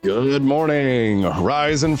Good morning,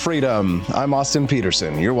 rise and freedom. I'm Austin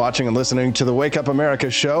Peterson. You're watching and listening to the Wake Up America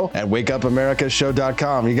show at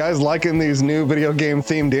wakeupamericashow.com. You guys liking these new video game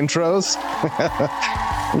themed intros?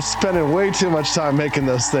 I'm spending way too much time making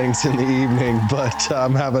those things in the evening, but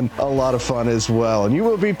I'm having a lot of fun as well. And you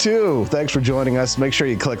will be too. Thanks for joining us. Make sure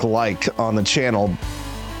you click like on the channel.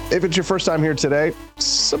 If it's your first time here today,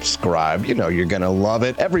 subscribe. You know you're going to love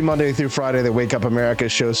it. Every Monday through Friday, the Wake Up America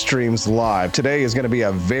show streams live. Today is going to be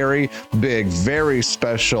a very big, very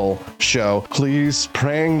special show. Please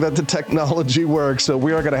praying that the technology works. So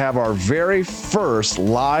we are going to have our very first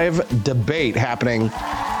live debate happening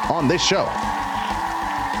on this show.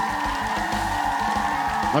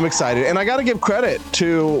 I'm excited, and I got to give credit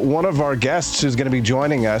to one of our guests who's going to be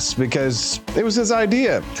joining us because it was his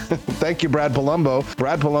idea. Thank you, Brad Palumbo.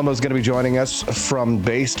 Brad Palumbo is going to be joining us from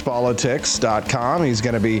basedpolitics.com. He's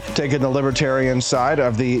going to be taking the libertarian side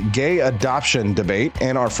of the gay adoption debate,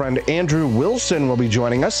 and our friend Andrew Wilson will be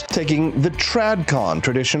joining us, taking the TradCon,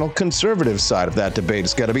 traditional conservative side of that debate.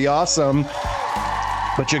 It's going to be awesome,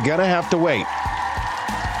 but you're going to have to wait.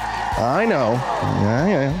 I know.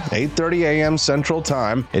 Yeah. 8:30 a.m. Central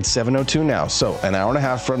Time. It's 7:02 now. So an hour and a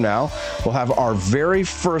half from now, we'll have our very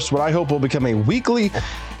first, what I hope will become a weekly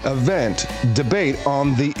event debate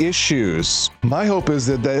on the issues. My hope is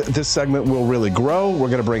that this segment will really grow. We're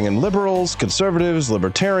going to bring in liberals, conservatives,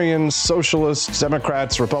 libertarians, socialists,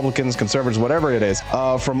 Democrats, Republicans, conservatives, whatever it is,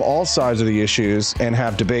 from all sides of the issues and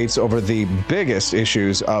have debates over the biggest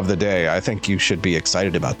issues of the day. I think you should be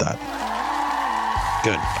excited about that.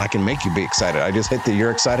 Good. I can make you be excited. I just hit the "you're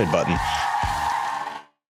excited" button.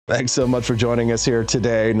 Thanks so much for joining us here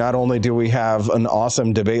today. Not only do we have an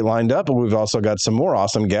awesome debate lined up, but we've also got some more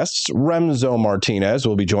awesome guests. Remzo Martinez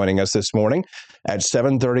will be joining us this morning at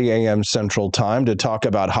 7:30 a.m. Central Time to talk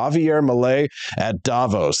about Javier Milei at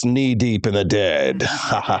Davos, knee deep in the dead.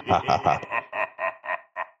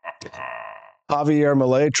 Javier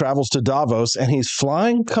Milei travels to Davos and he's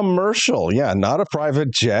flying commercial. Yeah, not a private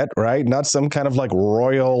jet, right? Not some kind of like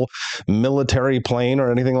royal military plane or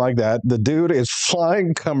anything like that. The dude is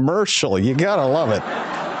flying commercial. You gotta love it.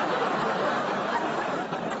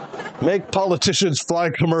 Make politicians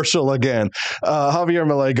fly commercial again. Javier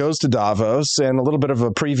Milei goes to Davos, and a little bit of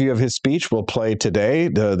a preview of his speech will play today,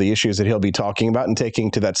 the issues that he'll be talking about and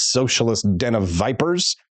taking to that socialist den of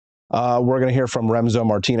vipers. We're going to hear from Remzo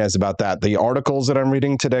Martinez about that. The articles that I'm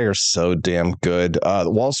reading today are so damn good. The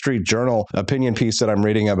Wall Street Journal opinion piece that I'm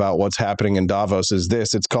reading about what's happening in Davos is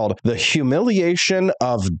this. It's called "The Humiliation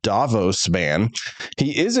of Davos Man."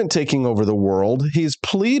 He isn't taking over the world. He's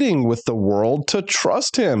pleading with the world to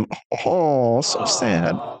trust him. Oh, so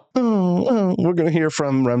sad. We're going to hear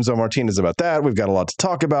from Remzo Martinez about that. We've got a lot to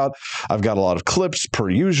talk about. I've got a lot of clips per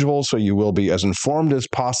usual, so you will be as informed as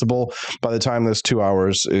possible by the time this 2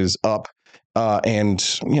 hours is up. And,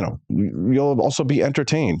 you know, you'll also be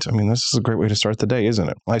entertained. I mean, this is a great way to start the day, isn't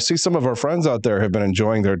it? I see some of our friends out there have been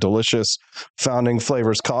enjoying their delicious Founding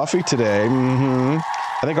Flavors coffee today.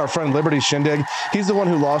 I think our friend Liberty Shindig, he's the one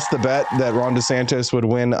who lost the bet that Ron DeSantis would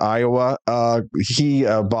win Iowa. He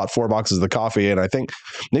bought 4 boxes of the coffee, and I think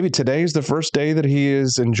maybe today is the first day that he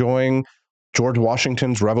is enjoying George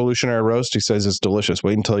Washington's Revolutionary Roast. He says it's delicious.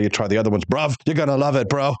 Wait until you try the other ones. Bruv, you're going to love it,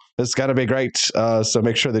 bro. It's going to be great. So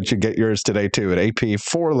make sure that you get yours today, too, at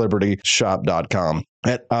ap4libertyshop.com.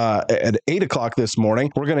 At 8 o'clock this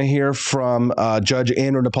morning, we're going to hear from Judge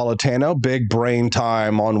Andrew Napolitano. Big brain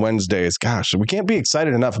time on Wednesdays. Gosh, we can't be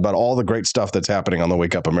excited enough about all the great stuff that's happening on the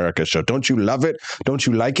Wake Up America show. Don't you love it? Don't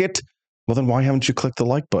you like it? Well, then why haven't you clicked the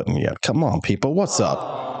like button yet? Come on, people. What's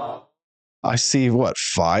up? I see,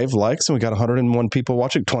 5 likes, and we got 101 people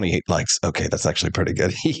watching. 28 likes. Okay, that's actually pretty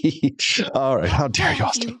good. All right. How dare you,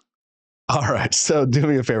 Austin? All right. So do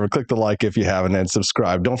me a favor. Click the like if you haven't and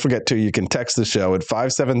subscribe. Don't forget to, you can text the show at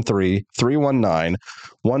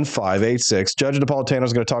 573-319-1586. Judge Napolitano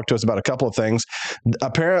is going to talk to us about a couple of things.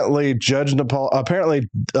 Apparently,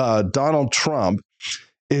 Donald Trump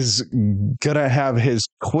is going to have his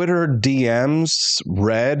Twitter DMs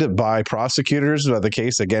read by prosecutors about the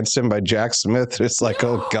case against him by Jack Smith. It's like,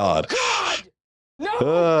 oh, God.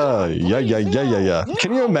 No. Yeah.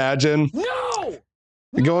 Can you imagine? No.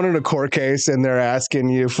 Going into a court case and they're asking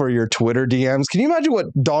you for your Twitter DMs. Can you imagine what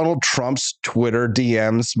Donald Trump's Twitter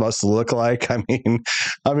DMs must look like? I mean,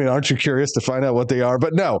 aren't you curious to find out what they are?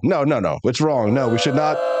 But no. It's wrong. No, we should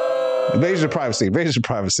not. Invasion of privacy.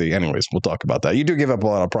 Anyways, we'll talk about that. You do give up a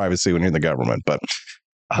lot of privacy when you're in the government. But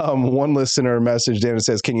one listener messaged in and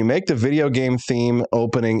says, can you make the video game theme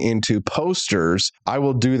opening into posters? I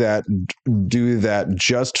will do that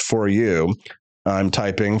just for you. I'm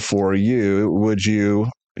typing for you. Would you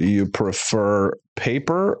you prefer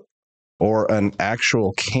paper or an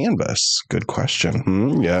actual canvas? Good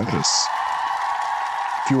question. Yes.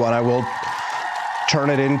 If you want, I will turn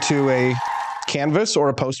it into a canvas or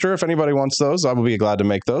a poster. If anybody wants those, I will be glad to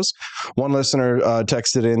make those. One listener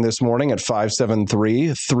texted in this morning at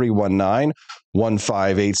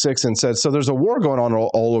 573-319-1586 and said, so there's a war going on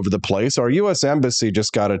all over the place. Our U.S. embassy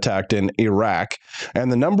just got attacked in Iraq, and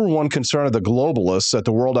the number one concern of the globalists at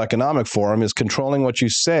the World Economic Forum is controlling what you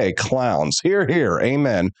say. Clowns. Hear, hear.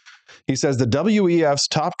 Amen. He says the WEF's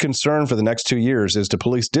top concern for the next 2 years is to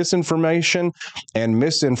police disinformation and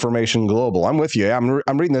misinformation global. I'm with you. I'm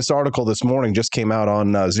reading this article this morning, just came out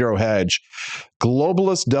on Zero Hedge.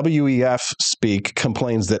 Globalist WEF speak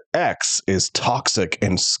complains that X is toxic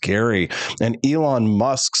and scary, and Elon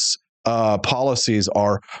Musk's policies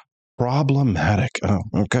are problematic. Oh,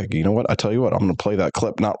 okay. You know what? I tell you what, I'm going to play that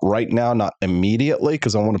clip, not right now, not immediately,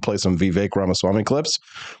 because I want to play some Vivek Ramaswamy clips,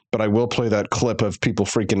 but I will play that clip of people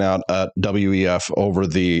freaking out at WEF over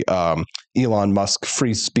the Elon Musk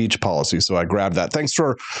free speech policy. So I grabbed that. Thanks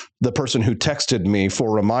for the person who texted me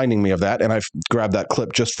for reminding me of that, and I've grabbed that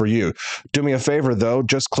clip just for you. Do me a favor, though.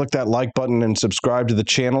 Just click that like button and subscribe to the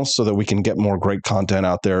channel so that we can get more great content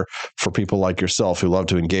out there for people like yourself who love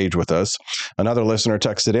to engage with us. Another listener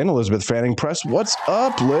texted in, Elizabeth Fanning Press. What's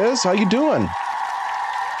up, Liz? How you doing?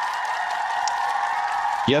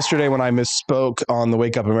 Yesterday, when I misspoke on the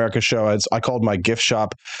Wake Up America show, I called my gift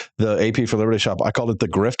shop, the AP for Liberty shop, I called it the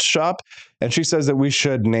Grift Shop. And she says that we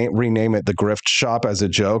should rename it the Grift Shop as a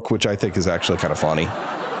joke, which I think is actually kind of funny.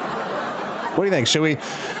 What do you think? Should we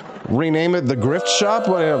rename it the Grift Shop?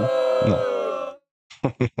 No.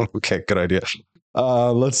 Okay, good idea.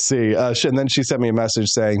 Let's see. And then she sent me a message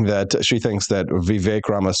saying that she thinks that Vivek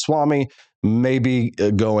Ramaswamy may be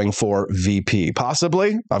going for VP.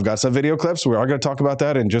 Possibly. I've got some video clips. We are going to talk about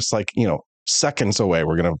that in just seconds away.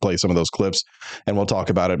 We're going to play some of those clips and we'll talk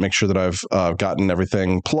about it. Make sure that I've gotten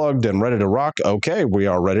everything plugged and ready to rock. Okay, we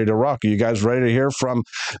are ready to rock. Are you guys ready to hear from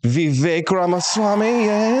Vivek Ramaswamy?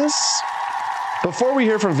 Yes. Before we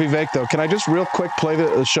hear from Vivek, though, can I just real quick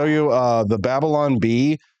show you the Babylon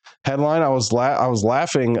Bee headline? I was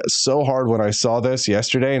laughing so hard when I saw this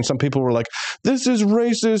yesterday, and some people were like, this is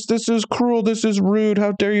racist, this is cruel, this is rude,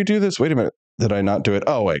 how dare you do this? Wait a minute, did I not do it?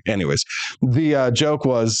 Oh, wait. Anyways, the joke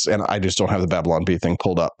was, and I just don't have the Babylon Bee thing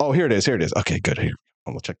pulled up. Oh, here it is. Okay, good. Here,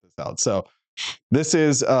 I'm gonna check this out. So this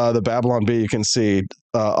is the Babylon Bee. You can see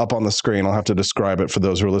up on the screen. I'll have to describe it for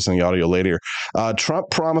those who are listening to the audio later. Trump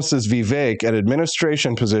promises Vivek an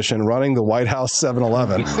administration position running the White House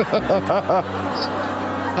 7-Eleven.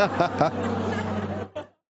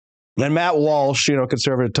 And Matt Walsh,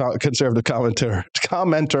 conservative commenter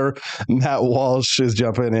Matt Walsh is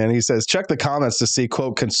jumping in. He says, check the comments to see,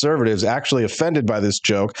 quote, conservatives actually offended by this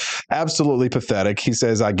joke. Absolutely pathetic. He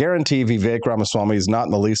says, I guarantee Vivek Ramaswamy is not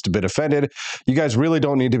in the least bit offended. You guys really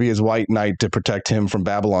don't need to be his white knight to protect him from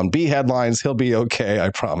Babylon Bee headlines. He'll be okay, I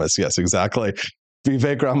promise. Yes, exactly.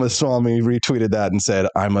 Vivek Ramaswamy retweeted that and said,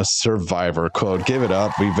 I'm a survivor, quote. Give it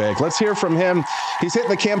up, Vivek. Let's hear from him. He's hitting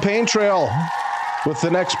the campaign trail with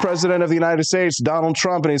the next president of the United States, Donald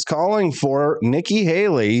Trump, and he's calling for Nikki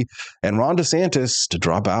Haley and Ron DeSantis to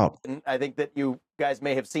drop out. I think that you guys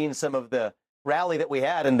may have seen some of the rally that we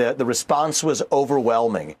had, and the response was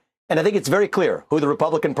overwhelming. And I think it's very clear who the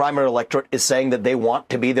Republican primary electorate is saying that they want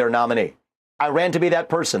to be their nominee. I ran to be that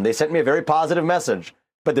person. They sent me a very positive message,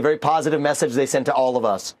 but the very positive message they sent to all of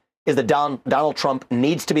us is that Donald Trump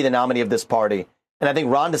needs to be the nominee of this party. And I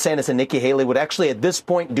think Ron DeSantis and Nikki Haley would actually at this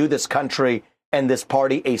point do this country and this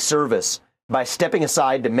party a service by stepping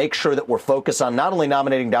aside to make sure that we're focused on not only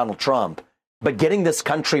nominating Donald Trump, but getting this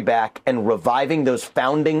country back and reviving those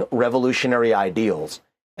founding revolutionary ideals.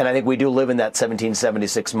 And I think we do live in that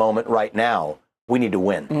 1776 moment right now. We need to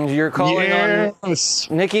win. You're calling on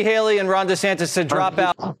Nikki Haley and Ron DeSantis to drop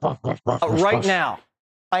out right now.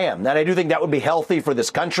 I am. And I do think that would be healthy for this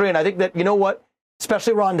country. And I think that, you know what,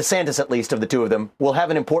 especially Ron DeSantis, at least of the two of them, will have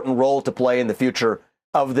an important role to play in the future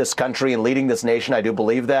of this country and leading this nation. I do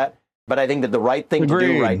believe that. But I think that the right thing to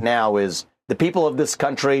do right now is the people of this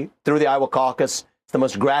country through the Iowa caucus. It's the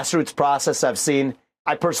most grassroots process I've seen.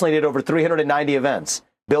 I personally did over 390 events,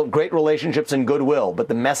 built great relationships and goodwill, but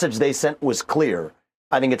the message they sent was clear.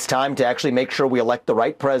 I think it's time to actually make sure we elect the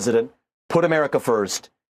right president, put America first,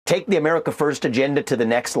 take the America First agenda to the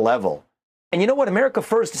next level. And you know what? America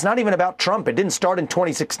First, it's not even about Trump. It didn't start in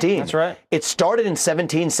 2016. That's right. It started in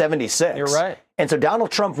 1776. You're right. And so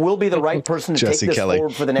Donald Trump will be the right person to take this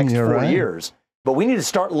forward for the next 4 years. But we need to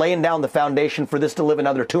start laying down the foundation for this to live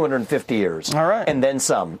another 250 years. All right. And then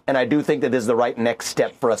some. And I do think that this is the right next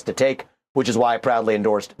step for us to take. which is why I proudly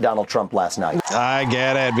endorsed Donald Trump last night. I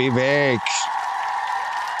get it. Vivek.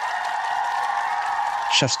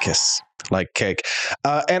 Chef's kiss. Like cake.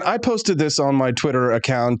 And I posted this on my Twitter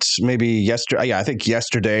account maybe yesterday. Yeah, I think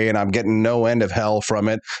yesterday, and I'm getting no end of hell from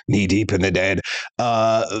it, knee deep in the dead,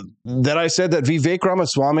 that I said that Vivek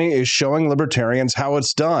Ramaswamy is showing libertarians how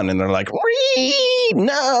it's done. And they're like,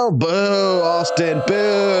 no, boo, Austin,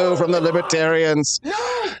 boo from the libertarians. No.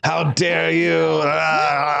 How dare you?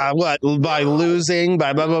 What, by losing,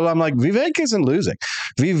 by blah, blah, blah. I'm like, Vivek isn't losing.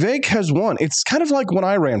 Vivek has won. It's kind of like when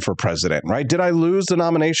I ran for president, right? Did I lose the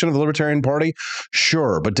nomination of the Libertarian Party?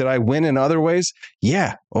 Sure. But did I win in other ways?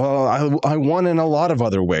 Yeah. Well, I won in a lot of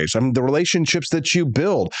other ways. I mean, the relationships that you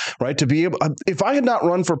build, right? To be able, if I had not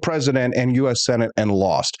run for president and U.S. Senate and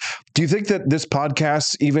lost, do you think that this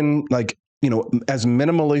podcast even as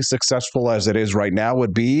minimally successful as it is right now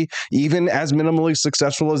would be, even as minimally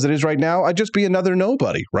successful as it is right now, I'd just be another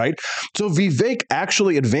nobody, right? So Vivek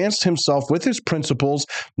actually advanced himself with his principles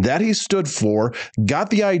that he stood for, got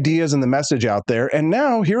the ideas and the message out there, and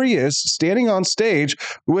now here he is standing on stage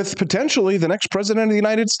with potentially the next president of the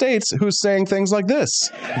United States who's saying things like this.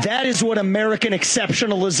 That is what American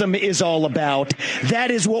exceptionalism is all about. That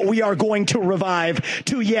is what we are going to revive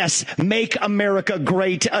to, yes, make America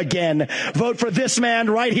great again. Vote for this man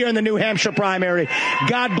right here in the New Hampshire primary.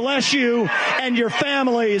 God bless you and your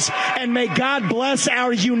families, and may God bless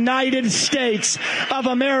our United States of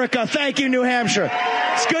America. Thank you, New Hampshire.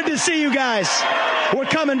 It's good to see you guys. We're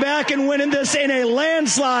coming back and winning this in a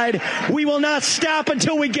landslide. We will not stop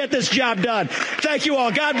until we get this job done. Thank you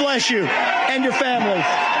all. God bless you and your families.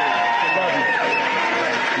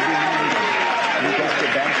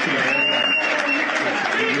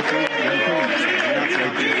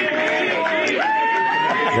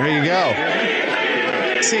 There you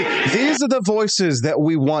go. See, these are the voices that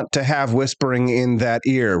we want to have whispering in that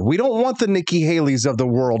ear. We don't want the Nikki Haley's of the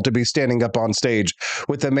world to be standing up on stage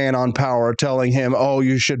with the man on power telling him, oh,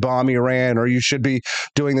 you should bomb Iran, or you should be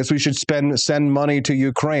doing this. We should send money to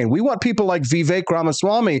Ukraine. We want people like Vivek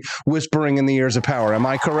Ramaswamy whispering in the ears of power. Am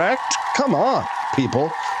I correct? Come on, people.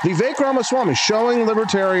 Vivek Ramaswamy showing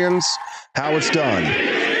libertarians how it's done.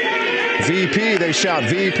 VP, they shout,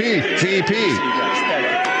 VP, VP.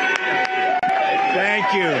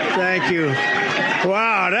 Thank you.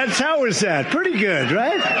 Wow, how was that? Pretty good,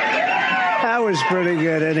 right? That was pretty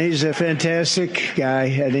good, and he's a fantastic guy,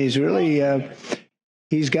 and he's really,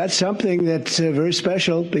 he's got something that's very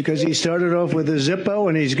special because he started off with a Zippo,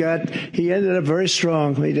 and he ended up very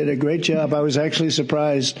strong. He did a great job. I was actually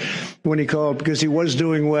surprised when he called because he was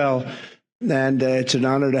doing well. And it's an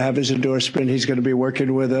honor to have his endorsement. He's going to be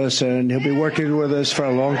working with us, and he'll be working with us for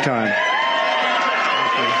a long time.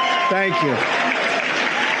 Thank you.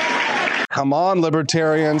 Come on,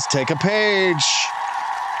 libertarians, take a page.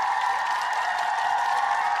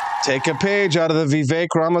 Take a page out of the Vivek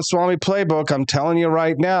Ramaswamy playbook. I'm telling you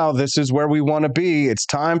right now, this is where we want to be. It's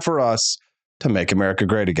time for us to make America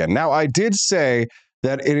great again. Now, I did say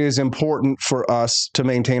that it is important for us to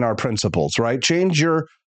maintain our principles, right? Change your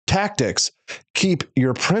tactics, keep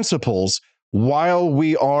your principles while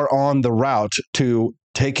we are on the route to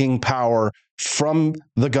taking power from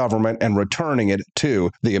the government and returning it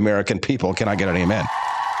to the American people. Can I get an amen?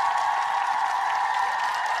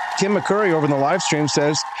 Kim McCurry over in the live stream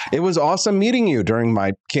says, it was awesome meeting you during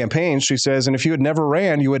my campaign. She says, and if you had never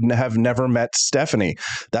ran, you would have never met Stephanie.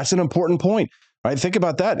 That's an important point. Right? Think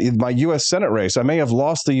about that. In my U.S. Senate race, I may have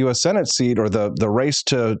lost the U.S. Senate seat or the race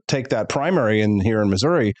to take that primary here in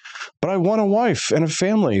Missouri, but I won a wife and a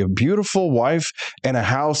family, a beautiful wife and a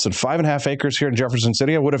house and 5.5 acres here in Jefferson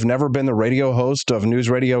City. I would have never been the radio host of News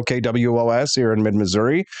Radio KWOS here in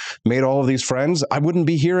mid-Missouri, made all of these friends. I wouldn't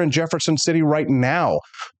be here in Jefferson City right now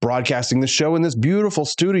broadcasting the show in this beautiful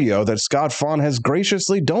studio that Scott Fawn has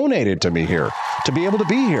graciously donated to me here to be able to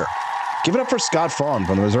be here. Give it up for Scott Fawn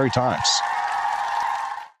from the Missouri Times.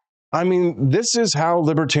 I mean, this is how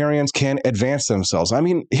libertarians can advance themselves. I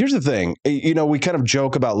mean, here's the thing. We kind of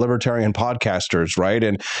joke about libertarian podcasters, right?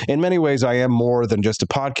 And in many ways, I am more than just a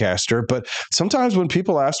podcaster. But sometimes when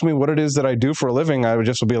people ask me what it is that I do for a living, I would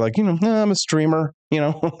just be like, I'm a streamer.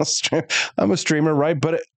 I'm a streamer, right?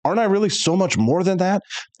 But aren't I really so much more than that?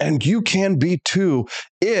 And you can be too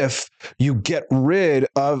if you get rid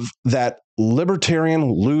of that libertarian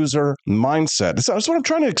loser mindset. So that's what I'm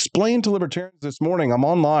trying to explain to libertarians this morning. I'm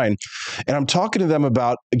online and I'm talking to them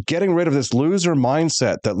about getting rid of this loser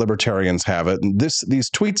mindset that libertarians have. And these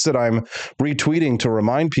tweets that I'm retweeting to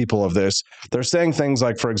remind people of this, they're saying things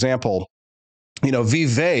like, for example,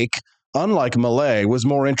 Vivek, unlike Milei, was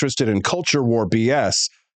more interested in culture war BS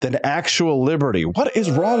than actual liberty. What is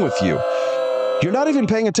wrong with you? You're not even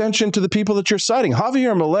paying attention to the people that you're citing.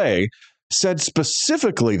 Javier Milei said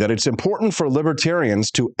specifically that it's important for libertarians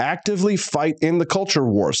to actively fight in the culture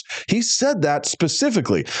wars. He said that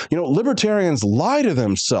specifically. Libertarians lie to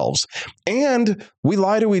themselves, and we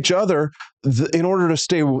lie to each other in order to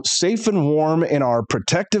stay safe and warm in our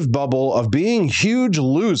protective bubble of being huge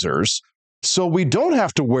losers, so we don't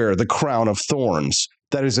have to wear the crown of thorns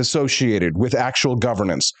that is associated with actual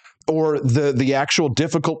governance, or the actual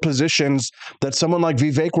difficult positions that someone like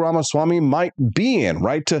Vivek Ramaswamy might be in,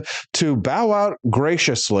 right? To bow out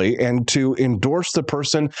graciously and to endorse the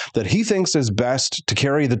person that he thinks is best to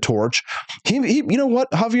carry the torch. Vivek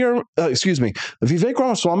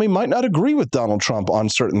Ramaswamy might not agree with Donald Trump on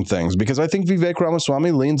certain things, because I think Vivek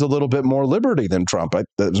Ramaswamy leans a little bit more liberty than Trump. As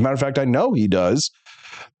a matter of fact, I know he does.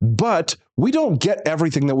 But we don't get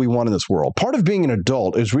everything that we want in this world. Part of being an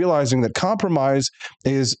adult is realizing that compromise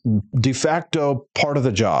is de facto part of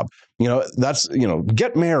the job.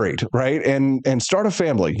 Get married, right? And start a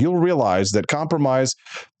family. You'll realize that compromise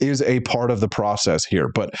is a part of the process here.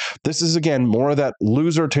 But this is, again, more of that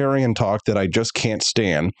losertarian talk that I just can't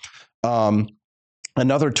stand.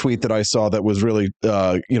 Another tweet that I saw that was really,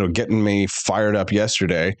 getting me fired up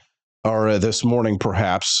yesterday, or this morning,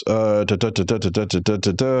 perhaps, psyops.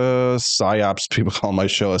 People call my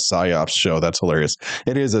show a psyops show. That's hilarious.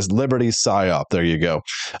 It is a liberty psyop. There you go.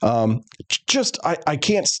 I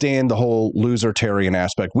can't stand the whole losertarian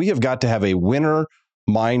aspect. We have got to have a winner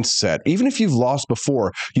mindset. Even if you've lost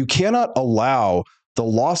before, you cannot allow the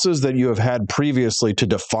losses that you have had previously to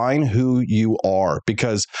define who you are,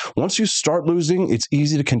 because once you start losing, it's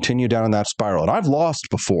easy to continue down in that spiral. And I've lost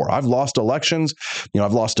before. I've lost elections.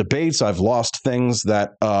 I've lost debates. I've lost things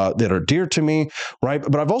that are dear to me, right?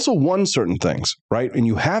 But I've also won certain things, right? And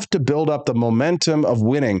you have to build up the momentum of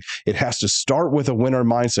winning. It has to start with a winner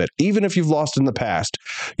mindset. Even if you've lost in the past,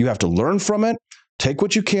 you have to learn from it. Take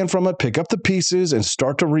what you can from it, pick up the pieces, and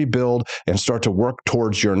start to rebuild and start to work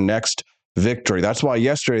towards your next victory. That's why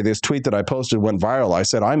yesterday this tweet that I posted went viral. I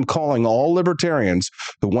said, I'm calling all libertarians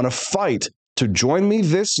who want to fight to join me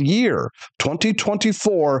this year,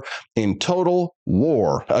 2024, in total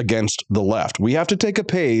war against the left. We have to take a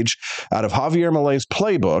page out of Javier Milei's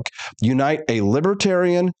playbook, unite a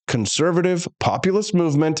libertarian, conservative, populist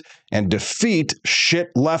movement, and defeat shit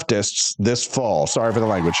leftists this fall. Sorry for the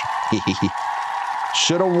language.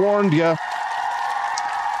 Should have warned you.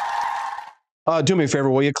 Do me a favor,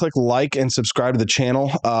 will you click like and subscribe to the channel?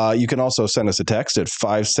 You can also send us a text at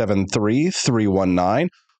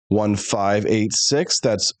 573-319-1586.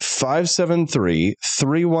 That's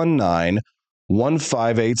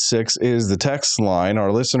 573-319-1586 is the text line.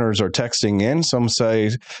 Our listeners are texting in. Some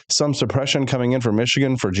say some suppression coming in from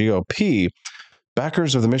Michigan for GOP.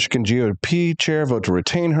 Backers of the Michigan GOP chair vote to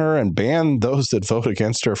retain her and ban those that vote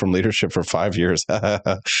against her from leadership for 5 years.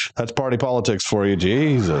 That's party politics for you.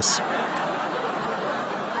 Jesus.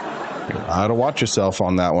 How to watch yourself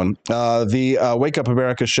on that one. The Wake Up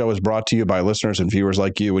America show is brought to you by listeners and viewers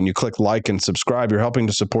like you. When you click like and subscribe, you're helping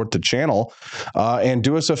to support the channel. And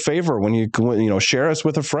do us a favor when you share us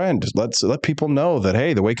with a friend. Let people know that,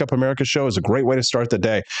 hey, the Wake Up America show is a great way to start the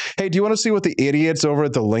day. Hey, do you want to see what the idiots over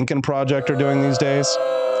at the Lincoln Project are doing these days?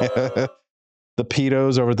 The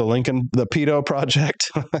pedos over the pedo project.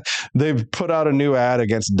 They've put out a new ad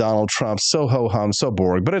against Donald Trump. So ho-hum, so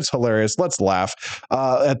boring, but it's hilarious. Let's laugh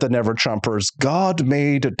at the never Trumpers. God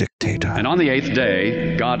made a dictator. And on the 8th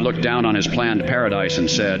day, God looked down on his planned paradise and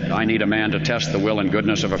said, I need a man to test the will and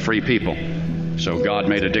goodness of a free people. So God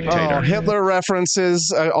made a dictator. Oh, Hitler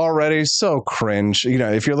references already. So cringe.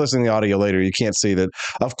 If you're listening to the audio later, you can't see that.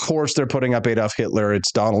 Of course, they're putting up Adolf Hitler.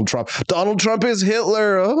 It's Donald Trump. Donald Trump is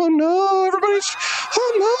Hitler. Oh, no.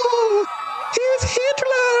 Oh, no. He's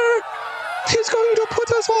Hitler. He's going to put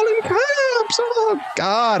us all in cramps. Oh,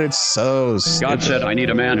 God, it's so stupid. God said, I need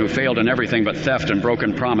a man who failed in everything but theft and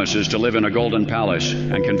broken promises to live in a golden palace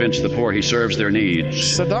and convince the poor he serves their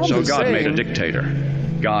needs. So God made a dictator.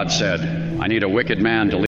 God said, I need a wicked man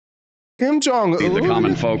to lead the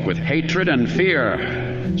common folk with hatred and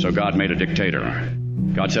fear. So God made a dictator.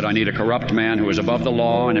 God said, I need a corrupt man who is above the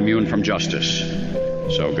law and immune from justice.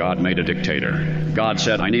 So God made a dictator. God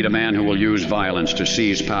said, I need a man who will use violence to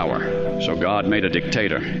seize power. So God made a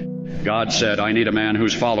dictator. God said, I need a man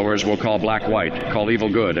whose followers will call black white, call evil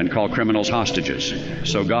good, and call criminals hostages.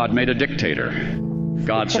 So God made a dictator.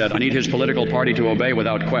 God said, I need his political party to obey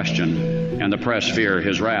without question, and the press fear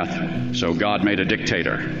his wrath. So God made a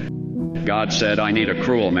dictator. God said, I need a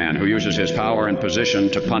cruel man who uses his power and position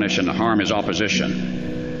to punish and harm his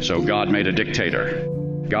opposition. So God made a dictator.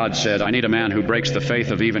 God said, I need a man who breaks the faith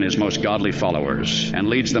of even his most godly followers and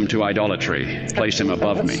leads them to idolatry. Place him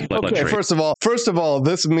above me. Okay, first of all,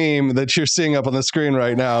 this meme that you're seeing up on the screen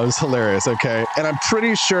right now is hilarious, okay? And I'm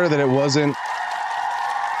pretty sure that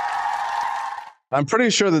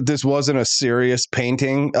this wasn't a serious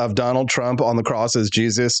painting of Donald Trump on the cross as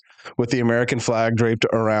Jesus with the American flag draped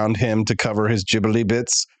around him to cover his gibbly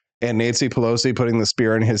bits, and Nancy Pelosi putting the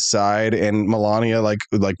spear in his side, and Melania like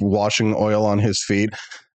washing oil on his feet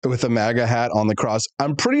with a MAGA hat on the cross.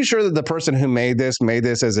 I'm pretty sure that the person who made this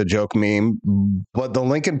as a joke meme, but the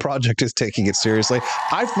Lincoln Project is taking it seriously.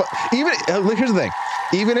 Here's the thing.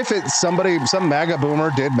 Even if it's some MAGA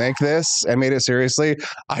boomer did make this and made it seriously,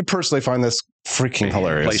 I personally find this freaking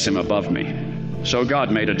hilarious. Place him above me. So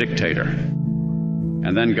God made a dictator.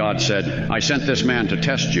 And then God said, I sent this man to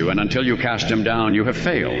test you, and until you cast him down, you have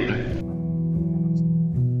failed.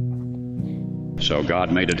 So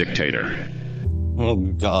God made a dictator. Oh,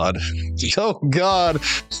 God. Oh, God.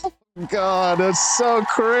 Oh, God. That's so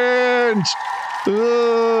cringe.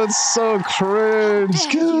 Oh, it's so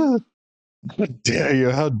cringe. God. How dare you?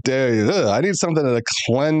 How dare you? Ugh, I need something to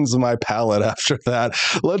cleanse my palate after that.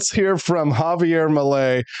 Let's hear from Javier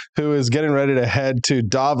Milei, who is getting ready to head to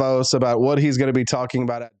Davos, about what he's going to be talking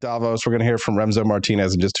about at Davos. We're going to hear from Remzo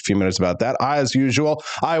Martinez in just a few minutes about that. As usual,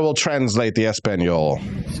 I will translate the Espanol.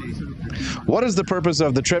 What is the purpose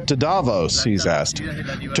of the trip to Davos, he's asked?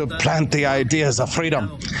 To plant the ideas of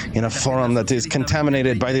freedom in a forum that is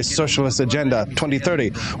contaminated by the Socialist Agenda 2030,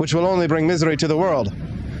 which will only bring misery to the world.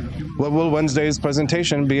 What will Wednesday's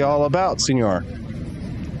presentation be all about, senor?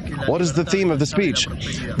 What is the theme of the speech?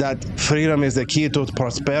 That freedom is the key to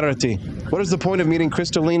prosperity. What is the point of meeting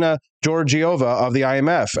Kristalina Georgieva of the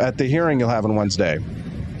IMF at the hearing you'll have on Wednesday?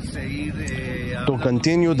 To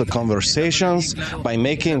continue the conversations by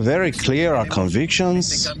making very clear our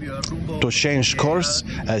convictions, to change course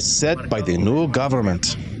as set by the new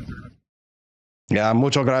government. Yeah,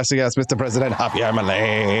 muchas gracias, Mr. President Javier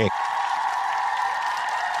Milei.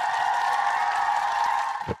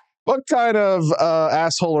 What kind of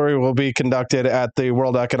assholery will be conducted at the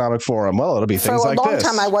World Economic Forum? Well, it'll be things like this. For a long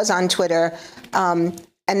time, I was on Twitter, and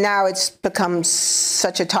now it's become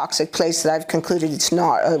such a toxic place that I've concluded it's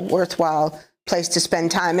not a worthwhile place to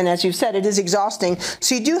spend time. And as you've said, it is exhausting.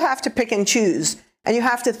 So you do have to pick and choose. And you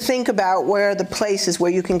have to think about where the places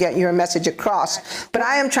where you can get your message across. But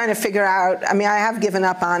I am trying to figure out, I mean, I have given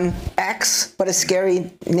up on X, what a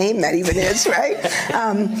scary name that even is, right?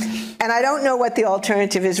 And I don't know what the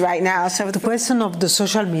alternative is right now. So the question of the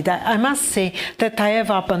social media, I must say that I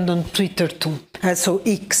have abandoned Twitter too, so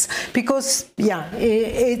X, because, yeah,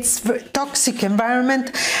 it's a toxic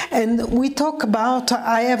environment. And we talk about,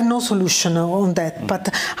 I have no solution on that,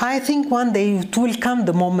 but I think one day it will come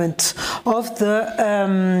the moment of the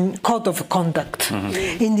code of conduct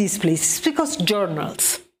in these places, because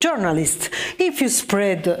journalists, if you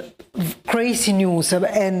spread crazy news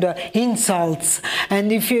and insults,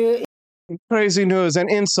 and if you crazy news and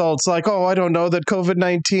insults like, oh, I don't know, that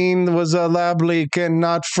COVID-19 was a lab leak and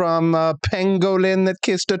not from a pangolin that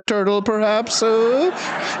kissed a turtle, perhaps.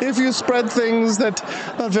 If you spread things that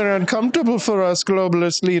are very uncomfortable for us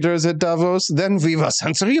globalist leaders at Davos, then viva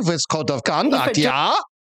sensitivus code of conduct, yeah?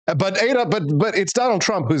 But it's Donald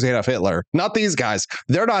Trump who's Adolf Hitler, not these guys.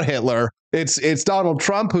 They're not Hitler. It's Donald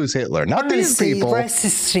Trump who's Hitler, not these people.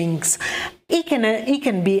 Racist things. It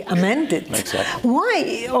can be amended. Exactly.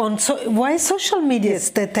 Why social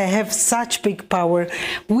medias that have such big power,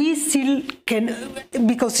 we still can,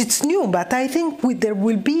 because it's new, but I think there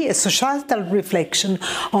will be a societal reflection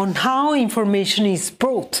on how information is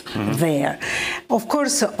brought there. Of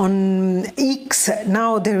course, on X,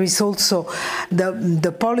 now there is also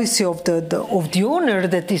the policy of the owner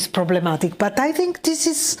that is problematic, but I think this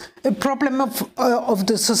is a problem of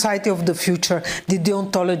the society of the future, the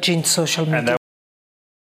deontology in social media.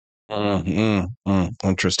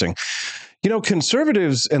 Interesting. You know,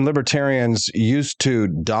 conservatives and libertarians used to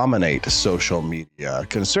dominate social media.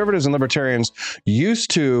 Conservatives and libertarians used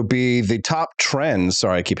to be the top trends.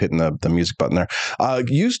 Sorry, I keep hitting the music button there.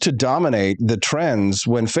 Used to dominate the trends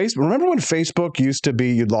when remember when Facebook used to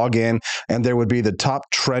be, you'd log in and there would be the top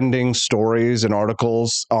trending stories and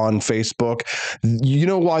articles on Facebook. You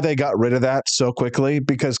know why they got rid of that so quickly?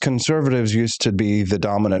 Because conservatives used to be the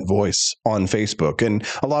dominant voice on Facebook. And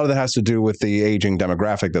a lot of that has to do with the aging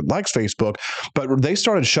demographic that likes Facebook. But they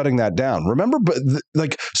started shutting that down. Remember,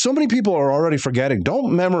 like so many people are already forgetting.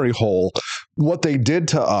 Don't memory hole what they did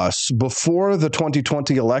to us before the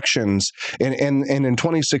 2020 elections and in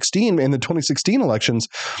 2016, in the 2016 elections,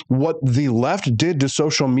 what the left did to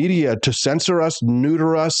social media to censor us,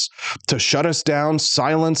 neuter us, to shut us down,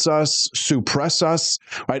 silence us, suppress us,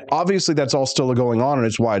 right? Obviously, that's all still going on and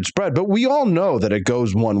it's widespread, but we all know that it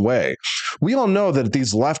goes one way. We all know that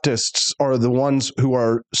these leftists are the ones who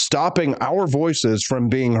are stopping our voices from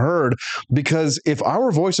being heard, because if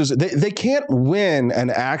our voices, they can't win an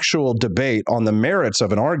actual debate on the merits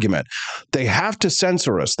of an argument. They have to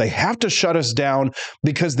censor us. They have to shut us down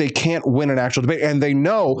because they can't win an actual debate. And they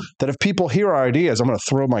know that if people hear our ideas, I'm going to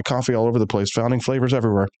throw my coffee all over the place, founding flavors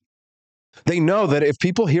everywhere. They know that if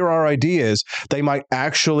people hear our ideas, they might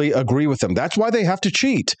actually agree with them. That's why they have to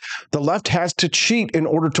cheat. The left has to cheat in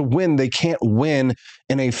order to win. They can't win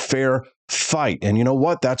in a fair fight. And you know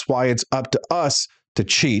what? That's why it's up to us to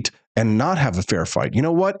cheat and not have a fair fight. You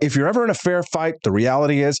know what? If you're ever in a fair fight, the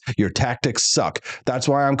reality is your tactics suck. That's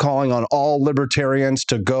why I'm calling on all libertarians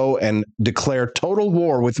to go and declare total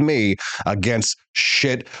war with me against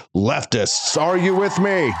shit leftists. Are you with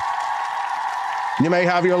me? You may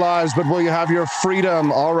have your lives, but will you have your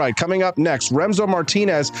freedom? All right, coming up next, Remzo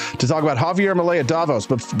Martinez to talk about Javier Milei at Davos.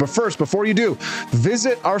 But first, before you do,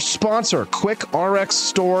 visit our sponsor,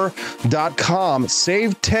 quickrxstore.com.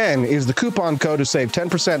 Save 10 is the coupon code to save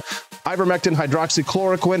 10%. Ivermectin,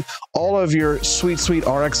 hydroxychloroquine, all of your sweet, sweet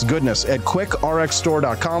RX goodness at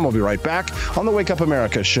quickrxstore.com. We'll be right back on the Wake Up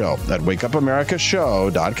America show at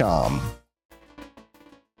wakeupAmericaShow.com.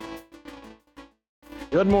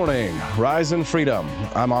 Good morning, Rise and Freedom.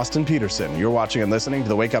 I'm Austin Peterson. You're watching and listening to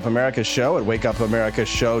the Wake Up America show at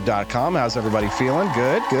wakeupAmericaShow.com. How's everybody feeling?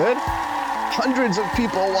 Good, good. Hundreds of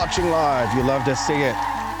people watching live. You love to see it.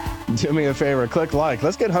 Do me a favor, click like.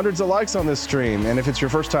 Let's get hundreds of likes on this stream. And if it's your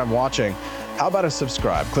first time watching, how about a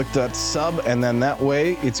subscribe? Click that sub, and then that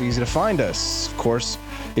way it's easy to find us. Of course,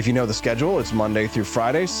 if you know the schedule, it's Monday through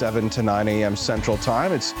Friday, 7 to 9 a.m. Central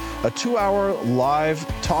Time. It's a 2-hour live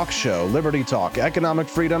talk show, Liberty Talk, economic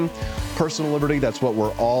freedom, personal liberty. That's what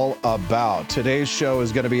we're all about. Today's show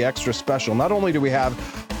is going to be extra special. Not only do we have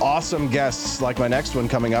awesome guests like my next one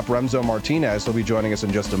coming up, Remzo Martinez will be joining us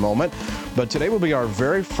in just a moment, but today will be our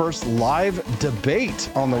very first live debate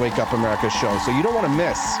on the Wake Up America show. So you don't want to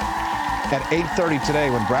miss at 8:30 today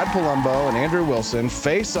when Brad Palumbo and Andrew Wilson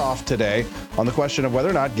face off today on the question of whether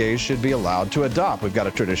or not gays should be allowed to adopt. We've got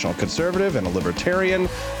a traditional conservative and a libertarian.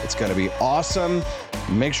 It's going to be awesome.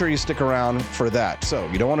 Make sure you stick around for that. So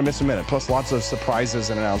you don't want to miss a minute. Plus lots of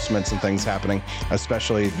surprises and announcements and things happening,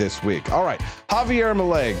 especially this week. All right. Javier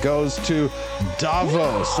Milei goes to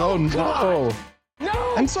Davos. Oh, no.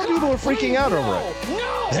 No, and some people are freaking out over it.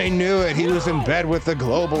 No, they knew it. He was in bed with the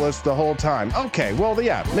globalists the whole time. Okay, well,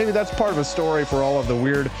 yeah, maybe that's part of a story for all of the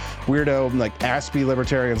weirdo, like aspie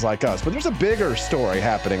libertarians like us. But there's a bigger story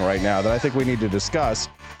happening right now that I think we need to discuss.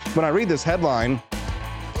 When I read this headline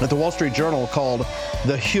at the Wall Street Journal called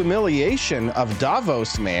 "The Humiliation of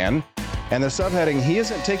Davos Man," and the subheading, "He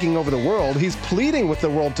isn't taking over the world, he's pleading with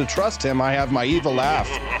the world to trust him," I have my evil laugh.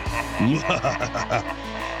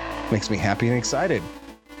 Makes me happy and excited.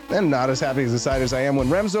 And not as happy and excited as I am when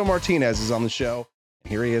Remzo Martinez is on the show.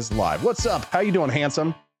 Here he is live. What's up? How you doing,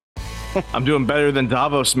 handsome? I'm doing better than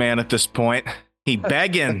Davos Man at this point. He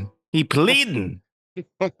begging. He pleading.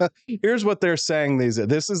 Here's what they're saying.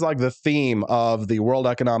 This is like the theme of the World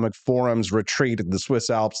Economic Forum's retreat in the Swiss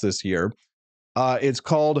Alps this year. It's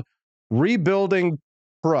called Rebuilding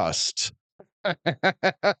Trust. Take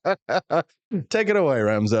it away,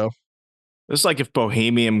 Remzo. It's like if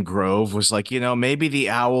Bohemian Grove was like, maybe the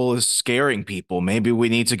owl is scaring people. Maybe we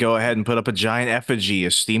need to go ahead and put up a giant effigy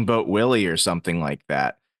of Steamboat Willie or something like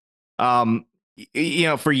that.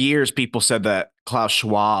 For years, people said that Klaus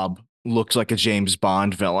Schwab looked like a James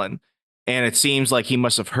Bond villain. And it seems like he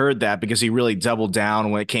must have heard that because he really doubled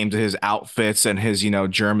down when it came to his outfits and his,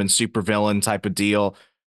 German supervillain type of deal.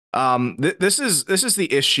 This is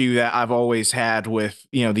the issue that I've always had with,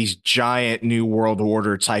 these giant new world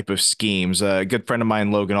order type of schemes. A good friend of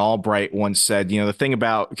mine, Logan Albright, once said, the thing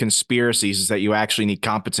about conspiracies is that you actually need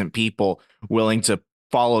competent people willing to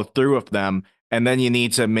follow through with them. And then you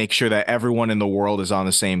need to make sure that everyone in the world is on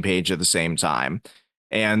the same page at the same time.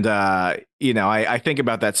 And, I think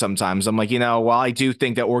about that sometimes. I'm like, while I do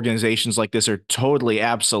think that organizations like this are totally,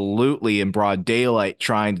 absolutely in broad daylight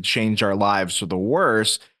trying to change our lives for the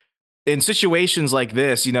worse, in situations like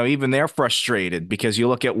this, even they're frustrated because you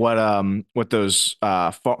look at what those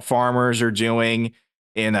farmers are doing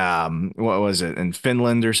in what was it, in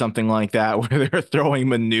Finland or something like that, where they're throwing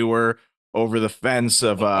manure over the fence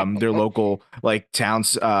of their local like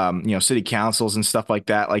towns, city councils and stuff like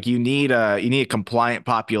that. Like you need a compliant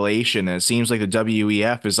population. And it seems like the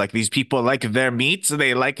WEF is like, these people like their meats,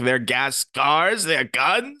 they like their gas cars, their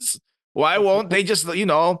guns. Why won't they just,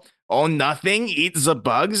 own nothing, eat the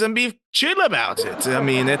bugs, and be chill about it? I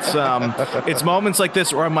mean, it's moments like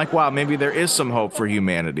this where I'm like, wow, maybe there is some hope for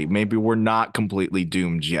humanity. Maybe we're not completely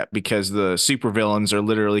doomed yet, because the supervillains are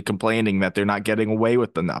literally complaining that they're not getting away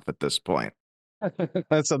with enough at this point.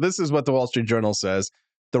 So this is what the Wall Street Journal says.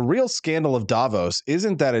 The real scandal of Davos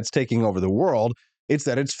isn't that it's taking over the world, it's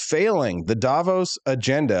that it's failing. The Davos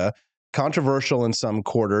agenda, controversial in some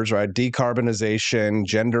quarters, right? Decarbonization,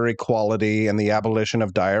 gender equality, and the abolition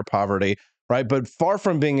of dire poverty, right? But far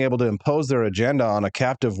from being able to impose their agenda on a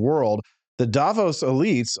captive world, the Davos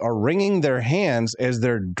elites are wringing their hands as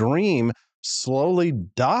their dream slowly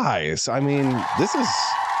dies. I mean, there's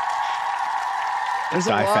a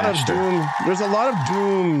lot of doom. There's a lot of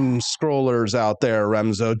doom scrollers out there,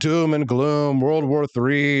 Remzo. Doom and gloom, World War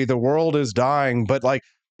III, the world is dying. But like,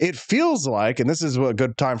 it feels like, and this is a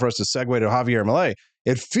good time for us to segue to Javier Milei,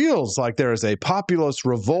 it feels like there is a populist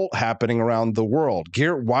revolt happening around the world.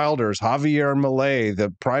 Geert Wilders, Javier Milei, the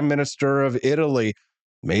Prime Minister of Italy,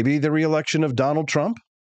 maybe the re-election of Donald Trump?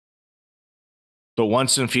 The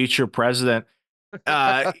once and future president.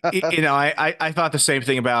 I thought the same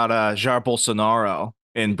thing about Jair Bolsonaro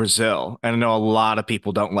in Brazil. And I know a lot of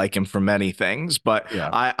people don't like him for many things, but yeah.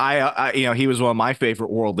 I he was one of my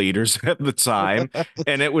favorite world leaders at the time.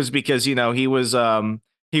 And it was because,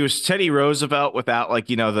 he was Teddy Roosevelt without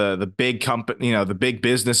the big company, the big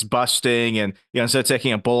business busting. And, instead of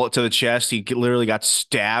taking a bullet to the chest, he literally got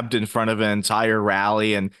stabbed in front of an entire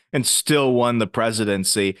rally and still won the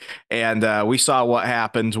presidency. And we saw what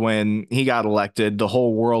happened when he got elected. The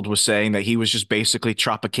whole world was saying that he was just basically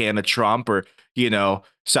Tropicana Trump, or,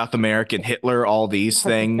 South American Hitler, all these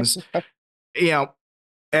things.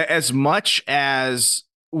 As much as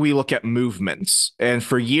we look at movements, and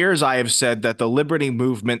for years I have said that the liberty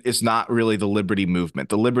movement is not really the liberty movement.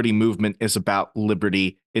 The liberty movement is about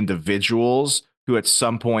liberty individuals who at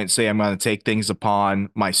some point say, I'm going to take things upon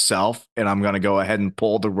myself and I'm going to go ahead and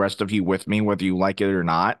pull the rest of you with me, whether you like it or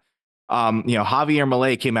not. Javier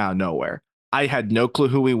Milei came out of nowhere. I had no clue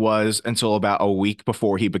who he was until about a week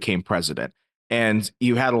before he became president. And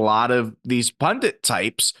you had a lot of these pundit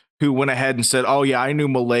types who went ahead and said, oh, yeah, I knew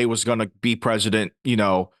Milei was going to be president,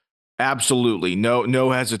 absolutely.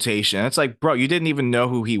 No hesitation. And it's like, bro, you didn't even know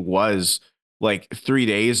who he was like 3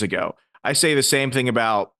 days ago. I say the same thing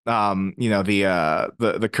about,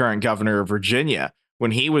 the current governor of Virginia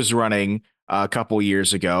when he was running a couple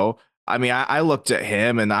years ago. I mean, I looked at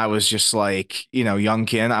him and I was just like,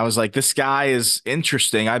 youngkin. I was like, this guy is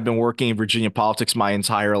interesting. I've been working in Virginia politics my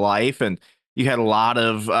entire life. And you had a lot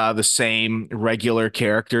of the same regular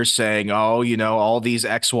characters saying, oh, all these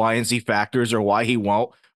X, Y, and Z factors are why he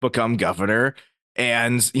won't become governor.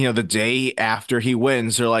 And, the day after he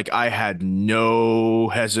wins, they're like, I had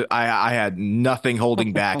I had nothing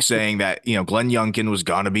holding back saying that, Glenn Youngkin was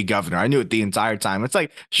going to be governor. I knew it the entire time. It's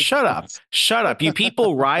like, shut up. You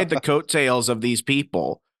people ride the coattails of these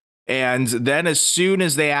people. And then as soon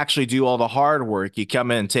as they actually do all the hard work, you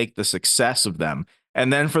come in and take the success of them.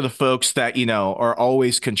 And then for the folks that, are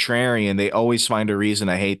always contrarian, they always find a reason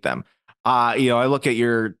to hate them. I look at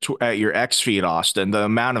your X feed, Austin, the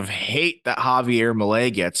amount of hate that Javier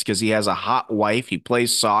Milei gets because he has a hot wife. He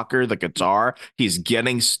plays soccer, the guitar. He's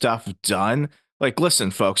getting stuff done. Like, listen,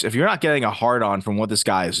 folks, if you're not getting a hard on from what this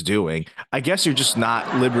guy is doing, I guess you're just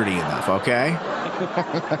not liberty enough. OK,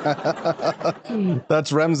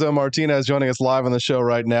 that's Remzo Martinez joining us live on the show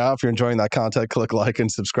right now. If you're enjoying that content, click like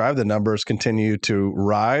and subscribe. The numbers continue to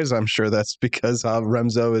rise. I'm sure that's because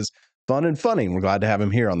Remzo is fun and funny. We're glad to have him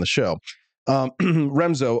here on the show.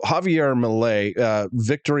 Remzo, Javier Milei,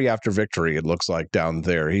 victory after victory, it looks like down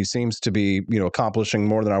there. He seems to be, accomplishing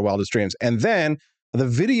more than our wildest dreams. And then the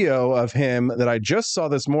video of him that I just saw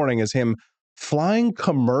this morning is him flying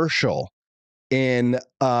commercial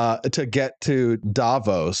to get to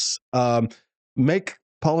Davos. Make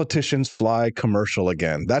politicians fly commercial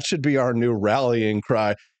again. That should be our new rallying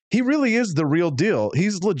cry. He really is the real deal.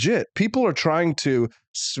 He's legit. People are trying to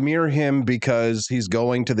smear him because he's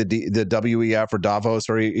going to the WEF or Davos,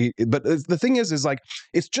 but the thing is like,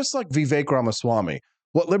 it's just like Vivek Ramaswamy.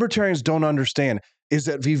 What libertarians don't understand is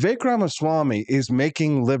that Vivek Ramaswamy is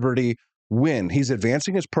making liberty win. He's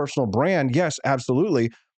advancing his personal brand. Yes,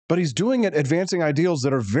 absolutely. But he's doing it advancing ideals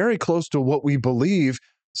that are very close to what we believe.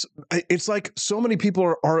 It's like so many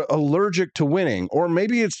people are allergic to winning, or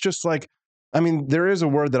maybe it's just like, there is a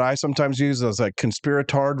word that I sometimes use as like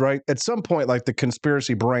conspiratard, right? At some point, like the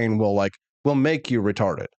conspiracy brain will like will make you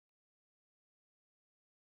retarded.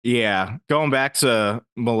 Yeah, going back to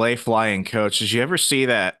Milei flying coach, did you ever see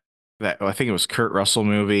that I think it was Kurt Russell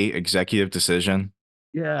movie, Executive Decision?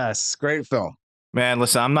 Yes, great film. Man,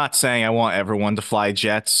 listen, I'm not saying I want everyone to fly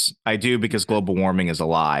jets. I do because global warming is a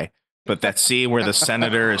lie. But that scene where the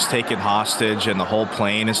senator is taken hostage and the whole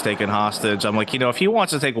plane is taken hostage, I'm like, if he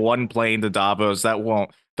wants to take one plane to Davos, that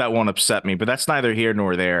won't upset me. But that's neither here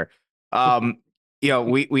nor there.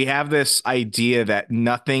 We have this idea that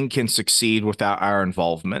nothing can succeed without our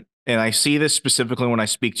involvement. And I see this specifically when I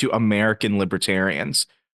speak to American libertarians.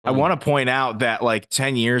 I want to point out that like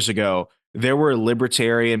 10 years ago, there were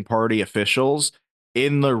Libertarian Party officials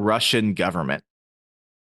in the Russian government.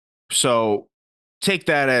 So take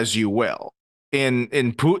that as you will. In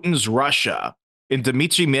Putin's Russia, in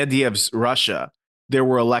Dmitry Medyev's Russia, there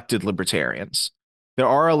were elected libertarians. There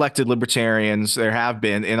are elected libertarians. There have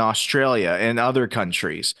been in Australia and other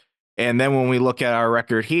countries. And then when we look at our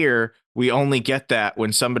record here, we only get that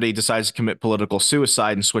when somebody decides to commit political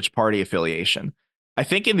suicide and switch party affiliation. I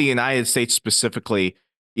think in the United States specifically,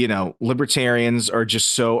 libertarians are just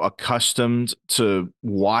so accustomed to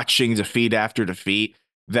watching defeat after defeat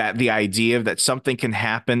that the idea that something can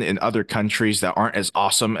happen in other countries that aren't as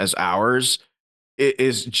awesome as ours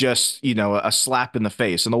is just, a slap in the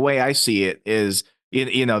face. And the way I see it is,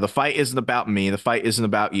 the fight isn't about me. The fight isn't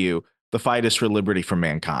about you. The fight is for liberty for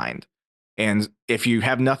mankind. And if you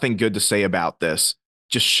have nothing good to say about this,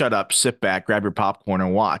 just shut up, sit back, grab your popcorn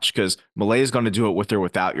and watch, because Milei is going to do it with or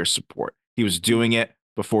without your support. He was doing it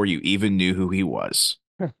before you even knew who he was.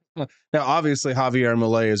 Now, obviously, Javier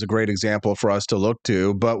Milei is a great example for us to look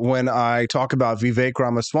to. But when I talk about Vivek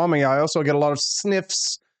Ramaswamy, I also get a lot of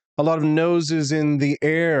sniffs, a lot of noses in the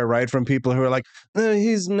air, right, from people who are like,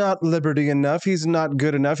 he's not liberty enough. He's not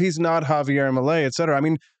good enough. He's not Javier Milei, et cetera. I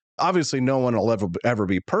mean, obviously, no one will ever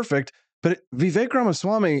be perfect. But Vivek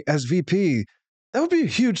Ramaswamy as VP, that would be a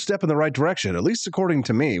huge step in the right direction, at least according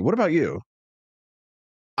to me. What about you?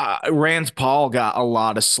 Rand Paul got a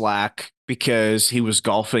lot of slack because he was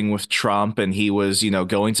golfing with Trump and he was,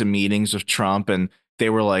 going to meetings with Trump, and they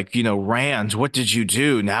were like, Rand, what did you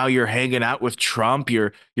do? Now you're hanging out with Trump.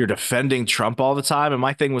 You're defending Trump all the time. And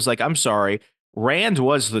my thing was like, I'm sorry, Rand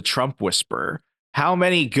was the Trump whisperer. How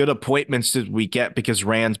many good appointments did we get because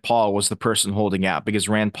Rand Paul was the person holding out, because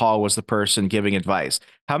Rand Paul was the person giving advice?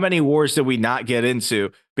 How many wars did we not get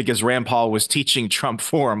into because Rand Paul was teaching Trump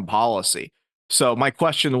foreign policy? So my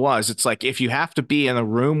question was, it's like, if you have to be in a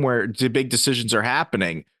room where the big decisions are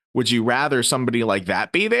happening, would you rather somebody like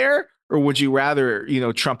that be there? Or would you rather,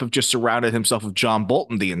 Trump have just surrounded himself with John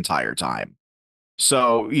Bolton the entire time?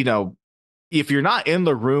 So, if you're not in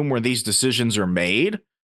the room where these decisions are made,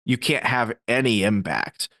 you can't have any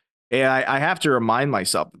impact. And I have to remind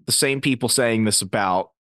myself, the same people saying this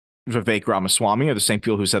about Vivek Ramaswamy are the same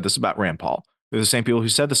people who said this about Rand Paul. They're the same people who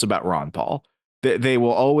said this about Ron Paul. They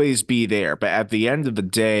will always be there. But at the end of the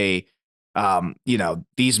day,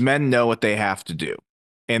 these men know what they have to do,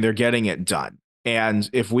 and they're getting it done. And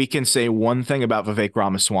if we can say one thing about Vivek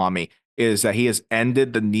Ramaswamy, is that he has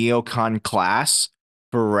ended the neocon class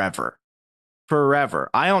forever. Forever.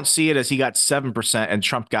 I don't see it as he got 7% and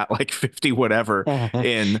Trump got like 50 whatever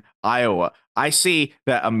in Iowa. I see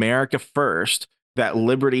that America first, that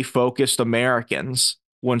liberty focused Americans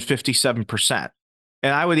won 57%.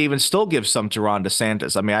 And I would even still give some to Ron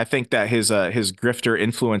DeSantis. I mean, I think that his grifter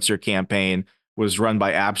influencer campaign was run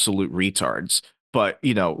by absolute retards. But,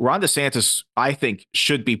 Ron DeSantis, I think,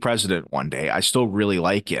 should be president one day. I still really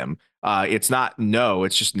like him. It's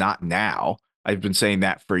just not now. I've been saying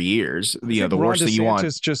that for years. The worst thing you want.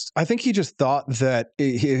 I think he just thought that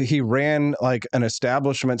he ran like an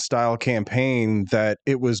establishment style campaign, that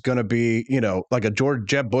it was going to be, like a George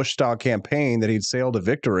Jeb Bush style campaign, that he'd sail to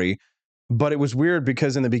victory. But it was weird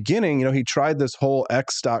because in the beginning, he tried this whole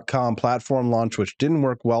X.com platform launch, which didn't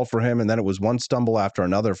work well for him. And then it was one stumble after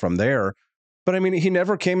another from there. But I mean, he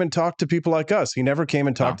never came and talked to people like us. He never came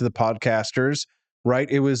and talked to the podcasters, right?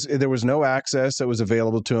 There was no access that was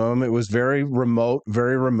available to him. It was very remote,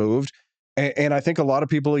 very removed. And I think a lot of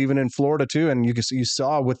people, even in Florida too, and you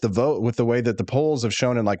saw with the vote, with the way that the polls have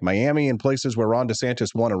shown in like Miami and places where Ron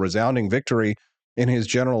DeSantis won a resounding victory in his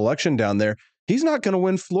general election down there, he's not going to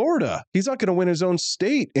win Florida. He's not going to win his own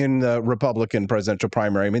state in the Republican presidential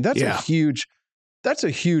primary. I mean, that's a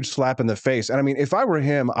huge slap in the face. And I mean, if I were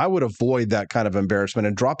him, I would avoid that kind of embarrassment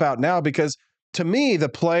and drop out now, because to me,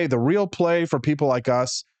 the real play for people like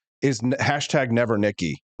us is hashtag never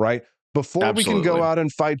Nikki, right? Before Absolutely. We can go out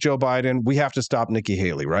and fight Joe Biden, we have to stop Nikki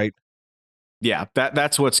Haley, right? Yeah,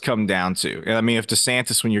 that's what's come down to. And I mean, if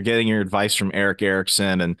DeSantis, when you're getting your advice from Eric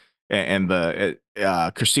Erickson and the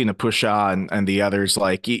Christina Pushaw and the others,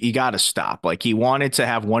 like you got to stop. Like he wanted to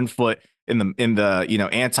have one foot in the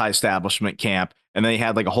anti-establishment camp, and then he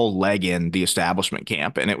had like a whole leg in the establishment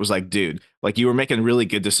camp, and it was like, dude, like you were making really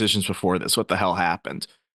good decisions before this. What the hell happened?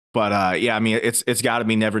 But yeah, I mean, it's got to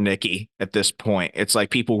be never Nikki at this point. It's like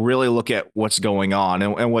people really look at what's going on,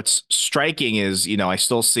 and what's striking is, I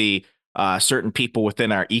still see certain people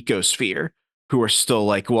within our ecosphere who are still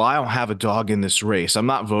like, well, I don't have a dog in this race. I'm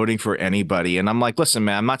not voting for anybody. And I'm like, listen,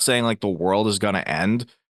 man, I'm not saying like the world is going to end,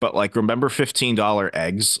 but like, remember $15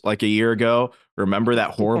 eggs like a year ago? Remember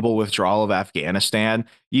that horrible withdrawal of Afghanistan?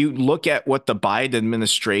 You look at what the Biden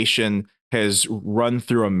administration has run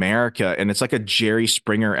through America, and it's like a Jerry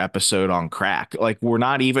Springer episode on crack. Like, we're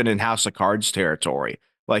not even in House of Cards territory.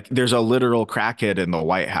 Like, there's a literal crackhead in the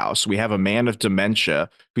White House. We have a man of dementia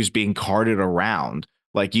who's being carted around.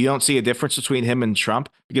 Like, you don't see a difference between him and Trump,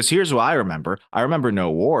 because here's what I remember. I remember no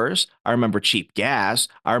wars. I remember cheap gas.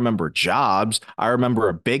 I remember jobs. I remember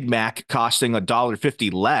a Big Mac costing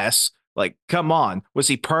 $1.50 less. Like, come on. Was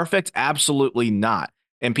he perfect? Absolutely not.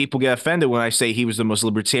 And people get offended when I say he was the most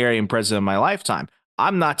libertarian president of my lifetime.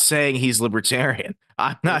 I'm not saying he's libertarian.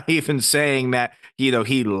 I'm not even saying that,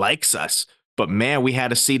 he likes us. But man, we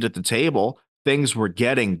had a seat at the table. Things were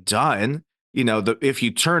getting done. If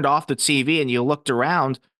you turned off the TV and you looked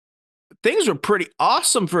around, things were pretty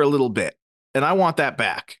awesome for a little bit. And I want that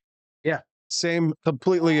back. Yeah, same.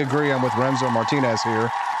 Completely agree. I'm with Renzo Martinez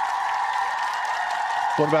here.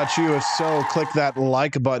 What about you? If so, click that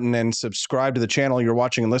like button and subscribe to the channel. You're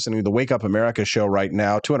watching and listening to the Wake Up America show right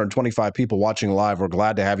now. 225 people watching live. We're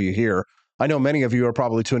glad to have you here. I know many of you are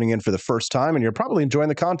probably tuning in for the first time, and you're probably enjoying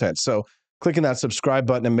the content. So clicking that subscribe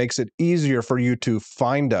button, it makes it easier for you to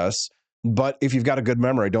find us. But if you've got a good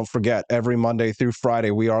memory, don't forget, every Monday through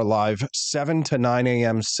Friday, we are live 7 to 9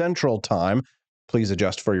 a.m. Central Time. Please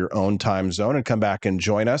adjust for your own time zone and come back and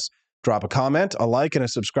join us. Drop a comment, a like, and a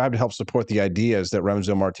subscribe to help support the ideas that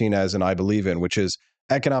Remzo Martinez and I believe in, which is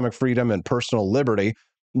economic freedom and personal liberty.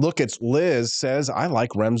 Look, it's Liz says, I like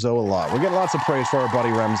Remzo a lot. We're getting lots of praise for our buddy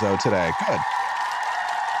Remzo today. Good.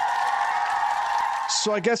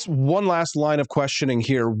 So I guess one last line of questioning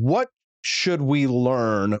here. What should we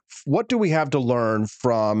learn? What do we have to learn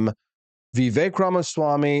from Vivek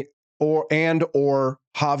Ramaswamy or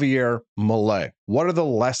Javier Milei? What are the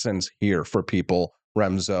lessons here for people,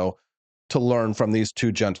 Remzo, to learn from these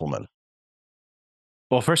two gentlemen?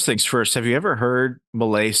 Well, first things first, have you ever heard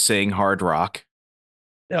Milei sing hard rock?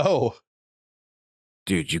 No.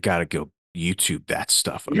 Dude, you got to go YouTube that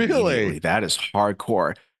stuff. Really? That is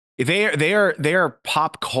hardcore. They are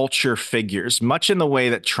pop culture figures, much in the way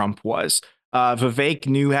that Trump was. Vivek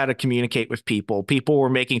knew how to communicate with people. People were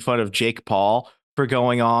making fun of Jake Paul for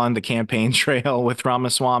going on the campaign trail with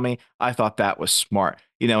Ramaswamy. I thought that was smart.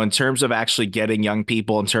 In terms of actually getting young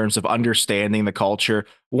people, in terms of understanding the culture,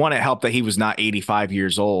 one, it helped that he was not 85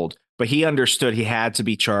 years old, but he understood he had to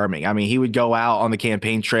be charming. I mean, he would go out on the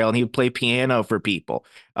campaign trail and he would play piano for people.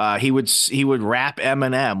 He would rap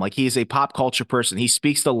Eminem. Like, he's a pop culture person. He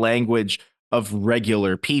speaks the language of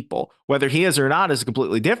regular people. Whether he is or not is a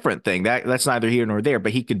completely different thing. That's neither here nor there,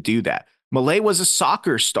 but he could do that. Milei was a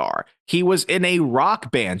soccer star. He was in a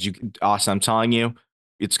rock band. Austin, I'm telling you,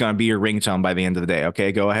 it's going to be your ringtone by the end of the day.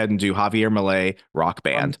 Okay, go ahead and do Javier Milei rock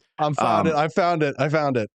band. I found it.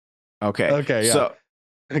 Okay. Okay. Yeah. So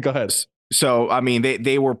go ahead. So, I mean,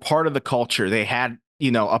 they were part of the culture. They had,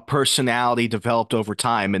 a personality developed over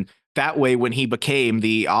time. And that way, when he became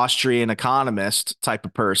the Austrian economist type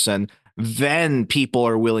of person, then people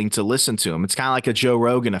are willing to listen to him. It's kind of like a Joe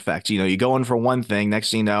Rogan effect. You go in for one thing,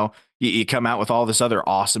 next thing you know, you come out with all this other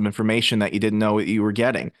awesome information that you didn't know you were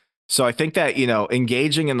getting. So I think that,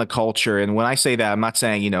 engaging in the culture, and when I say that, I'm not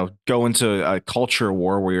saying, go into a culture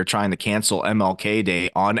war where you're trying to cancel MLK Day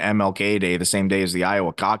on MLK Day, the same day as the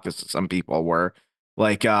Iowa caucus, some people were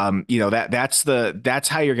like, that's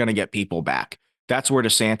how you're going to get people back. That's where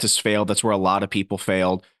DeSantis failed. That's where a lot of people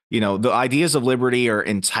failed. The ideas of liberty are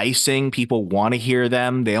enticing. People want to hear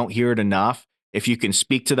them. They don't hear it enough. If you can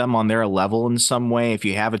speak to them on their level in some way, if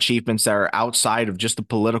you have achievements that are outside of just the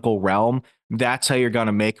political realm, that's how you're going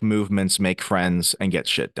to make movements, make friends, and get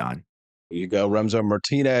shit done. There you go, Remzo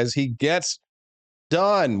Martinez. He gets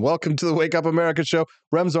done. Welcome to the Wake Up America show.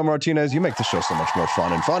 Remzo Martinez, you make the show so much more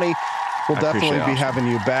fun and funny. We'll definitely be having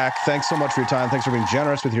you back. Thanks so much for your time. Thanks for being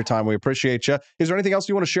generous with your time. We appreciate you. Is there anything else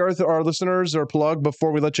you want to share with our listeners or plug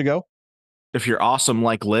before we let you go? If you're awesome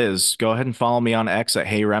like Liz, go ahead and follow me on X at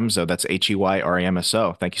Hey Remzo. That's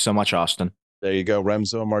HEYREMSO. Thank you so much, Austin. There you go,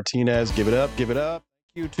 Remzo Martinez. Give it up. Give it up.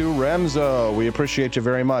 Thank you to Remzo. We appreciate you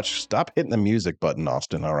very much. Stop hitting the music button,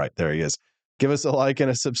 Austin. All right, there he is. Give us a like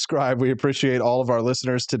and a subscribe. We appreciate all of our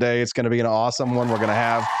listeners today. It's going to be an awesome one. We're going to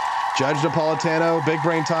have Judge Napolitano, Big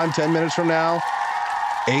Brain Time, 10 minutes from now.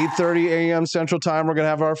 8:30 a.m. Central Time, we're going to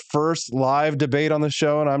have our first live debate on the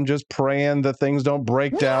show, and I'm just praying that things don't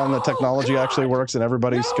break down, the technology actually works, and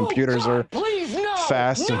everybody's computers are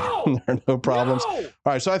fast and there are no problems. All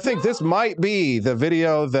right, so I think this might be the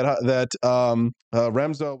video that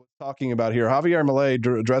Remzo was talking about here. Javier Milei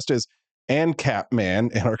dressed as ANCAP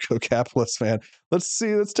man, anarcho-capitalist man. Let's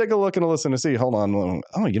see. Let's take a look and listen to see. Hold on.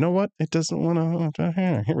 Oh, you know what? It doesn't want to.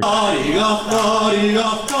 Here we go.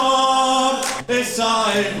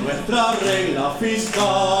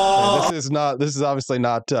 This is obviously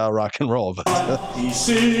not rock and roll, but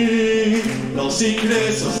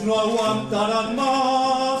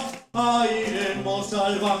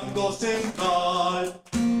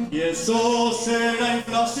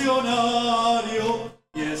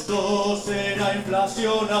Y esto será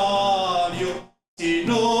inflacionario, si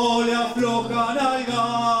no le aflojan al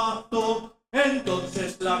gato,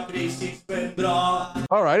 entonces la crisis vendrá.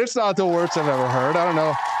 All right, it's not the worst I've ever heard. I don't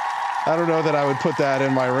know that I would put that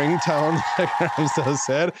in my ringtone, like Remzo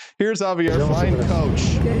said. Here's Javier, flying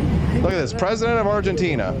coach. Look at this, president of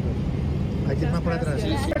Argentina. Here he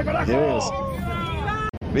is.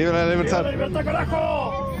 Viva la libertad.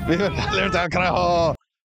 Viva la libertad, carajo.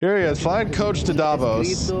 Here he is, flying coach to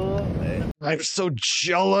Davos. I'm so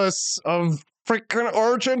jealous of freaking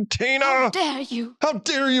Argentina. How dare you? How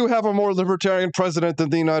dare you have a more libertarian president than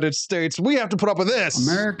the United States? We have to put up with this.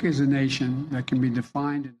 America is a nation that can be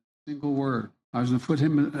defined in a single word. I was going to put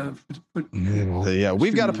him. Yeah,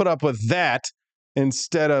 we've got to put up with that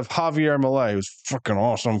instead of Javier Milei, who's freaking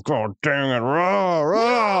awesome. God dang it. Rah,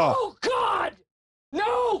 rah. Oh, God!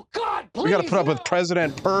 No, God, please! We got to put up with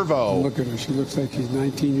President Pervo. Look at her. She looks like she's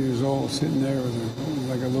 19 years old, sitting there with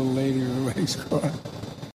her, like a little lady with her legs crossed.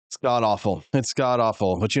 It's god-awful. It's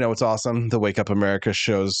god-awful. But you know what's awesome? The Wake Up America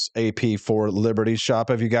shows AP for Liberty shop.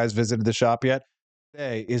 Have you guys visited the shop yet?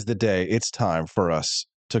 Today is the day. It's time for us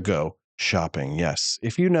to go shopping. Yes.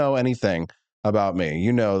 If you know anything about me,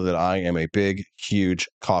 you know that I am a big, huge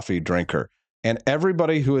coffee drinker. And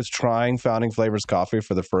everybody who is trying Founding Flavors coffee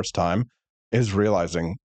for the first time is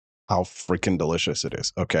realizing how freaking delicious it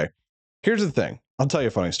is. Okay. Here's the thing. I'll tell you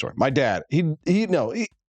a funny story. My dad, he's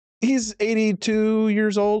 82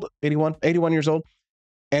 years old, 81 years old.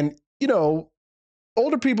 And,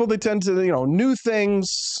 older people, they tend to, new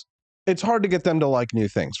things. It's hard to get them to like new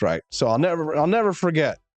things, right? So I'll never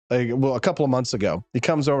forget. A couple of months ago, he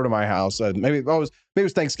comes over to my house. Maybe it was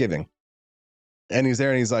Thanksgiving. And he's there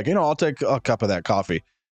and he's like, I'll take a cup of that coffee.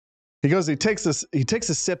 He goes, he takes a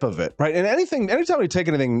sip of it, right? And anytime you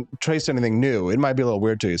taste anything new, it might be a little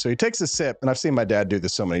weird to you. So he takes a sip, and I've seen my dad do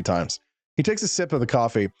this so many times. He takes a sip of the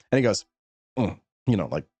coffee and he goes, he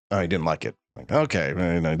didn't like it. Like, okay,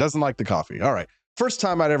 he doesn't like the coffee. All right. First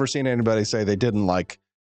time I'd ever seen anybody say they didn't like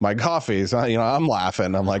my coffee. So, I'm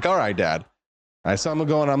laughing. I'm like, all right, Dad. All right, so I'm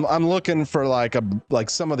looking for like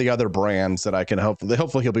some of the other brands that I can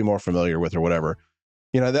hopefully he'll be more familiar with or whatever.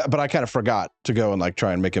 But I kind of forgot to go and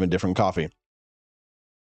try and make him a different coffee.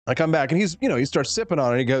 I come back and he starts sipping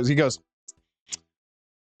on it. He goes, you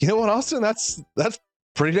know what, Austin? That's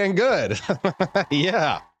pretty dang good.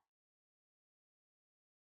 Yeah.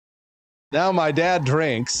 Now my dad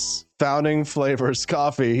drinks Founding Flavors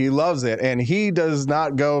coffee. He loves it. And he does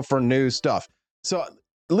not go for new stuff. So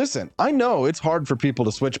listen, I know it's hard for people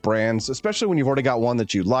to switch brands, especially when you've already got one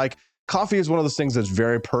that you like. Coffee is one of those things that's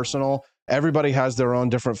very personal. Everybody has their own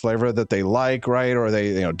different flavor that they like, right? Or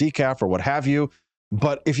they, decaf or what have you.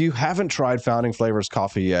 But if you haven't tried Founding Flavors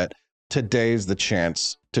coffee yet, today's the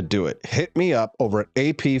chance to do it. Hit me up over at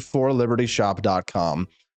ap4libertyshop.com.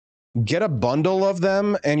 Get a bundle of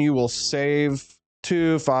them and you will save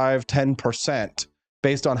 2, 5, 10%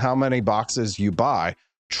 based on how many boxes you buy.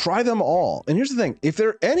 Try them all. And here's the thing. If there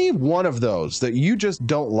are any one of those that you just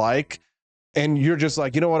don't like and you're just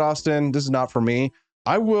like, you know what, Austin, this is not for me,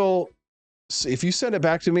 if you send it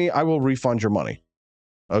back to me, I will refund your money.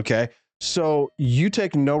 Okay. So you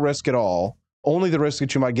take no risk at all, only the risk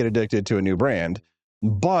that you might get addicted to a new brand.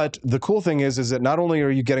 But the cool thing is that not only are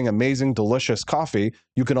you getting amazing, delicious coffee,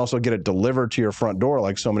 you can also get it delivered to your front door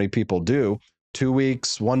like so many people do. 2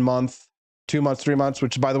 weeks, 1 month, 2 months, 3 months,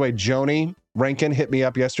 which by the way, Joni Rankin hit me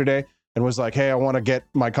up yesterday and was like, hey, I want to get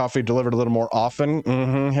my coffee delivered a little more often.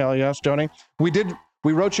 Hell yes, Joni.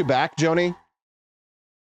 We wrote you back, Joni.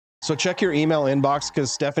 So check your email inbox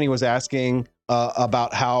because Stephanie was asking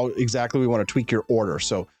about how exactly we want to tweak your order.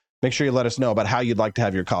 So make sure you let us know about how you'd like to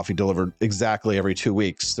have your coffee delivered exactly every 2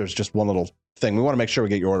 weeks. There's just one little thing. We want to make sure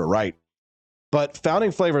we get your order right. But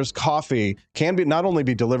Founding Flavors coffee can be not only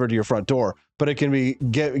be delivered to your front door, but it can be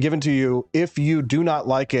given to you. If you do not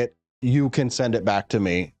like it, you can send it back to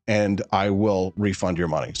me and I will refund your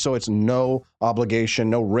money. So it's no obligation,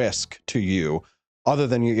 no risk to you, other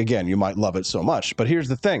than you might love it so much. But here's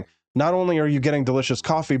the thing. Not only are you getting delicious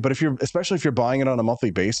coffee, but especially if you're buying it on a monthly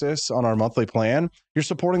basis on our monthly plan, you're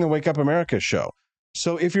supporting the Wake Up America show.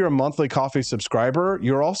 So if you're a monthly coffee subscriber,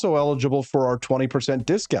 you're also eligible for our 20%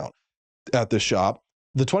 discount at the shop.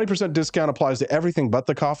 The 20% discount applies to everything but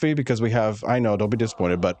the coffee because we have, I know, don't be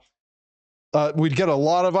disappointed, but we'd get a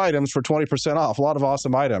lot of items for 20% off, a lot of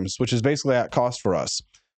awesome items, which is basically at cost for us.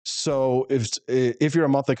 So if you're a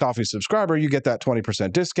monthly coffee subscriber, you get that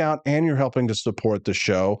 20% discount and you're helping to support the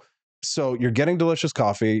show. So you're getting delicious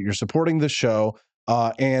coffee, you're supporting the show,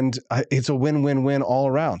 and it's a win-win-win all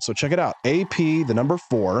around. So check it out. AP, the number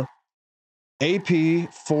 4,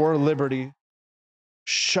 AP for Liberty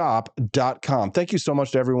shop.com. Thank you so much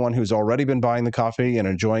to everyone who's already been buying the coffee and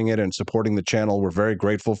enjoying it and supporting the channel. We're very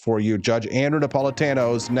grateful for you. Judge Andrew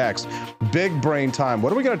Napolitano's next. Big brain time.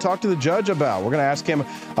 What are we going to talk to the judge about? We're going to ask him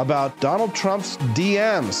about Donald Trump's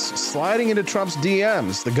DMs, sliding into Trump's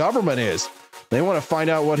DMs. The government is. They want to find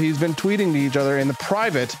out what he's been tweeting to each other in the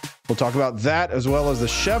private. We'll talk about that as well as the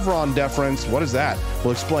Chevron deference. What is that?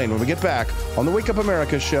 We'll explain when we get back on the Wake Up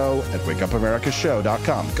America show at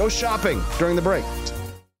wakeupAmericaShow.com. Go shopping during the break.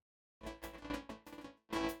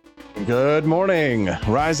 Good morning.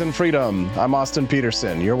 Rise and freedom. I'm Austin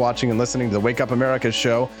Peterson. You're watching and listening to the Wake Up America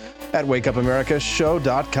show at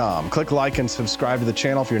wakeupAmericaShow.com. Click like and subscribe to the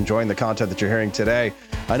channel if you're enjoying the content that you're hearing today.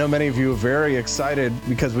 I know many of you are very excited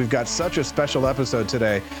because we've got such a special episode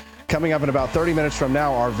today. Coming up in about 30 minutes from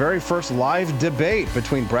now, our very first live debate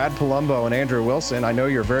between Brad Palumbo and Andrew Wilson. I know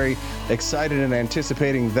you're very excited and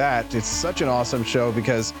anticipating that. It's such an awesome show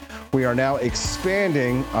because we are now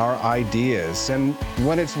expanding our ideas. And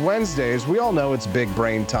when it's Wednesdays, we all know it's big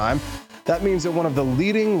brain time. That means that one of the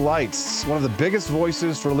leading lights, one of the biggest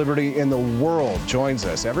voices for liberty in the world joins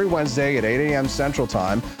us every Wednesday at 8 a.m. Central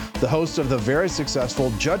Time. The host of the very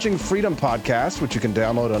successful Judging Freedom podcast, which you can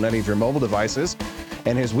download on any of your mobile devices,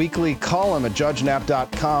 and his weekly column at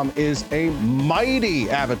judgenap.com is a mighty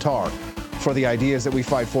avatar for the ideas that we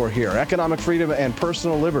fight for here. Economic freedom and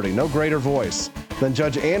personal liberty. No greater voice than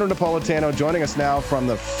Judge Andrew Napolitano, joining us now from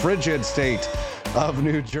the frigid state of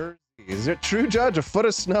New Jersey. Is it true, Judge? A foot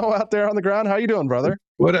of snow out there on the ground? How you doing, brother?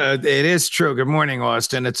 It is true. Good morning,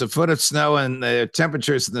 Austin. It's a foot of snow and the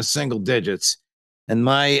temperature's in the single digits. And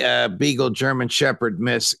my Beagle German Shepherd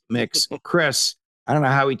mix, Chris, I don't know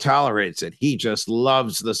how he tolerates it. He just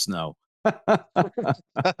loves the snow. I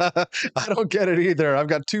don't get it either. I've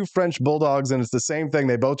got 2 French bulldogs and it's the same thing.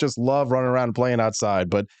 They both just love running around and playing outside,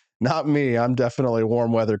 but not me. I'm definitely a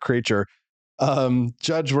warm weather creature.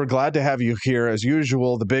 Judge, we're glad to have you here. As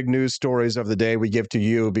usual, the big news stories of the day we give to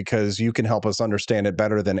you because you can help us understand it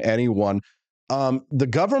better than anyone. The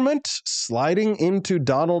government sliding into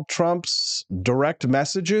Donald Trump's direct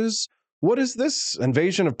messages. What is this?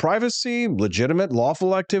 Invasion of privacy? Legitimate,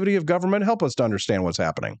 lawful activity of government? Help us to understand what's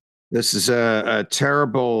happening. This is a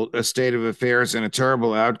terrible state of affairs and a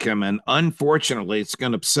terrible outcome. And unfortunately, it's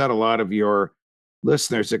going to upset a lot of your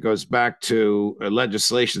listeners. It goes back to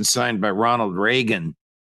legislation signed by Ronald Reagan.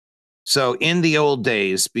 So in the old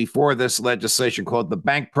days, before this legislation called the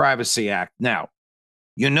Bank Privacy Act. Now,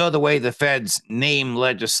 you know the way the feds name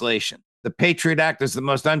legislation. The Patriot Act is the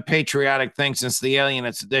most unpatriotic thing since the Alien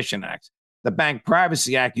and Sedition Acts. The Bank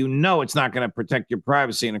Privacy Act, you know it's not going to protect your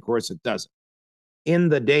privacy, and of course it doesn't. In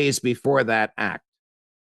the days before that act,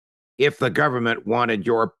 if the government wanted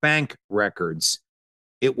your bank records,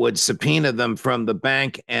 it would subpoena them from the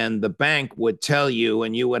bank, and the bank would tell you,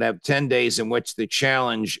 and you would have 10 days in which to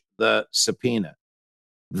challenge the subpoena.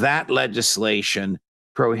 That legislation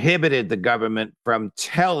prohibited the government from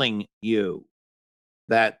telling you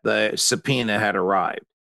that the subpoena had arrived.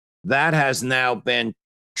 That has now been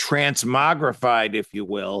transmogrified, if you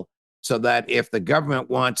will, so that if the government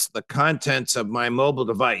wants the contents of my mobile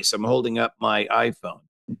device, I'm holding up my iPhone,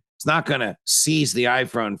 it's not going to seize the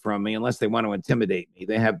iPhone from me unless they want to intimidate me.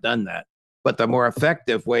 They have done that. But the more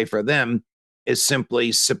effective way for them is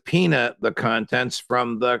simply subpoena the contents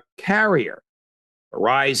from the carrier,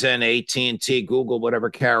 Verizon, AT&T, Google, whatever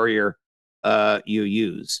carrier you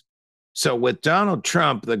use. So with Donald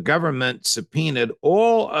Trump, the government subpoenaed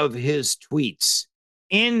all of his tweets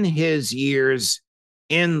in his years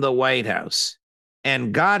in the White House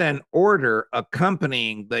and got an order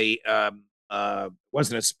accompanying the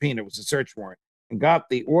wasn't a subpoena, it was a search warrant, and got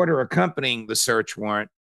the order accompanying the search warrant,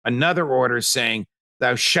 another order saying,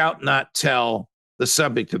 thou shalt not tell the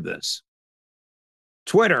subject of this.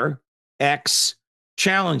 Twitter X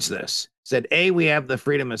challenged this, said, A, we have the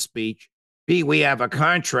freedom of speech. B, we have a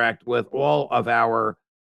contract with all of our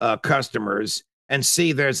customers. And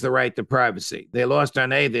C, there's the right to privacy. They lost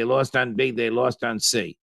on A, they lost on B, they lost on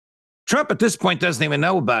C. Trump at this point doesn't even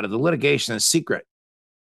know about it. The litigation is secret.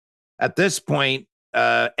 At this point,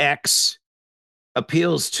 X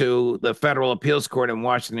appeals to the federal appeals court in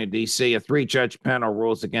Washington, D.C. A 3-judge panel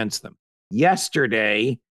rules against them.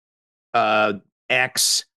 Yesterday,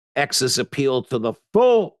 X's appeal to the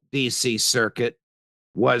full D.C. circuit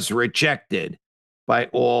was rejected by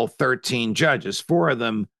all 13 judges. 4 of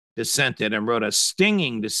them dissented and wrote a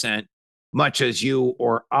stinging dissent, much as you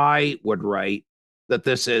or I would write, that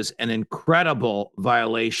this is an incredible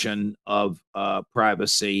violation of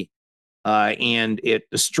privacy, and it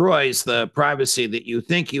destroys the privacy that you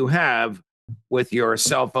think you have with your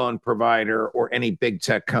cell phone provider or any big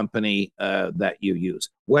tech company that you use.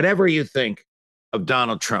 Whatever you think of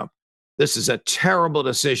Donald Trump, this is a terrible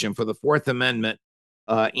decision for the Fourth Amendment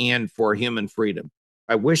and for human freedom.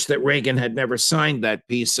 I wish that Reagan had never signed that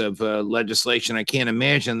piece of legislation. I can't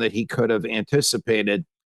imagine that he could have anticipated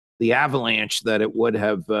the avalanche that it would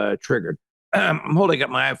have triggered. I'm holding up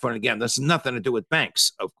my iPhone again. This has nothing to do with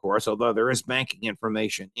banks, of course, although there is banking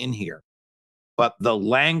information in here. But the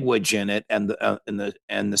language in it and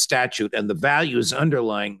the statute and the values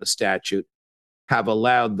underlying the statute have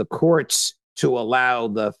allowed the courts to allow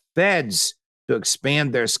the feds to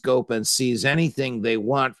expand their scope and seize anything they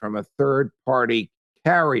want from a third-party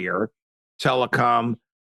carrier, telecom,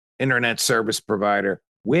 internet service provider,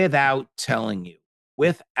 without telling you.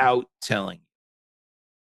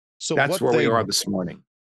 So that's where we are this morning.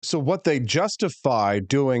 So what they justify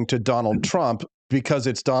doing to Donald Trump because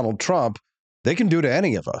it's Donald Trump, they can do to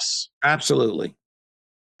any of us. Absolutely.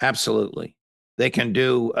 They can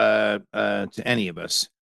do to any of us.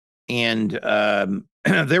 And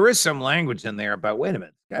there is some language in there about, wait a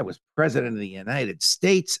minute, this guy was president of the United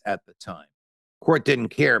States at the time. Court didn't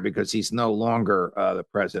care because he's no longer the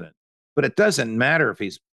president. But it doesn't matter if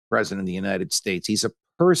he's president of the United States. He's a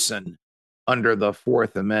person under the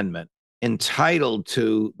Fourth Amendment, entitled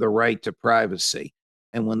to the right to privacy.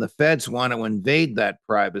 And when the feds want to invade that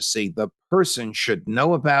privacy, the person should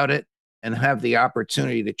know about it and have the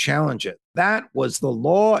opportunity to challenge it. That was the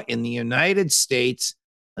law in the United States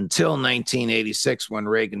until 1986 when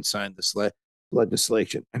Reagan signed this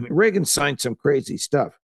legislation. I mean, Reagan signed some crazy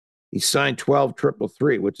stuff. He signed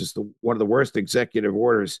 12333, which is one of the worst executive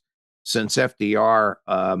orders since FDR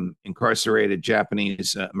incarcerated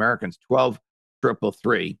Japanese Americans.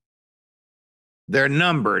 12333. They're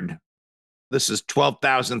numbered. This is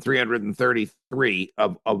 12,333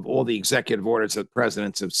 of all the executive orders that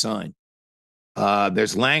presidents have signed.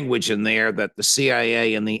 There's language in there that the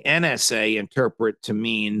CIA and the NSA interpret to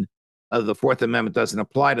mean the Fourth Amendment doesn't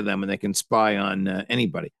apply to them and they can spy on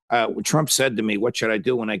anybody. Trump said to me, "What should I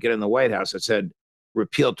do when I get in the White House?" I said,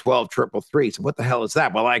 "Repeal 12333. So what the hell is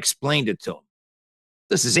that? Well, I explained it to him.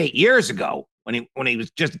 This is 8 years ago when he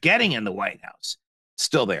was just getting in the White House.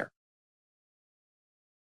 Still there.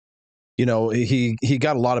 You know, he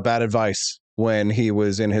got a lot of bad advice when he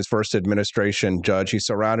was in his first administration, Judge. He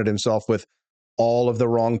surrounded himself with all of the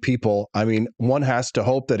wrong people. I mean, one has to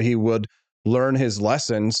hope that he would learn his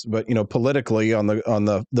lessons, but you know, politically on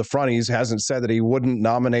the front, he hasn't said that he wouldn't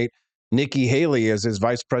nominate Nikki Haley as his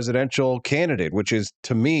vice presidential candidate, which is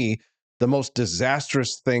to me the most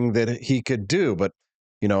disastrous thing that he could do. But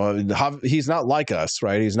you know, he's not like us,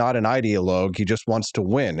 right? He's not an ideologue. He just wants to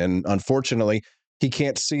win, and unfortunately, he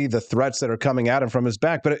can't see the threats that are coming at him from his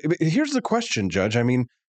back. But here's the question, Judge. I mean,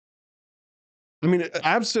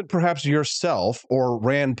 absent perhaps yourself or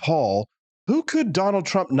Rand Paul, who could Donald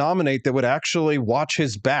Trump nominate that would actually watch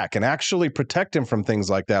his back and actually protect him from things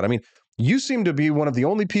like that? I mean, you seem to be one of the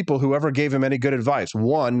only people who ever gave him any good advice.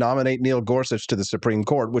 One, nominate Neil Gorsuch to the Supreme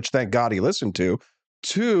Court, which thank God he listened to.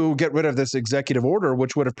 Two, get rid of this executive order,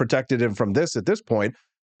 which would have protected him from this at this point.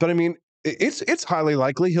 But I mean, it's highly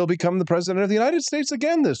likely he'll become the president of the United States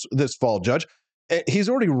again this fall, Judge. He's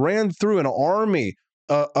already ran through an army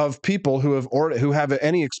of people who have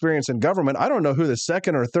any experience in government. I don't know who the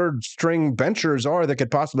second or third string benchers are that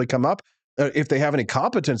could possibly come up if they have any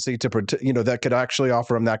competency to, that could actually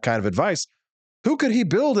offer him that kind of advice. Who could he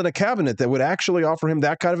build in a cabinet that would actually offer him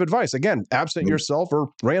that kind of advice? Again, absent yourself or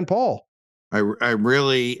Rand Paul. I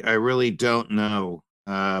really don't know.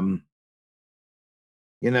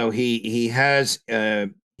 He has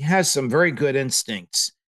some very good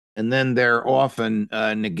instincts, and then they're often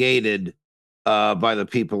negated by the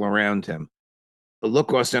people around him. But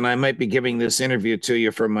look, Austin, I might be giving this interview to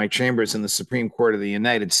you from my chambers in the Supreme Court of the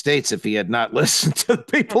United States if he had not listened to the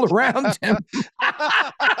people around him.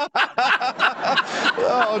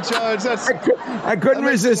 Oh, Judge, I couldn't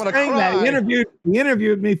resist saying that. He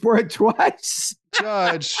interviewed me for it twice.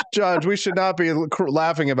 Judge, we should not be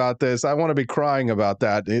laughing about this. I want to be crying about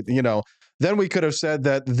that. Then we could have said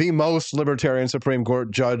that the most libertarian Supreme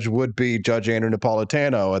Court judge would be Judge Andrew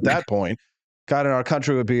Napolitano at that point. God, and our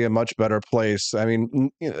country would be a much better place. I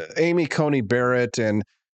mean, Amy Coney Barrett and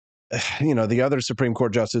the other Supreme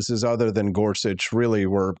Court justices other than Gorsuch really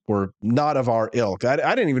were not of our ilk. I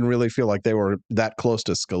didn't even really feel like they were that close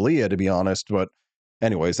to Scalia, to be honest. But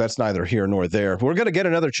anyways, that's neither here nor there. We're going to get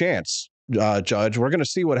another chance, Judge. We're going to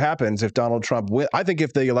see what happens if Donald Trump wins. I think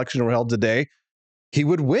if the election were held today, he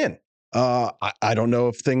would win. I don't know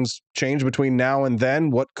if things change between now and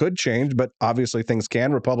then, what could change, but obviously things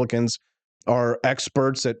can. Republicans are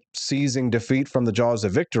experts at seizing defeat from the jaws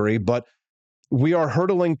of victory, but we are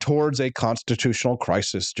hurtling towards a constitutional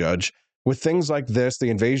crisis, Judge, with things like this, the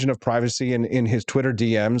invasion of privacy in his Twitter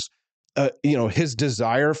DMs, his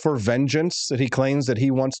desire for vengeance that he claims that he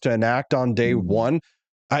wants to enact on day one.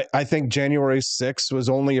 I think January 6th was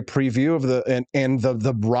only a preview of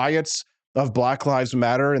the riots of Black Lives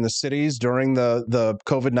Matter in the cities during the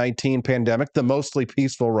COVID-19 pandemic, the mostly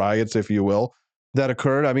peaceful riots, if you will, that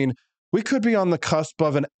occurred. I mean, we could be on the cusp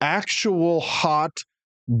of an actual hot,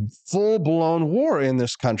 full-blown war in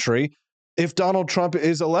this country if Donald Trump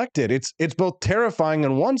is elected. It's both terrifying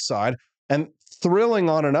on one side and thrilling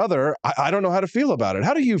on another. I don't know how to feel about it.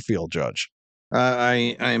 How do you feel, Judge?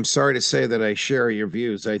 I am sorry to say that I share your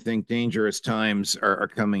views. I think dangerous times are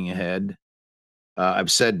coming ahead.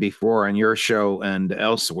 I've said before on your show and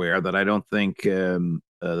elsewhere that I don't think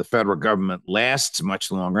the federal government lasts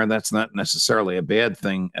much longer. That's not necessarily a bad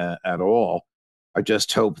thing at all. I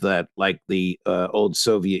just hope that, like the old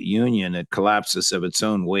Soviet Union, it collapses of its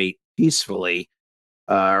own weight peacefully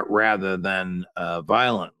rather than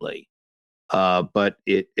violently. But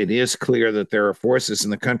it is clear that there are forces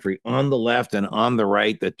in the country on the left and on the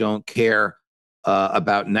right that don't care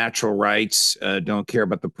about natural rights, don't care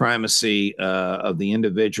about the primacy of the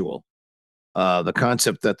individual. The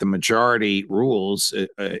concept that the majority rules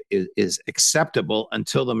is acceptable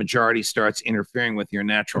until the majority starts interfering with your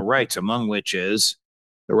natural rights, among which is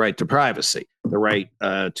the right to privacy, the right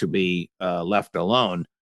to be left alone,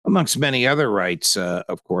 amongst many other rights,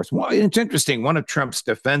 of course. Well, it's interesting. One of Trump's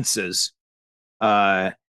defenses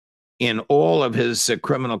in all of his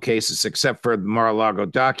criminal cases, except for the Mar-a-Lago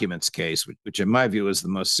documents case, which in my view is the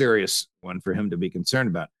most serious one for him to be concerned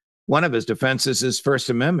about. One of his defenses is First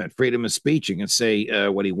Amendment, freedom of speech. He can say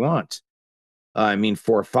what he wants. I mean,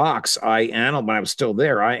 for Fox, when I was still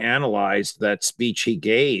there, I analyzed that speech he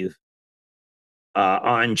gave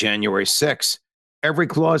on January 6th. Every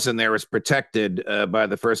clause in there is protected by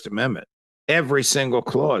the First Amendment. Every single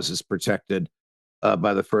clause is protected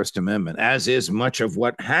by the First Amendment, as is much of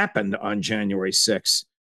what happened on January 6th.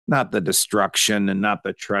 Not the destruction and not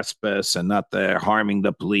the trespass and not the harming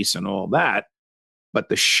the police and all that, but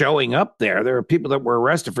the showing up there. There are people that were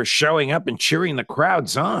arrested for showing up and cheering the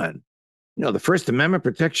crowds on. The First Amendment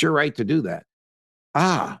protects your right to do that.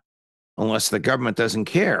 Unless the government doesn't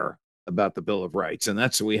care about the Bill of Rights. And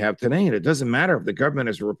that's what we have today. And it doesn't matter if the government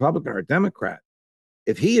is a Republican or a Democrat.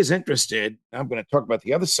 If he is interested, I'm going to talk about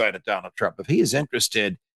the other side of Donald Trump. If he is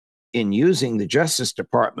interested in using the Justice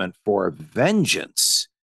Department for vengeance,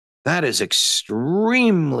 that is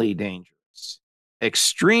extremely dangerous,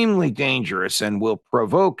 and will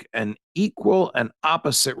provoke an equal and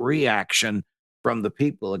opposite reaction from the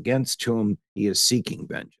people against whom he is seeking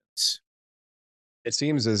vengeance. It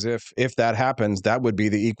seems as if that happens, that would be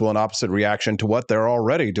the equal and opposite reaction to what they're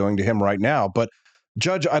already doing to him right now. But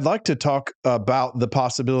Judge, I'd like to talk about the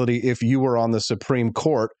possibility, if you were on the Supreme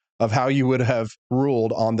Court, of how you would have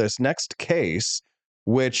ruled on this next case,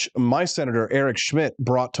 which my Senator Eric Schmidt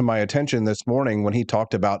brought to my attention this morning when he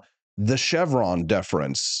talked about the Chevron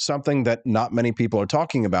deference, something that not many people are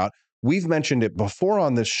talking about. We've mentioned it before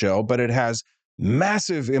on this show, but it has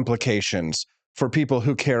massive implications for people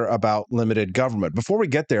who care about limited government. Before we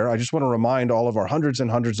get there, I just want to remind all of our hundreds and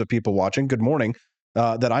hundreds of people watching, good morning,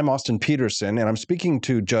 that I'm Austin Peterson, and I'm speaking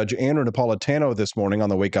to Judge Andrew Napolitano this morning on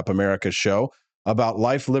the Wake Up America show about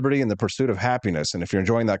life, liberty, and the pursuit of happiness. And if you're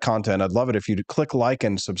enjoying that content, I'd love it if you'd click like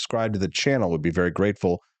and subscribe to the channel. We'd be very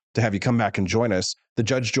grateful to have you come back and join us. The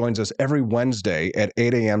judge joins us every Wednesday at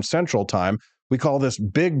 8 a.m. Central Time. We call this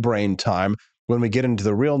Big Brain Time, when we get into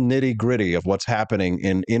the real nitty-gritty of what's happening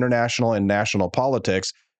in international and national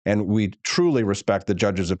politics. And we truly respect the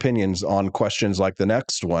judge's opinions on questions like the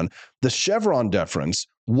next one. The Chevron deference,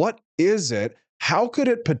 what is it? How could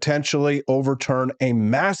it potentially overturn a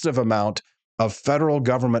massive amount of federal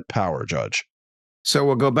government power, Judge? So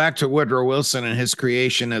we'll go back to Woodrow Wilson and his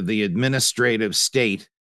creation of the administrative state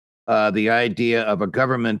the idea of a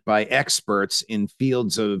government by experts in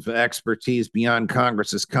fields of expertise beyond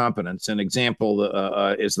Congress's competence. An example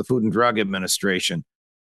is the Food and Drug Administration.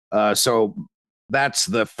 So that's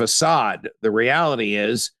the facade. The reality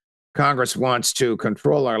is Congress wants to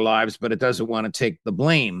control our lives, but it doesn't want to take the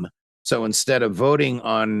blame. So instead of voting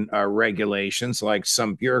on regulations, like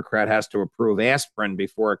some bureaucrat has to approve aspirin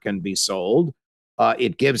before it can be sold,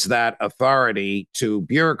 it gives that authority to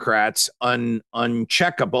bureaucrats,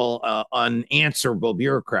 uncheckable, unanswerable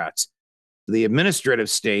bureaucrats. The administrative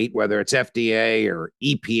state, whether it's FDA or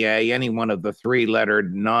EPA, any one of the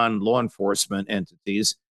three-lettered non-law enforcement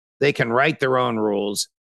entities, they can write their own rules,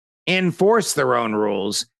 enforce their own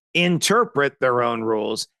rules, interpret their own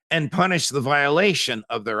rules, and punish the violation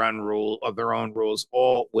of their own rules,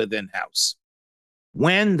 all within house.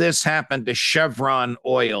 When this happened to Chevron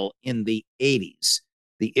Oil in the 80s,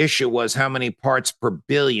 the issue was how many parts per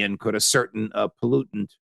billion could a certain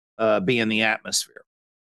pollutant be in the atmosphere.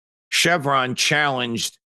 Chevron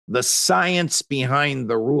challenged the science behind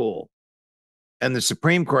the rule. And the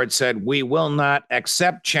Supreme Court said, we will not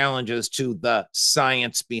accept challenges to the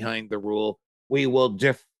science behind the rule. We will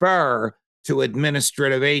defer to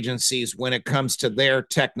administrative agencies when it comes to their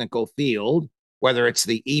technical field, whether it's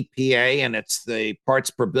the EPA and it's the parts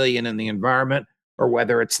per billion in the environment, or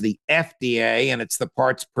whether it's the FDA and it's the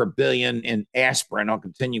parts per billion in aspirin. I'll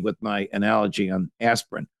continue with my analogy on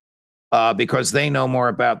aspirin, because they know more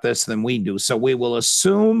about this than we do. So we will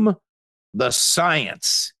assume the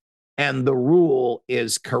science and the rule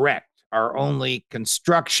is correct. Our only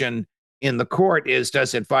construction in the court is,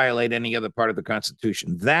 does it violate any other part of the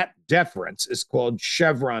Constitution? That deference is called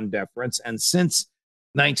Chevron deference. And since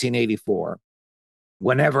 1984,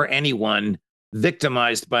 whenever anyone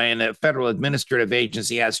victimized by a federal administrative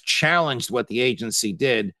agency has challenged what the agency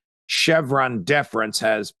did, Chevron deference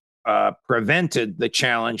has prevented the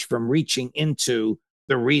challenge from reaching into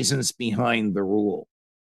the reasons behind the rule.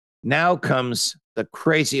 Now comes the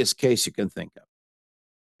craziest case you can think of.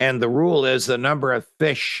 And the rule is the number of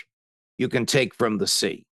fish you can take from the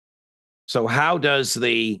sea. So how does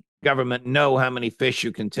the government know how many fish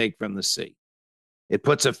you can take from the sea? It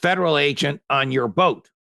puts a federal agent on your boat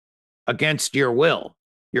against your will.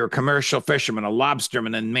 You're a commercial fisherman, a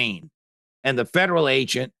lobsterman in Maine, and the federal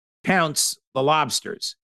agent counts the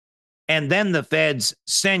lobsters. And then the feds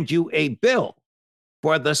send you a bill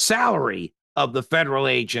for the salary of the federal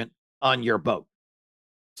agent on your boat.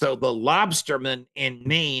 So the lobstermen in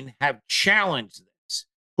Maine have challenged this.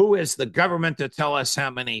 Who is the government to tell us how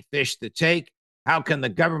many fish to take? How can the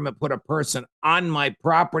government put a person on my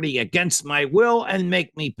property against my will and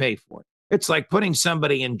make me pay for it? It's like putting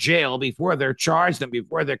somebody in jail before they're charged and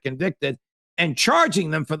before they're convicted and charging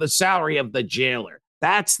them for the salary of the jailer.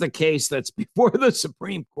 That's the case that's before the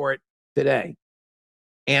Supreme Court today.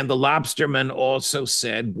 And the lobstermen also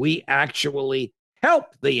said, we actually help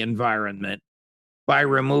the environment by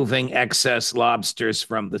removing excess lobsters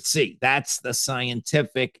from the sea. That's the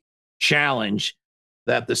scientific challenge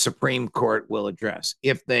that the Supreme Court will address.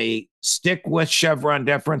 If they stick with Chevron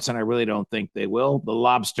deference, and I really don't think they will, the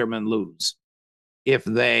lobstermen lose. If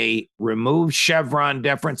they remove Chevron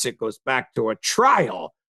deference, it goes back to a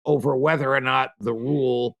trial over whether or not the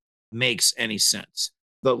rule makes any sense.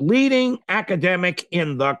 The leading academic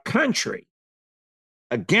in the country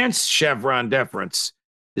against Chevron deference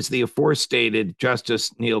is the aforestated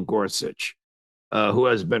Justice Neil Gorsuch, who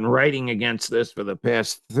has been writing against this for the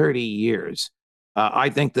past 30 years. I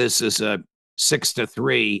think this is a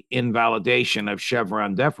 6-3 invalidation of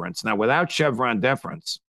Chevron deference. Now, without Chevron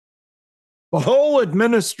deference, the whole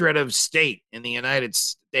administrative state in the United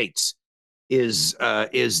States is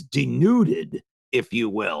denuded, if you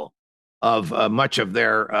will, of much of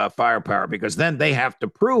their firepower, because then they have to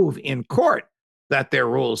prove in court that their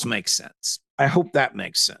rules make sense. I hope that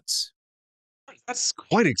makes sense. That's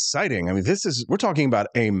quite exciting. I mean, we're talking about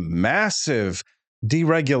a massive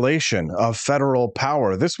deregulation of federal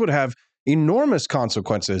power. This would have enormous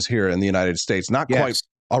consequences here in the United States. Not quite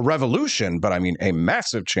a revolution, but I mean a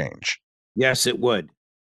massive change. Yes, it would.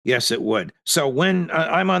 Yes, it would. So when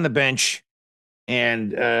I'm on the bench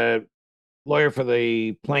and a lawyer for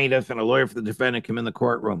the plaintiff and a lawyer for the defendant come in the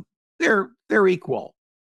courtroom, they're equal.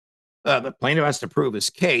 The plaintiff has to prove his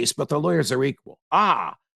case, but the lawyers are equal.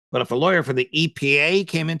 But if a lawyer for the EPA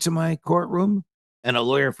came into my courtroom and a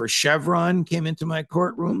lawyer for Chevron came into my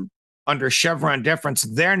courtroom, under Chevron deference,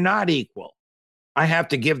 they're not equal. I have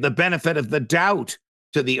to give the benefit of the doubt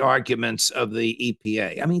to the arguments of the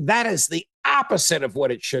EPA. I mean, that is the opposite of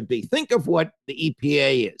what it should be. Think of what the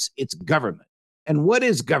EPA is. It's government. And what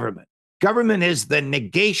is government? Government is the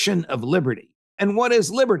negation of liberty. And what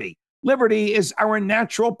is liberty? Liberty is our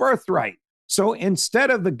natural birthright. So instead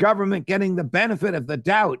of the government getting the benefit of the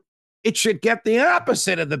doubt, it should get the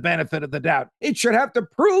opposite of the benefit of the doubt. It should have to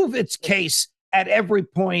prove its case at every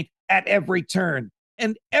point, at every turn.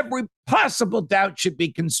 And every possible doubt should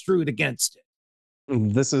be construed against it.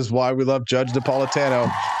 This is why we love Judge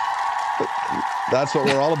Napolitano. That's what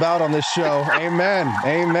we're all about on this show. Amen.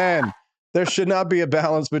 Amen. There should not be a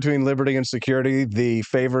balance between liberty and security. The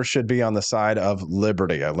favor should be on the side of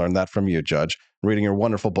liberty. I learned that from you, Judge, reading your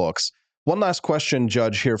wonderful books. One last question,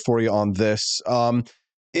 Judge, here for you on this.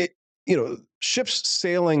 Ships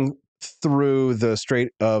sailing through the Strait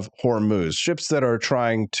of Hormuz, ships that are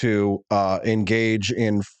trying to engage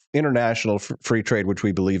in international free trade, which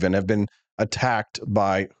we believe in, have been attacked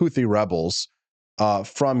by Houthi rebels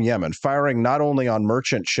from Yemen, firing not only on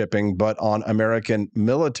merchant shipping, but on American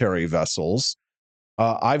military vessels.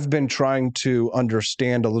 I've been trying to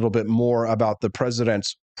understand a little bit more about the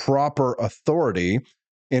president's proper authority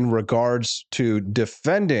in regards to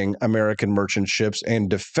defending American merchant ships and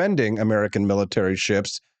defending American military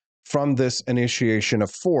ships from this initiation of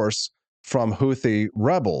force from Houthi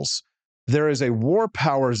rebels. There is a War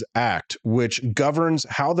Powers Act which governs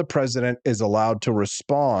how the president is allowed to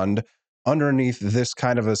respond underneath this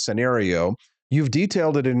kind of a scenario. You've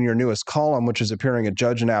detailed it in your newest column, which is appearing at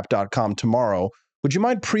judgeandap.com tomorrow. Would you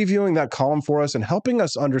mind previewing that column for us and helping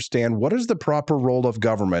us understand what is the proper role of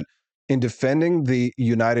government in defending the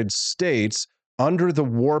United States under the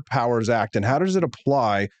War Powers Act, and how does it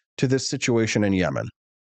apply to this situation in Yemen?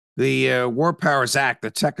 The War Powers Act,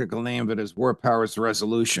 the technical name of it is War Powers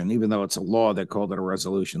Resolution, even though it's a law, they called it a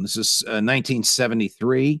resolution. This is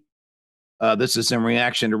 1973. This is in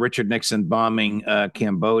reaction to Richard Nixon bombing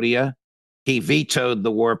Cambodia. He vetoed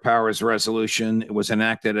the War Powers Resolution. It was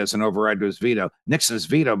enacted as an override to his veto. Nixon's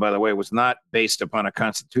veto, by the way, was not based upon a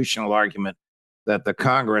constitutional argument that the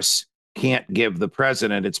Congress can't give the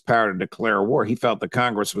president its power to declare war. He felt the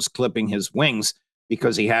Congress was clipping his wings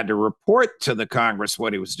because he had to report to the Congress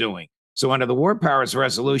what he was doing. So under the War Powers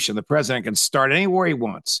Resolution, the president can start any war he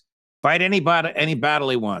wants, fight any battle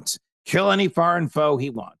he wants, kill any foreign foe he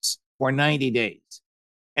wants for 90 days.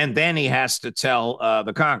 And then he has to tell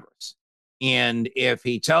the Congress. And if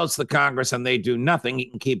he tells the Congress and they do nothing, he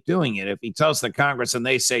can keep doing it. If he tells the Congress and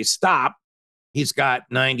they say stop, he's got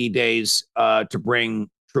 90 days to bring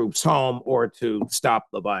troops home or to stop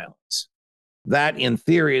the violence. That, in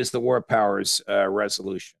theory, is the War Powers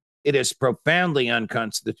Resolution. It is profoundly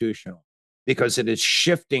unconstitutional because it is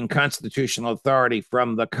shifting constitutional authority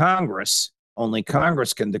from the Congress. Only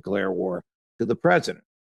Congress can declare war, to the president.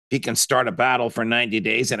 He can start a battle for 90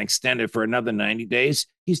 days and extend it for another 90 days.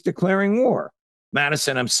 He's declaring war.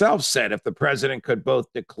 Madison himself said if the president could both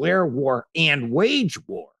declare war and wage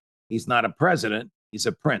war, he's not a president, he's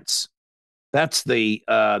a prince. That's the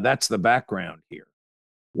background here.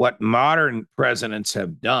 What modern presidents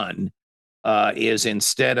have done is,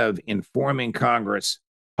 instead of informing Congress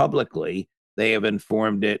publicly, they have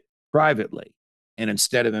informed it privately. And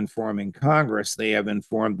instead of informing Congress, they have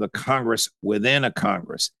informed the Congress within a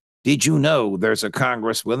Congress. Did you know there's a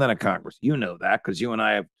Congress within a Congress? You know that because you and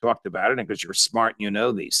I have talked about it and because you're smart and you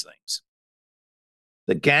know these things.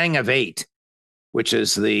 The Gang of Eight, which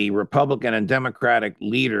is the Republican and Democratic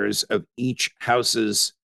leaders of each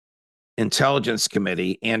House's Intelligence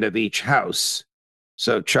Committee and of each House.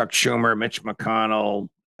 So Chuck Schumer, Mitch McConnell,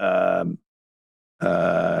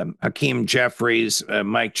 Hakeem Jeffries,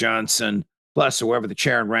 Mike Johnson, plus whoever the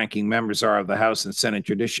chair and ranking members are of the House and Senate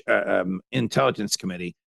Intelligence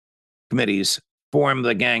committees, form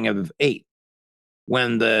the Gang of Eight.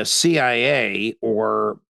 When the CIA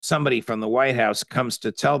or somebody from the White House comes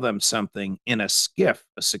to tell them something in a SCIF,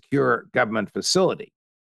 a secure government facility,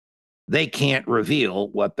 they can't reveal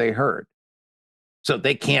what they heard. So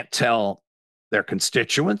they can't tell their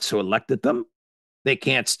constituents who elected them. They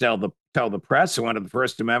can't tell the press who under the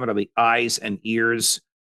First Amendment are the eyes and ears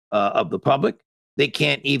of the public. They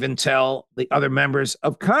can't even tell the other members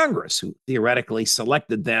of Congress who theoretically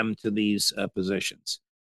selected them to these positions.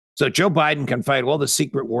 So Joe Biden can fight all the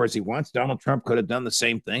secret wars he wants. Donald Trump could have done the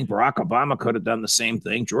same thing. Barack Obama could have done the same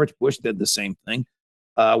thing. George Bush did the same thing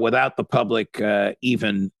without the public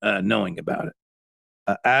even knowing about it.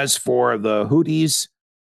 As for the Houthis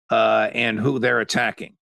and who they're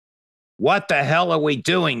attacking, what the hell are we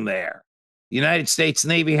doing there? The United States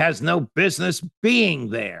Navy has no business being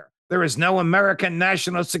there. There is no American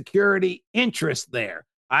national security interest there.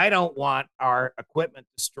 I don't want our equipment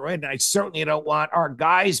destroyed, and I certainly don't want our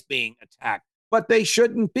guys being attacked, but they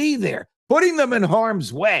shouldn't be there. Putting them in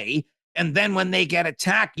harm's way And then when they get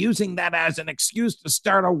attacked, using that as an excuse to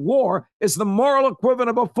start a war is the moral equivalent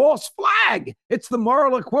of a false flag. It's the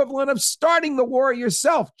moral equivalent of starting the war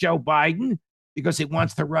yourself, Joe Biden, because he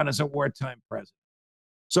wants to run as a wartime president.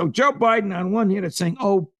 So Joe Biden on one hand is saying,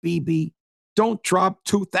 oh, Bibi, don't drop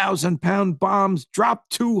 2,000-pound bombs, drop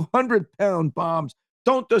 200-pound bombs.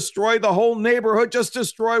 Don't destroy the whole neighborhood, just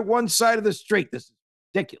destroy one side of the street. This is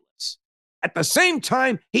ridiculous. At the same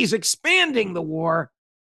time, he's expanding the war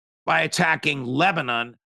by attacking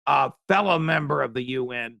Lebanon, a fellow member of the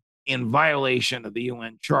UN, in violation of the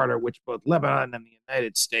UN Charter, which both Lebanon and the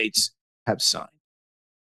United States have signed.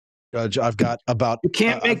 Judge, I've got about... You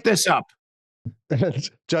can't make this up.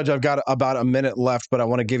 Judge, I've got about a minute left, but I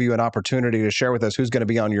want to give you an opportunity to share with us who's going to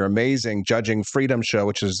be on your amazing Judging Freedom show,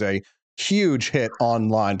 which is a huge hit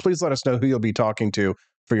online. Please let us know who you'll be talking to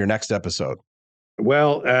for your next episode.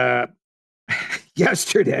 Well,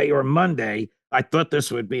 yesterday or Monday, I thought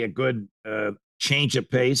this would be a good change of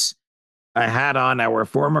pace. I had on our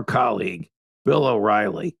former colleague, Bill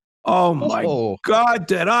O'Reilly. Oh, my God,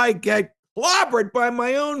 did I get clobbered by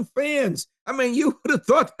my own fans? I mean, you would have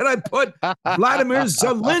thought that I put Vladimir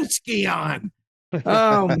Zelensky on.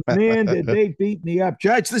 Oh, man, did they beat me up.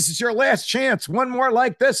 Judge, this is your last chance. One more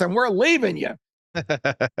like this, and we're leaving you.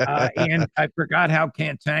 And I forgot how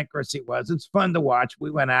cantankerous he was. It's fun to watch. We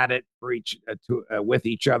went at it for with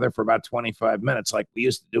each other for about 25 minutes, like we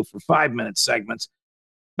used to do for 5-minute segments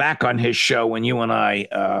back on his show when you and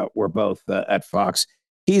I were both at Fox.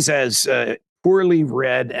 He's as poorly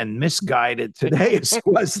read and misguided today as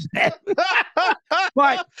was then.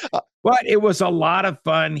 but it was a lot of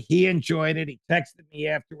fun. He enjoyed it. He texted me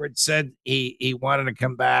afterwards, said he wanted to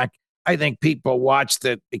come back. I think people watched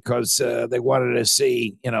it because they wanted to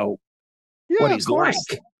see, what he's like.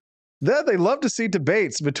 They love to see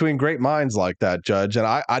debates between great minds like that, Judge. And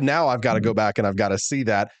I now I've got to go back and I've got to see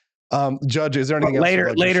that. Judge, is there anything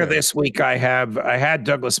else later this week? I had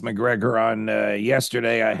Douglas McGregor on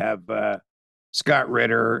yesterday. I have Scott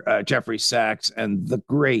Ritter, Jeffrey Sachs, and the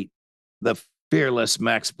fearless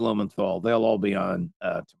Max Blumenthal. They'll all be on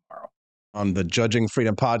tomorrow. On the Judging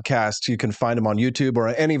Freedom podcast. You can find him on YouTube or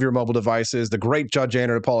on any of your mobile devices. The great Judge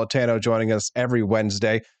Andrew Napolitano joining us every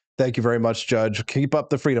Wednesday. Thank you very much, Judge. Keep up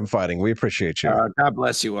the freedom fighting. We appreciate you. God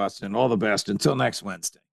bless you, Austin. All the best. Until next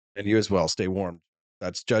Wednesday. And you as well. Stay warm.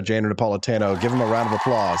 That's Judge Andrew Napolitano. Give him a round of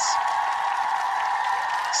applause.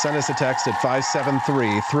 Send us a text at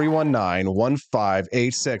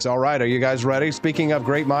 573-319-1586. All right, are you guys ready? Speaking of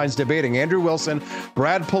great minds debating, Andrew Wilson,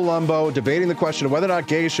 Brad Palumbo debating the question of whether or not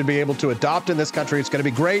gays should be able to adopt in this country. It's going to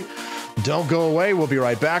be great. Don't go away. We'll be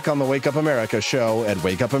right back on the Wake Up America show at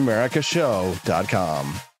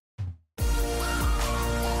wakeupAmericaShow.com.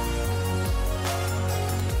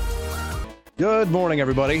 Good morning,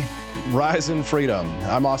 everybody. Rise in freedom.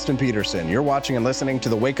 I'm Austin Peterson. You're watching and listening to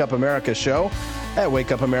the Wake Up America show at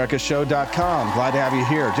wakeupAmericaShow.com. Glad to have you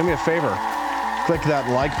here. Do me a favor. Click that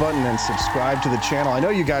like button and subscribe to the channel. I know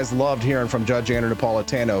you guys loved hearing from Judge Andrew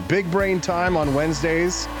Napolitano. Big brain time on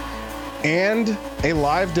Wednesdays and a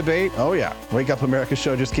live debate. Oh, yeah. Wake Up America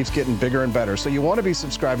show just keeps getting bigger and better. So you want to be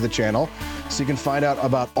subscribed to the channel so you can find out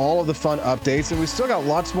about all of the fun updates. And we still got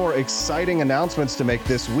lots more exciting announcements to make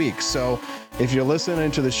this week. So if you're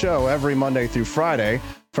listening to the show every Monday through Friday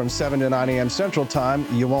from 7 to 9 a.m. Central Time,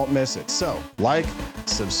 you won't miss it. So like,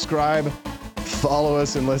 subscribe, follow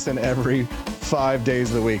us, and listen every 5 days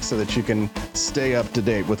of the week so that you can stay up to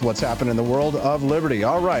date with what's happening in the world of liberty.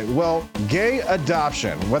 All right. Well, gay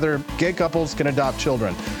adoption, whether gay couples can adopt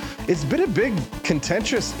children. It's been a big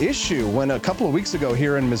contentious issue. When a couple of weeks ago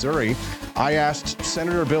here in Missouri, I asked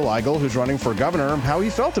Senator Bill Eigel, who's running for governor, how he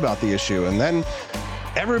felt about the issue. And then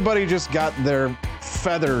everybody just got their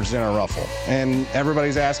feathers in a ruffle. And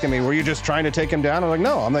everybody's asking me, were you just trying to take him down? I'm like,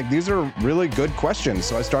 no. I'm like, these are really good questions.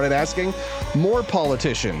 So I started asking more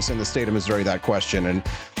politicians in the state of Missouri that question. And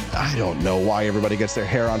I don't know why everybody gets their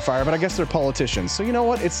hair on fire, but I guess they're politicians. So you know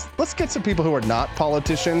what? Let's get some people who are not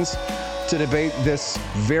politicians to debate this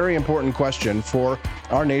very important question for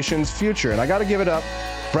our nation's future. And I got to give it up.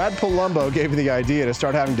 Brad Palumbo gave me the idea to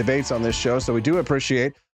start having debates on this show. So we do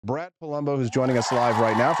appreciate Brad Palumbo, who's joining us live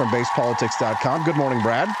right now from basepolitics.com. Good morning,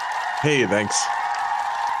 Brad. Hey, thanks.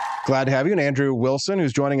 Glad to have you. And Andrew Wilson,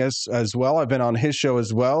 who's joining us as well. I've been on his show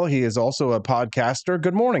as well. He is also a podcaster.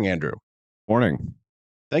 Good morning, Andrew. Morning.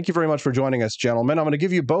 Thank you very much for joining us, gentlemen. I'm going to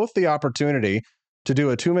give you both the opportunity to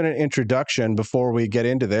do a 2-minute introduction before we get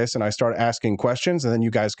into this and I start asking questions, and then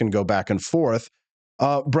you guys can go back and forth.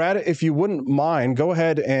 Brad, if you wouldn't mind, go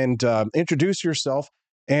ahead and introduce yourself.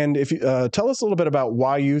 And if you tell us a little bit about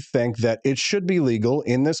why you think that it should be legal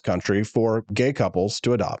in this country for gay couples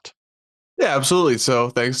to adopt. Yeah, absolutely. So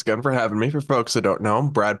thanks again for having me. For folks that don't know, I'm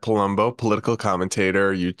Brad Palumbo, political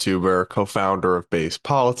commentator, YouTuber, co-founder of Base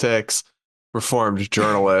Politics, reformed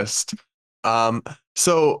journalist. Um,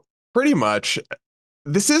 so pretty much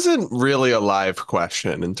this isn't really a live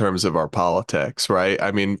question in terms of our politics, right?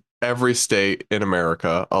 I mean, every state in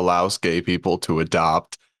America allows gay people to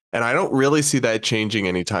adopt, and I don't really see that changing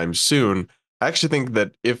anytime soon. I actually think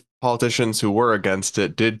that if politicians who were against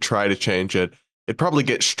it did try to change it, it'd probably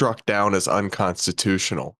get struck down as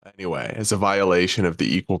unconstitutional anyway, as a violation of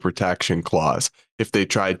the Equal Protection Clause if they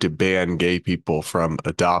tried to ban gay people from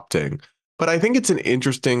adopting. But I think it's an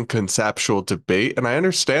interesting conceptual debate, and I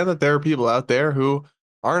understand that there are people out there who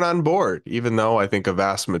aren't on board, even though I think a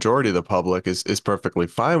vast majority of the public is perfectly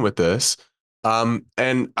fine with this.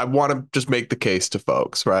 And I want to just make the case to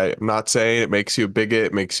folks, right? I'm not saying it makes you a bigot,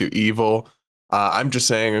 it makes you evil. I'm just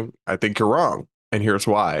saying I think you're wrong, and here's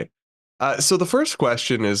why. So the first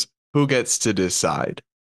question is, who gets to decide?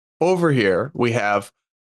 Over here, we have,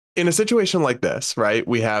 in a situation like this, right?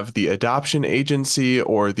 We have the adoption agency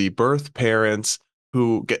or the birth parents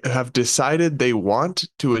who have decided they want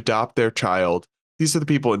to adopt their child. These are the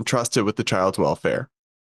people entrusted with the child's welfare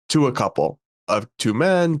to a couple of two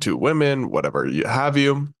men, two women, whatever you have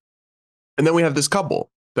you. And then we have this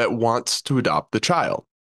couple that wants to adopt the child.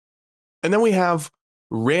 And then we have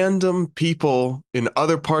random people in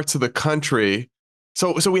other parts of the country.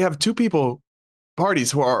 So we have two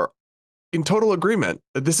parties who are in total agreement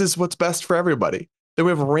that this is what's best for everybody. Then we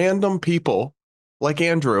have random people like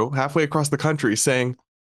Andrew halfway across the country saying,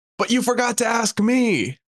 but you forgot to ask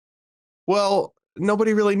me. Well,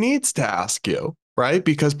 nobody really needs to ask you, right?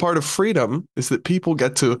 Because part of freedom is that people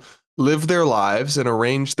get to live their lives and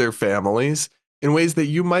arrange their families in ways that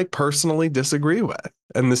you might personally disagree with.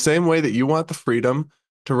 And the same way that you want the freedom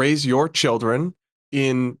to raise your children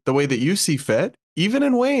in the way that you see fit, even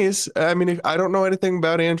in ways, I mean, I don't know anything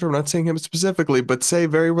about Andrew, I'm not saying him specifically, but say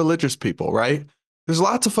very religious people, right? There's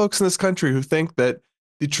lots of folks in this country who think that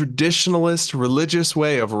the traditionalist religious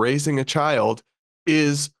way of raising a child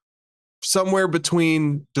is somewhere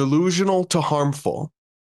between delusional to harmful.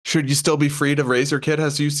 Should you still be free to raise your kid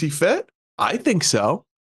as you see fit? I think so.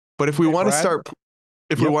 But if we want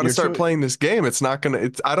to start playing this game, it's not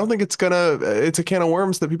going to, I don't think it's going to, it's a can of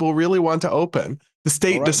worms that people really want to open. The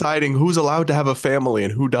state deciding who's allowed to have a family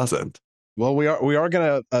and who doesn't. Well, we are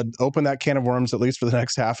going to open that can of worms at least for the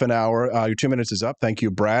next half an hour. Your 2 minutes is up. Thank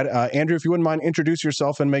you, Brad. Andrew, if you wouldn't mind, introduce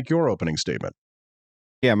yourself and make your opening statement.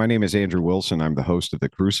 Yeah, my name is Andrew Wilson. I'm the host of The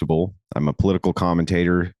Crucible. I'm a political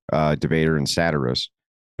commentator, debater, and satirist.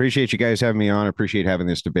 Appreciate you guys having me on. I appreciate having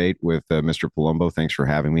this debate with Mr. Palumbo. Thanks for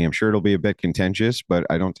having me. I'm sure it'll be a bit contentious, but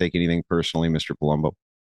I don't take anything personally, Mr. Palumbo.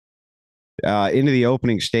 Into the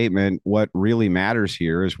opening statement, what really matters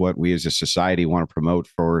here is what we as a society want to promote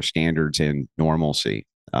for standards and normalcy.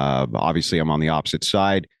 Obviously, I'm on the opposite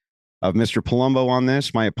side of Mr. Palumbo on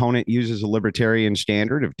this. My opponent uses a libertarian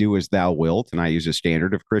standard of do as thou wilt, and I use a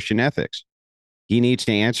standard of Christian ethics. He needs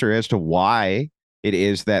to answer as to why it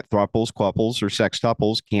is that thruples, quuples, or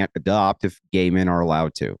sextuples can't adopt if gay men are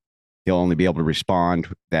allowed to. He'll only be able to respond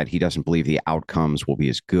that he doesn't believe the outcomes will be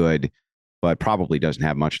as good, but probably doesn't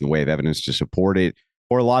have much in the way of evidence to support it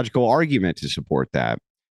or a logical argument to support that.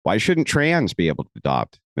 Why shouldn't trans be able to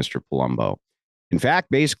adopt, Mr. Palumbo? In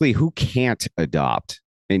fact, basically, who can't adopt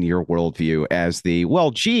in your worldview as the,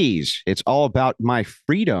 well, geez, it's all about my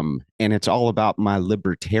freedom and it's all about my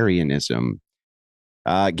libertarianism.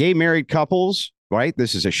 Gay married couples, right?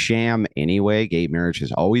 This is a sham anyway. Gay marriage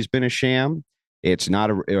has always been a sham. It's not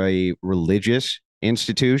a religious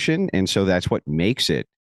institution. And so that's what makes it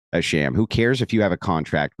a sham. Who cares if you have a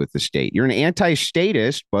contract with the state? You're an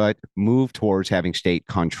anti-statist, but move towards having state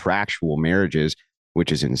contractual marriages,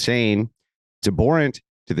 which is insane. It's abhorrent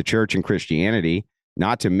to the church and Christianity,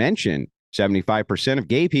 not to mention 75% of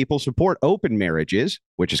gay people support open marriages,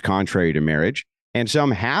 which is contrary to marriage. And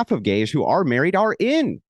some half of gays who are married are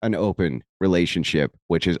in an open relationship,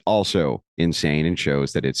 which is also insane and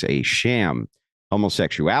shows that it's a sham.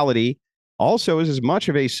 Homosexuality also is as much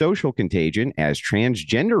of a social contagion as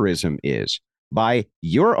transgenderism is. By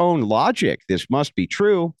your own logic, this must be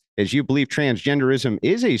true, as you believe transgenderism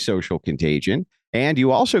is a social contagion. And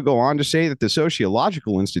you also go on to say that the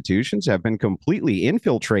sociological institutions have been completely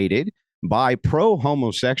infiltrated by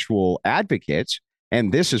pro-homosexual advocates.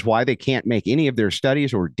 And this is why they can't make any of their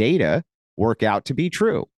studies or data work out to be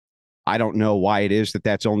true. I don't know why it is that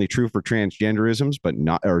that's only true for transgenderisms, but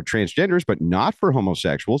not, or transgenders, but not for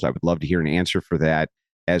homosexuals. I would love to hear an answer for that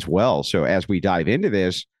as well. So as we dive into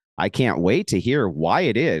this, I can't wait to hear why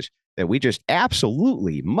it is that we just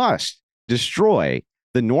absolutely must destroy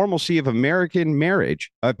the normalcy of American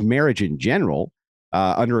marriage, of marriage in general,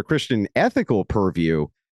 under a Christian ethical purview,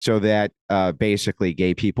 so that basically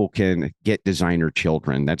gay people can get designer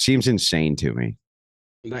children. That seems insane to me.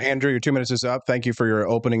 Andrew, your 2 minutes is up. Thank you for your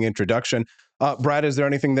opening introduction. Brad, is there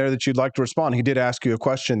anything there that you'd like to respond? He did ask you a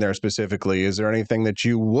question there specifically. Is there anything that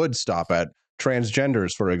you would stop at?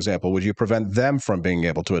 Transgenders, for example, would you prevent them from being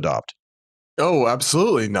able to adopt? Oh,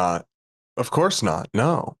 absolutely not. Of course not.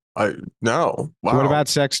 No. No. Wow. What about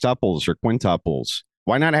sextuples or quintuples?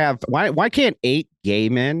 Why not have, why can't 8 gay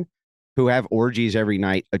men who have orgies every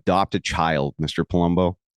night adopt a child, Mr.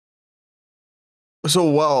 Palumbo?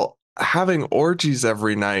 So, well, having orgies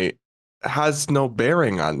every night has no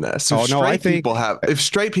bearing on this. If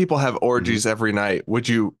straight people have orgies every night, would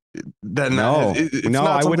you then it's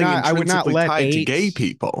not something I would not let tied 8 to gay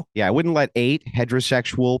people. Yeah, I wouldn't let 8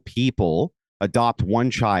 heterosexual people adopt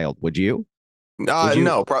one child, would you? No,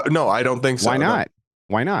 I don't think so. Why not?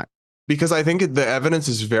 No. Why not? Because I think the evidence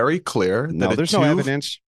is very clear. No, there's no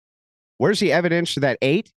evidence. Where's the evidence that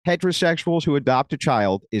 8 heterosexuals who adopt a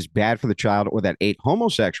child is bad for the child, or that 8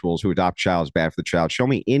 homosexuals who adopt a child is bad for the child? Show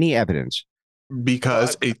me any evidence.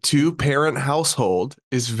 Because a 2-parent household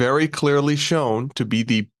is very clearly shown to be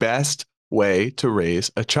the best way to raise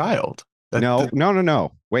a child.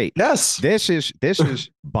 No. Wait. Yes. This is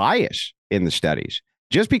bias in the studies.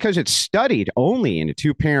 Just because it's studied only in a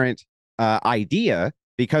 2-parent idea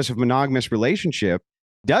because of monogamous relationship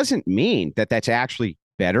doesn't mean that that's actually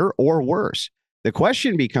better or worse. The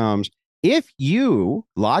question becomes, if you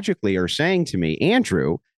logically are saying to me,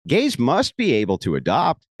 Andrew, gays must be able to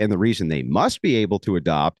adopt, and the reason they must be able to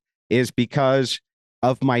adopt is because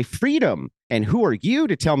of my freedom. And who are you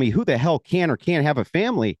to tell me who the hell can or can't have a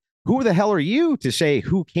family? Who the hell are you to say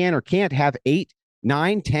who can or can't have 8,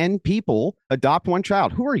 9, 10 people adopt one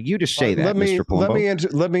child? Who are you to say that, Mr.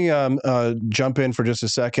 Palumbo? Let me jump in for just a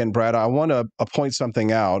second, Brad. I want to point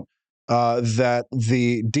something out. That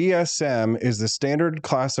the DSM is the standard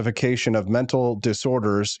classification of mental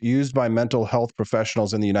disorders used by mental health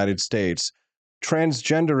professionals in the United States.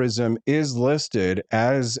 Transgenderism is listed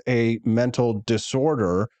as a mental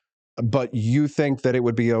disorder, but you think that it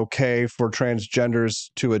would be okay for transgenders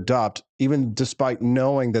to adopt, even despite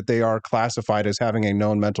knowing that they are classified as having a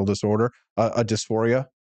known mental disorder, a dysphoria?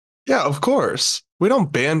 Yeah, of course. We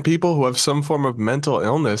don't ban people who have some form of mental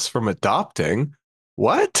illness from adopting.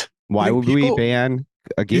 What? Why would we ban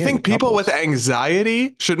again? You think people with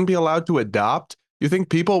anxiety shouldn't be allowed to adopt? You think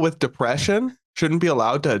people with depression shouldn't be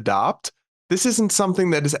allowed to adopt? This isn't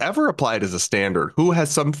something that is ever applied as a standard. Who has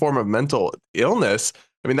some form of mental illness?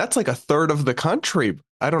 I mean, that's like a third of the country.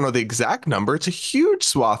 I don't know the exact number. It's a huge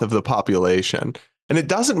swath of the population. And it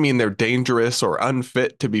doesn't mean they're dangerous or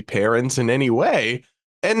unfit to be parents in any way.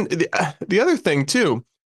 And the other thing, too,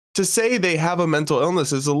 to say they have a mental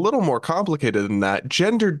illness is a little more complicated than that.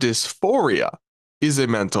 Gender dysphoria is a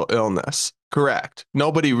mental illness, correct?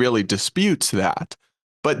 Nobody really disputes that.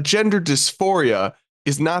 But gender dysphoria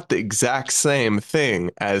is not the exact same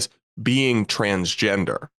thing as being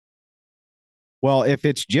transgender. Well, if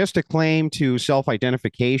it's just a claim to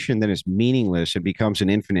self-identification, then it's meaningless. It becomes an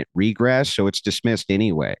infinite regress, so it's dismissed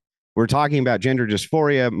anyway. We're talking about gender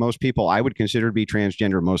dysphoria. Most people I would consider to be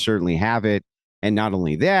transgender most certainly have it. And not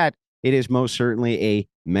only that, it is most certainly a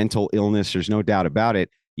mental illness. There's no doubt about it.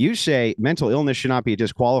 You say mental illness should not be a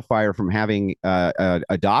disqualifier from having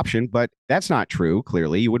adoption, but that's not true.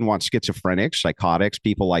 Clearly, you wouldn't want schizophrenics, psychotics,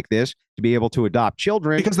 people like this to be able to adopt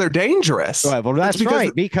children because they're dangerous. Well, that's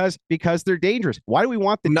right. Because they're dangerous. Why do we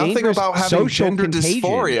want the nothing about having gender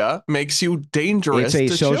dysphoria makes you dangerous?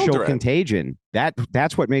 It's a social children. Contagion.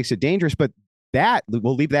 That's what makes it dangerous. But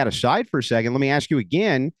we'll leave that aside for a second. Let me ask you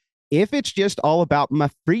again. If it's just all about my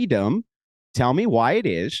freedom, tell me why it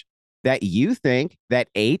is that you think that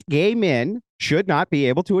 8 gay men should not be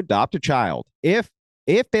able to adopt a child. If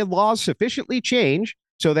the laws sufficiently change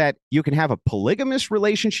so that you can have a polygamous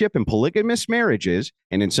relationship and polygamous marriages,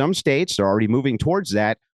 and in some states they're already moving towards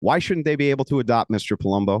that, why shouldn't they be able to adopt, Mr.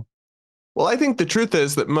 Palumbo? Well, I think the truth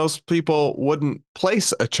is that most people wouldn't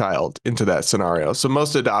place a child into that scenario. So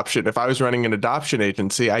most adoption, if I was running an adoption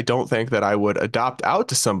agency, I don't think that I would adopt out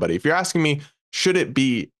to somebody. If you're asking me, should it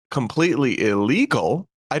be completely illegal?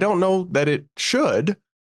 I don't know that it should,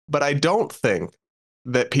 but I don't think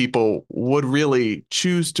that people would really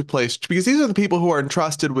choose to place, because these are the people who are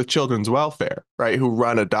entrusted with children's welfare, right? Who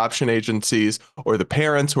run adoption agencies, or the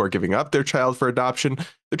parents who are giving up their child for adoption.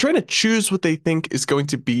 They're trying to choose what they think is going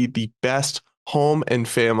to be the best home and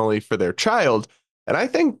family for their child. And I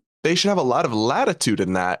think they should have a lot of latitude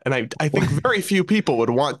in that. And I think very few people would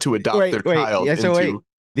want to adopt their child into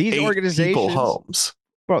these organizations homes.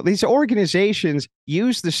 Well, these organizations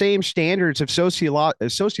use the same standards of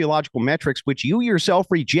sociological metrics, which you yourself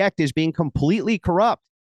reject as being completely corrupt,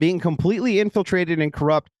 being completely infiltrated and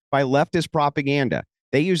corrupt by leftist propaganda.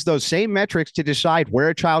 They use those same metrics to decide where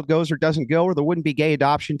a child goes or doesn't go, or there wouldn't be gay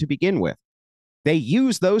adoption to begin with. They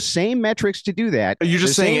use those same metrics to do that. Are you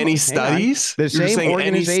just saying any studies? The same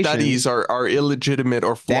organization. Any studies are illegitimate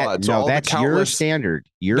or flawed. No, that's your standard.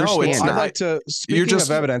 Your standard. I'd like to, you're just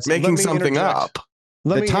of evidence, making something up.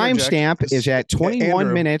 The timestamp is at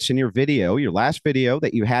 21 minutes in your video, your last video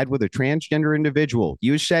that you had with a transgender individual.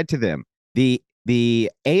 You said to them, the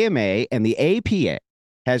AMA and the APA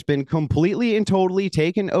has been completely and totally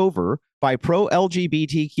taken over by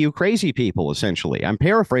pro-LGBTQ crazy people, essentially. I'm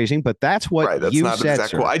paraphrasing, but that's what you said,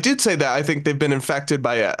 sir. I did say that. I think they've been infected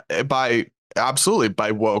by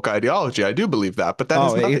woke ideology. I do believe that, but that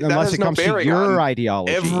has no bearing to your on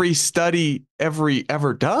ideology. Every study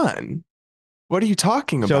ever done. What are you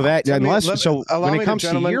talking about? So that when it comes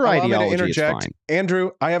to your ideology, it's fine.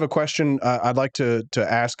 Andrew, I have a question I'd like to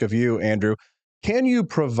ask of you, Andrew. Can you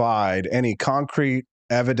provide any concrete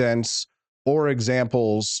evidence or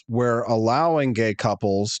examples where allowing gay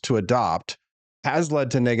couples to adopt has led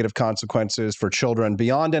to negative consequences for children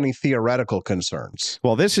beyond any theoretical concerns?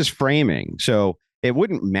 Well, this is framing. So it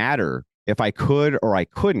wouldn't matter if I could or I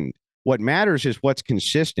couldn't. What matters is what's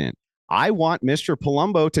consistent. I want Mr.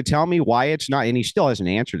 Palumbo to tell me why it's not, and he still hasn't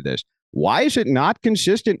answered this. Why is it not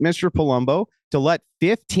consistent, Mr. Palumbo, to let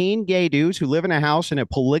 15 gay dudes who live in a house in a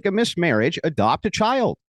polygamous marriage adopt a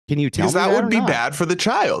child? Can you tell me that? Because that would be bad for the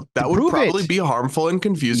child. That would probably be harmful and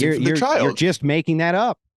confusing for the child. You're just making that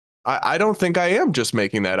up. I don't think I am just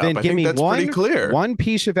making that up. I think that's pretty clear. One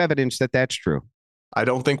piece of evidence that that's true. I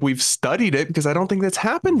don't think we've studied it because I don't think that's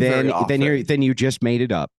happened very often. Then you just made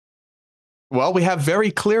it up. Well, we have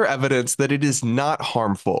very clear evidence that it is not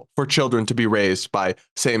harmful for children to be raised by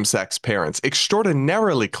same-sex parents.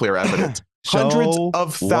 Extraordinarily clear evidence. Hundreds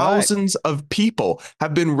of thousands of people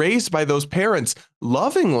have been raised by those parents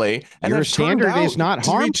lovingly, and your standard is not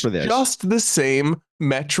harm for this. Just the same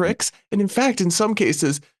metrics, and in fact, in some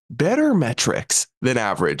cases, better metrics than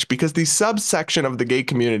average, because the subsection of the gay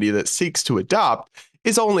community that seeks to adopt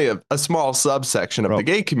is only a small subsection of the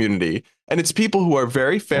gay community. And it's people who are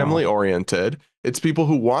very family oriented. It's people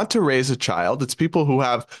who want to raise a child. It's people who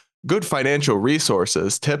have good financial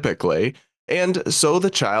resources, typically. And so the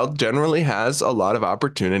child generally has a lot of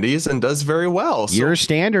opportunities and does very well. So your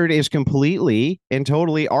standard is completely and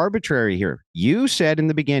totally arbitrary here. You said in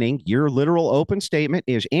the beginning, your literal open statement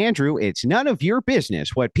is, Andrew, it's none of your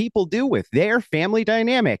business what people do with their family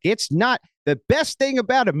dynamic. It's not. The best thing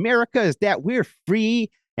about America is that we're free,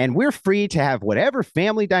 and we're free to have whatever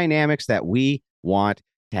family dynamics that we want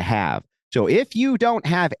to have. So if you don't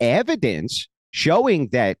have evidence showing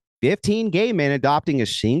that 15 gay men adopting a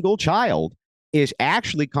single child is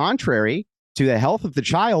actually contrary to the health of the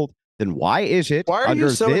child, then why is it? Why are you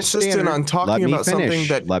so insistent on talking about something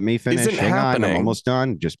that let me finish. Isn't happening? I'm almost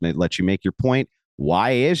done. Just let you make your point.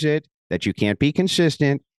 Why is it that you can't be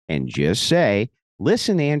consistent and just say,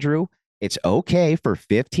 listen, Andrew, it's okay for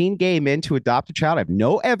 15 gay men to adopt a child. I have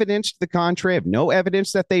no evidence to the contrary. I have no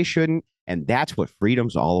evidence that they shouldn't. And that's what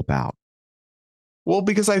freedom's all about. Well,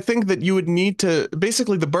 because I think that you would need to,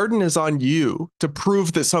 basically the burden is on you to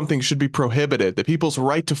prove that something should be prohibited, that people's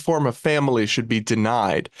right to form a family should be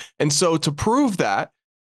denied. And so to prove that,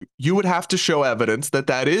 you would have to show evidence that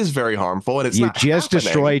that is very harmful, and it's not happening. You just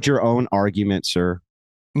destroyed your own argument, sir.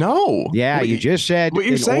 No. Yeah, you just said what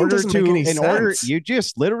you're saying doesn't make any sense. You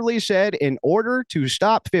just literally said in order to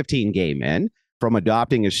stop 15 gay men from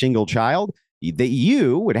adopting a single child, that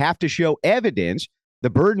you would have to show evidence. The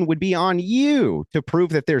burden would be on you to prove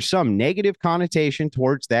that there's some negative connotation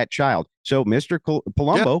towards that child. So, Mr.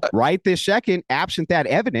 Palumbo, right this second, absent that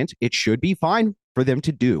evidence, it should be fine for them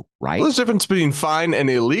to do, right? Well, there's a difference between fine and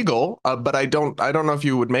illegal, but I don't know if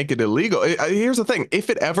you would make it illegal. Here's the thing. If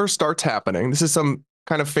it ever starts happening, this is some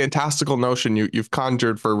kind of fantastical notion you've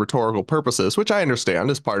conjured for rhetorical purposes, which I understand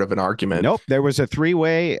is part of an argument. Nope. There was a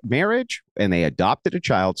 3-way marriage and they adopted a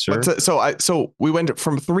child, sir. So we went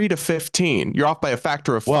from 3 to 15. You're off by a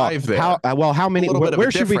factor of 5 there. How many?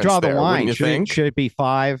 Where should we draw the line? Should it be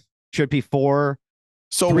 5? Should it be 4?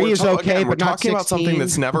 So 3 is okay, we're but not talking about something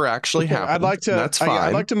that's never actually happened.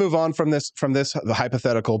 I'd like to move on from this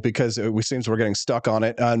hypothetical because it seems we're getting stuck on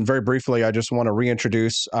it. And very briefly, I just want to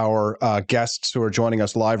reintroduce our guests who are joining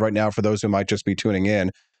us live right now for those who might just be tuning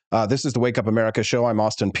in. This is the Wake Up America show. I'm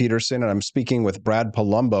Austin Peterson, and I'm speaking with Brad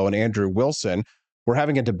Palumbo and Andrew Wilson. We're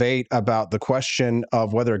having a debate about the question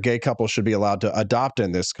of whether a gay couple should be allowed to adopt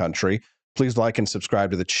in this country. Please like and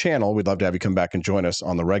subscribe to the channel. We'd love to have you come back and join us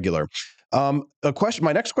on the regular. A question.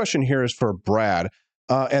 My next question here is for Brad.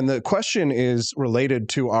 And the question is related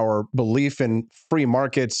to our belief in free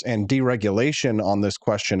markets and deregulation on this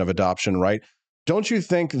question of adoption, right? Don't you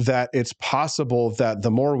think that it's possible that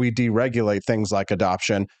the more we deregulate things like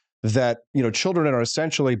adoption, that children are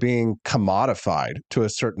essentially being commodified to a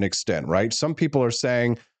certain extent, right? Some people are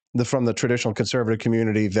saying from the traditional conservative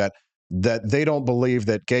community that they don't believe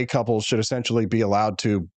that gay couples should essentially be allowed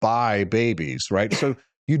to buy babies, right? So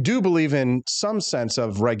you do believe in some sense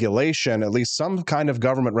of regulation, at least some kind of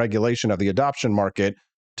government regulation of the adoption market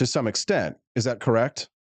to some extent. Is that correct?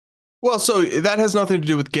 Well, so that has nothing to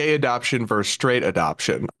do with gay adoption versus straight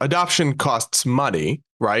adoption. Adoption costs money,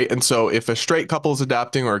 right? And so if a straight couple is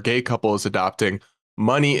adopting or a gay couple is adopting,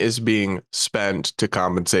 money is being spent to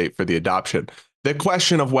compensate for the adoption. The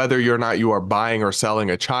question of whether or not you are buying or selling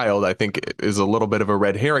a child, I think, is a little bit of a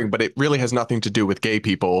red herring, but it really has nothing to do with gay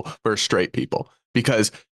people versus straight people,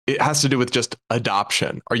 because it has to do with just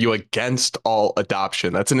adoption. Are you against all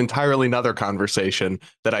adoption? That's an entirely another conversation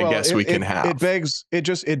that I guess we can have. It begs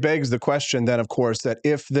the question then, of course, that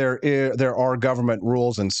if there are government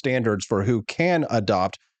rules and standards for who can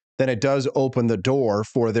adopt, then it does open the door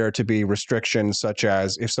for there to be restrictions, such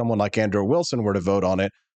as if someone like Andrew Wilson were to vote on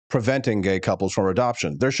it, preventing gay couples from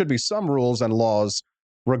adoption. There should be some rules and laws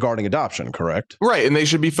regarding adoption, correct? Right, and they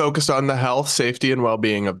should be focused on the health, safety, and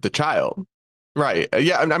well-being of the child. Right.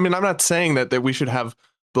 Yeah. I mean, I'm not saying that we should have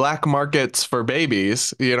black markets for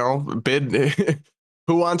babies, bid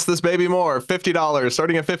who wants this baby more? $50,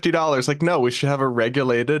 starting at $50. Like, no, we should have a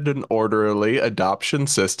regulated and orderly adoption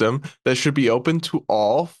system that should be open to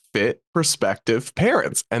all fit prospective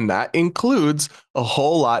parents. And that includes a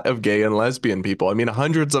whole lot of gay and lesbian people. I mean,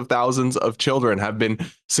 hundreds of thousands of children have been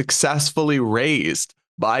successfully raised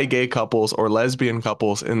by gay couples or lesbian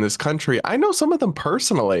couples in this country. I know some of them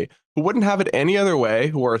personally who wouldn't have it any other way,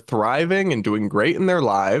 who are thriving and doing great in their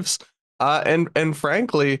lives. And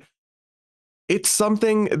frankly, it's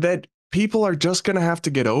something that people are just going to have to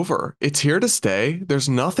get over. It's here to stay. There's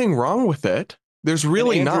nothing wrong with it. There's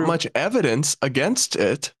really not much evidence against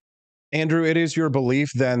it. Andrew, it is your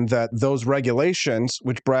belief then that those regulations,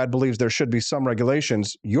 which Brad believes there should be some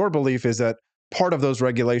regulations, your belief is that part of those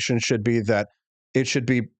regulations should be that it should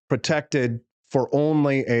be protected for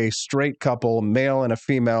only a straight couple, male and a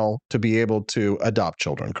female, to be able to adopt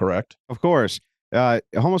children, correct? Of course.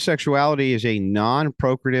 Homosexuality is a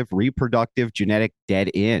non-procreative, reproductive, genetic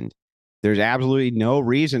dead end. There's absolutely no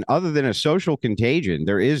reason other than a social contagion.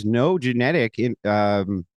 There is no genetic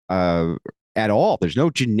at all. There's no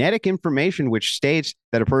genetic information which states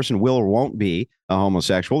that a person will or won't be a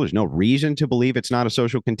homosexual. There's no reason to believe it's not a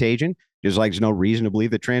social contagion, just like there's no reason to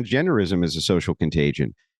believe that transgenderism is a social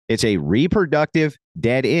contagion. It's a reproductive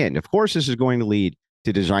dead end. Of course, this is going to lead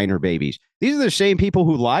to designer babies. These are the same people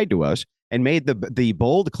who lied to us and made the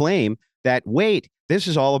bold claim that, wait, this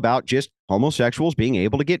is all about just homosexuals being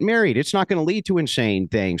able to get married. It's not going to lead to insane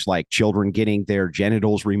things like children getting their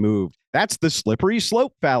genitals removed. That's the slippery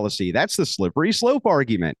slope fallacy. That's the slippery slope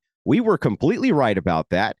argument. We were completely right about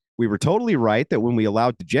that. We were totally right that when we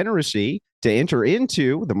allowed degeneracy to enter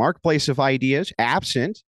into the marketplace of ideas,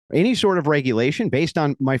 absent any sort of regulation based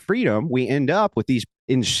on my freedom, we end up with these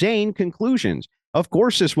insane conclusions. Of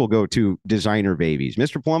course, this will go to designer babies.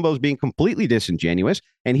 Mr. Palumbo is being completely disingenuous,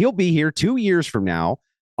 and he'll be here 2 years from now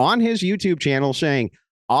on his YouTube channel saying,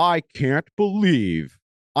 I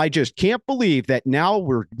just can't believe that now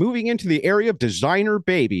we're moving into the area of designer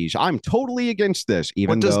babies. I'm totally against this,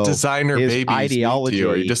 even though what does designer babies ideology mean to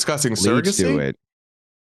you? Are you discussing surrogacy?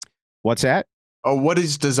 What's that? Oh, what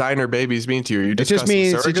does designer babies mean to you? Are you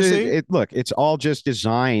discussing surrogacy? Look, it's all just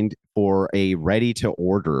designed for a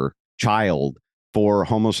ready-to-order child for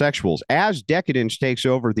homosexuals. As decadence takes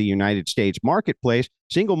over the United States marketplace,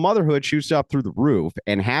 single motherhood shoots up through the roof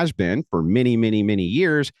and has been for many, many, many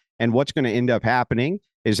years. And what's going to end up happening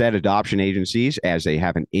is that adoption agencies, as they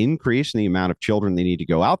have an increase in the amount of children they need to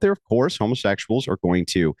go out there, of course, homosexuals are going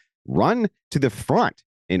to run to the front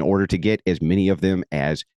in order to get as many of them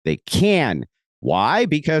as they can. Why?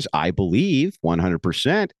 Because I believe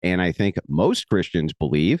 100%, and I think most Christians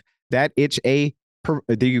believe, that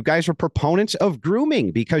you guys are proponents of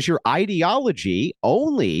grooming because your ideology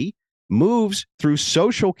only moves through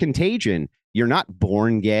social contagion. You're not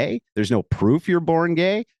born gay. There's no proof you're born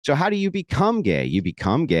gay. So how do you become gay? You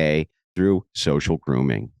become gay through social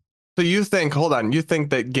grooming. So you think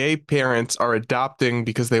that gay parents are adopting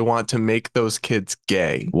because they want to make those kids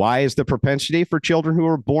gay? Why is the propensity for children who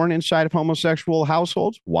are born inside of homosexual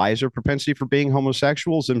households? Why is their propensity for being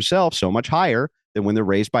homosexuals themselves so much higher than when they're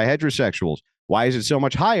raised by heterosexuals? Why is it so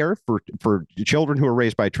much higher for children who are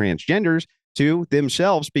raised by transgenders to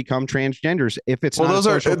themselves become transgenders if it's not those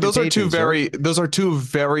a social are contagion, those are two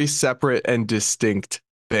very separate and distinct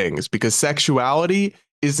things, because sexuality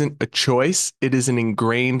isn't a choice, it is an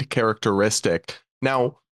ingrained characteristic.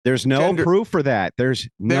 Now, there's no proof for that. There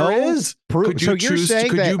is proof. Could you choose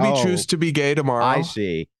to be gay tomorrow? I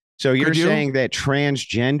see. So you're saying that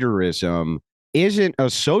transgenderism isn't a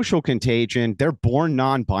social contagion. They're born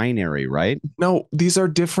non-binary, right? No, these are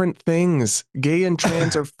different things. Gay and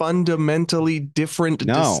trans are fundamentally different,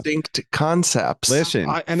 distinct concepts. Listen,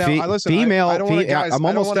 female. I'm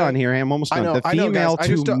almost done here. I'm almost done. The female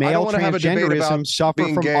to male transgenderism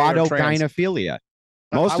suffer from autogynephilia.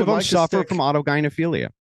 Most of them suffer from autogynephilia.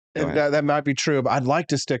 That might be true, but I'd like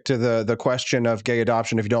to stick to the question of gay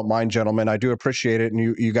adoption, if you don't mind, gentlemen. I do appreciate it,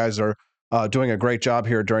 and you guys are doing a great job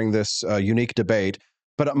here during this unique debate.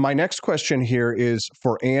 But my next question here is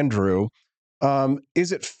for Andrew.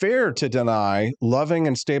 Is it fair to deny loving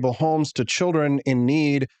and stable homes to children in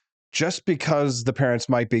need just because the parents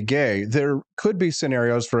might be gay? There could be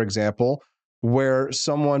scenarios, for example, where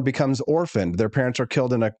someone becomes orphaned. Their parents are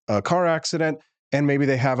killed in a car accident, and maybe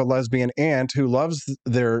they have a lesbian aunt who loves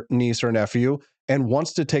their niece or nephew and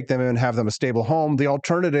wants to take them and have them a stable home. The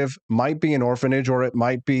alternative might be an orphanage, or it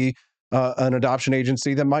might be an adoption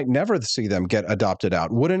agency that might never see them get adopted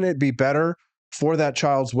out. Wouldn't it be better for that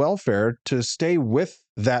child's welfare to stay with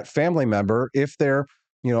that family member if their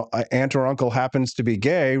aunt or uncle happens to be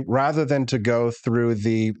gay, rather than to go through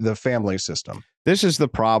the family system? This is the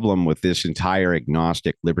problem with this entire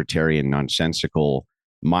agnostic, libertarian, nonsensical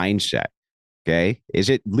mindset. Okay, is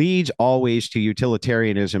it leads always to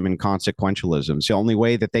utilitarianism and consequentialism. It's the only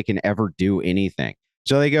way that they can ever do anything.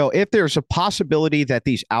 So they go, if there's a possibility that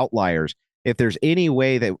these outliers, if there's any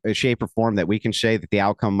way that shape or form that we can say that the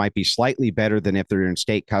outcome might be slightly better than if they're in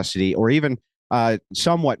state custody, or even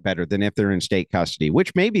somewhat better than if they're in state custody,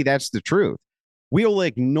 which maybe that's the truth, we'll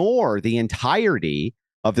ignore the entirety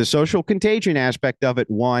of the social contagion aspect of it,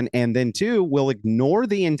 one, and then two, we'll ignore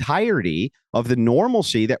the entirety of the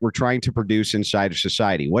normalcy that we're trying to produce inside of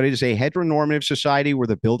society. What is a heteronormative society where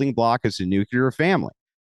the building block is the nuclear family,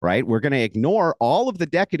 right? We're going to ignore all of the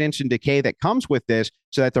decadence and decay that comes with this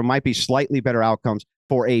so that there might be slightly better outcomes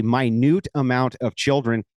for a minute amount of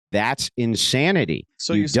children. That's insanity.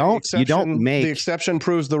 So you don't make the exception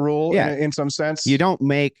proves the rule in some sense. You don't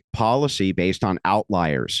make policy based on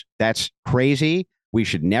outliers. That's crazy. We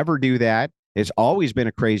should never do that. It's always been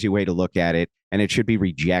a crazy way to look at it, and it should be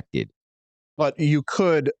rejected. But you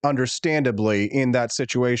could understandably, in that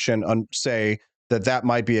situation, say that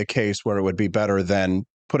might be a case where it would be better than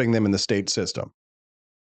putting them in the state system.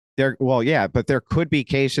 But there could be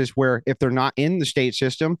cases where if they're not in the state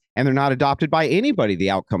system and they're not adopted by anybody, the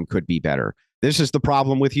outcome could be better. This is the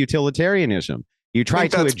problem with utilitarianism. You try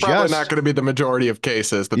to adjust. That's probably not going to be the majority of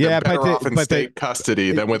cases, that they're better off in state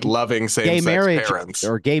custody than with loving same-sex parents.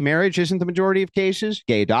 Or gay marriage isn't the majority of cases.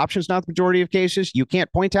 Gay adoption is not the majority of cases. You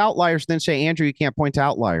can't point to outliers, then say, Andrew, you can't point to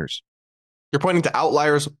outliers. You're pointing to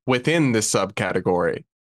outliers within this subcategory.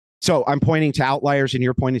 So I'm pointing to outliers and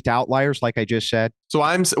you're pointing to outliers, like I just said. So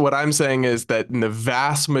what I'm saying is that in the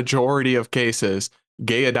vast majority of cases,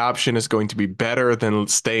 gay adoption is going to be better than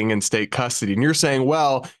staying in state custody. And you're saying,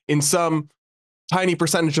 well, in some tiny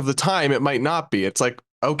percentage of the time, it might not be. It's like,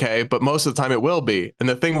 okay, but most of the time it will be. And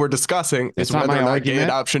the thing we're discussing is whether or not gay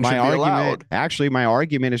adoption should be allowed. Actually, my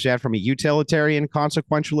argument is that from a utilitarian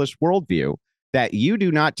consequentialist worldview, that you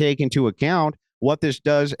do not take into account what this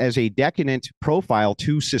does as a decadent profile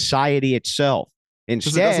to society itself.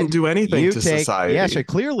 Instead, it doesn't do anything to society. Yes,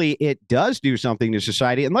 clearly it does do something to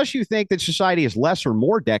society, unless you think that society is less or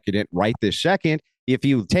more decadent right this second. If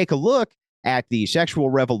you take a look at the sexual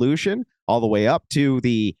revolution all the way up to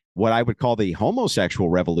what I would call the homosexual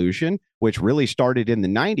revolution, which really started in the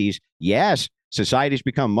 90s, yes, society's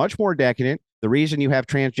become much more decadent. The reason you have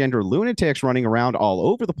transgender lunatics running around all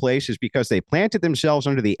over the place is because they planted themselves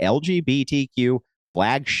under the LGBTQ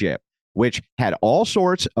flagship, which had all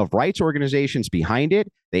sorts of rights organizations behind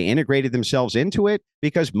it. They integrated themselves into it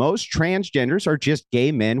because most transgenders are just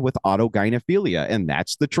gay men with autogynephilia, and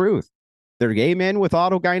that's the truth. They're gay men with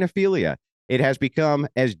autogynephilia. It has become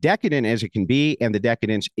as decadent as it can be, and the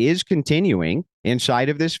decadence is continuing inside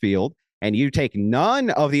of this field. And you take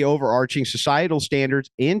none of the overarching societal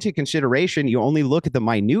standards into consideration. You only look at the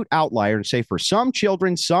minute outlier and say, for some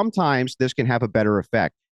children, sometimes this can have a better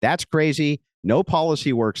effect. That's crazy. No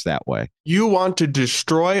policy works that way. You want to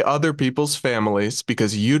destroy other people's families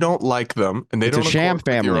because you don't like them and they It's a don't sham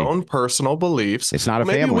accord with your family. own personal beliefs. It's not a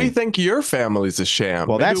Maybe family. we think your family's a sham.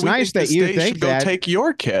 Well, Maybe that's we nice think that the you state think should go that. take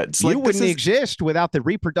your kids. You wouldn't exist without the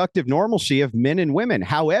reproductive normalcy of men and women.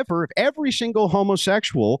 However, if every single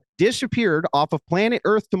homosexual disappeared off of planet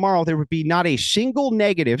Earth tomorrow, there would be not a single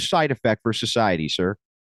negative side effect for society, sir.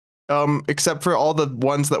 Except for all the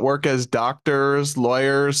ones that work as doctors,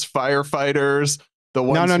 lawyers, firefighters. The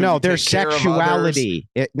ones No. who Their take care of sexuality,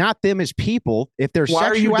 not them as people. If their Why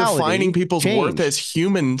are you sexuality defining people's worth changed. as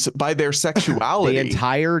humans by their sexuality? The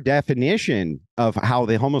entire definition of how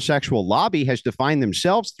the homosexual lobby has defined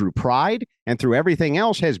themselves through pride and through everything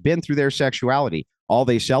else has been through their sexuality. All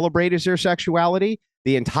they celebrate is their sexuality.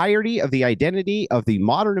 The entirety of the identity of the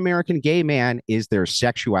modern American gay man is their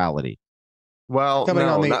sexuality. Well,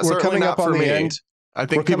 we're coming up on the end. I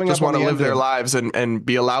think people just want to live their lives and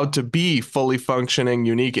be allowed to be fully functioning,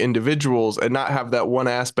 unique individuals and not have that one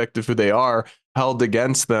aspect of who they are held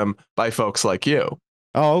against them by folks like you.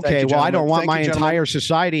 Oh, okay. Well, I don't want my gentlemen. entire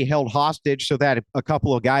society held hostage so that a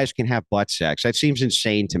couple of guys can have butt sex. That seems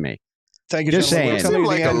insane to me. Thank you, Just gentlemen. saying. You seem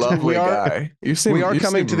like a lovely guy. We are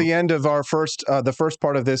coming to the end of our the first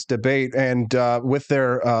part of this debate, and with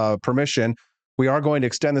their permission, we are going to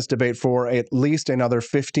extend this debate for at least another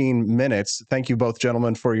 15 minutes. Thank you both,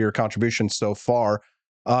 gentlemen, for your contributions so far.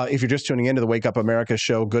 If you're just tuning into the Wake Up America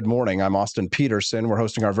show, good morning. I'm Austin Peterson. We're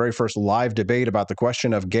hosting our very first live debate about the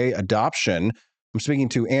question of gay adoption. I'm speaking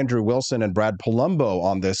to Andrew Wilson and Brad Palumbo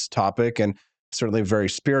on this topic, and certainly a very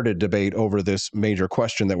spirited debate over this major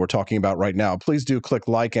question that we're talking about right now. Please do click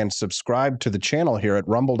like and subscribe to the channel here at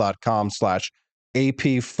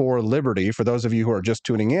rumble.com/AP4Liberty. For those of you who are just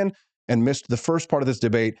tuning in and missed the first part of this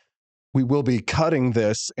debate, we will be cutting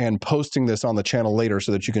this and posting this on the channel later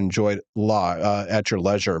so that you can enjoy it live at your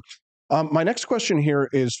leisure. My next question here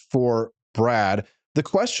is for Brad. The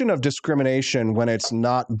question of discrimination when it's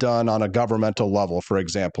not done on a governmental level, for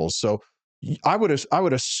example. So I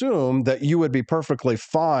would assume that you would be perfectly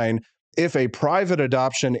fine if a private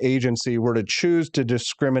adoption agency were to choose to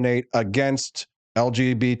discriminate against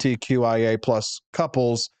LGBTQIA plus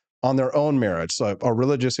couples on their own merits. A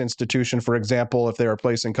religious institution, for example, if they are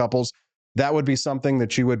placing couples, that would be something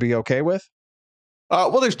that you would be okay with?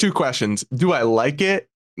 Well, there's two questions. Do I like it?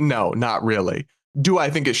 No, not really. Do I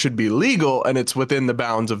think it should be legal and it's within the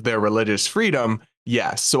bounds of their religious freedom?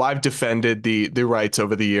 Yes. So I've defended the rights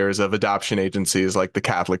over the years of adoption agencies like the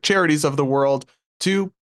Catholic Charities of the world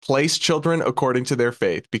to place children according to their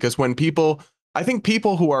faith. Because I think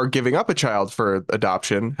people who are giving up a child for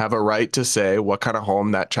adoption have a right to say what kind of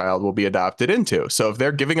home that child will be adopted into. So if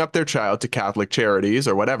they're giving up their child to Catholic Charities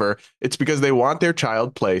or whatever, it's because they want their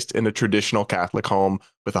child placed in a traditional Catholic home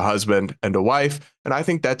with a husband and a wife. And I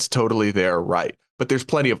think that's totally their right. But there's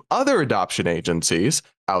plenty of other adoption agencies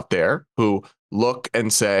out there who look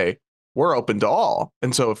and say, we're open to all.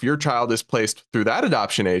 And so if your child is placed through that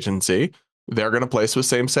adoption agency, they're going to place with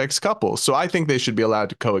same-sex couples. So I think they should be allowed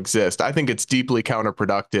to coexist. I think it's deeply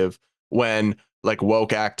counterproductive when like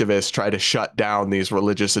woke activists try to shut down these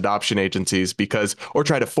religious adoption agencies or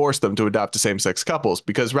try to force them to adopt to same-sex couples,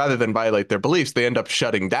 because rather than violate their beliefs, they end up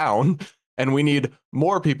shutting down. And we need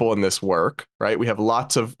more people in this work, right? We have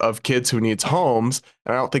lots of kids who needs homes.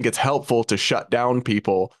 And I don't think it's helpful to shut down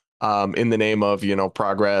people in the name of,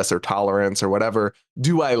 progress or tolerance or whatever.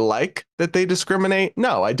 Do I like that they discriminate?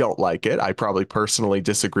 No, I don't like it. I probably personally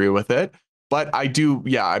disagree with it, but I do.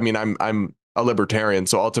 Yeah. I mean, I'm a libertarian.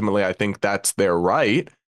 So ultimately I think that's their right.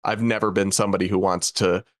 I've never been somebody who wants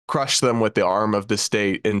to crush them with the arm of the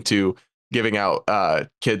state into giving out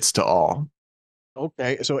kids to all.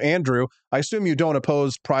 Okay. So Andrew, I assume you don't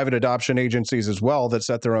oppose private adoption agencies as well that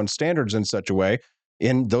set their own standards in such a way.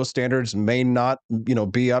 And those standards may not,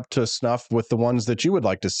 be up to snuff with the ones that you would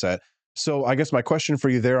like to set. So I guess my question for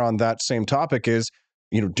you there on that same topic is,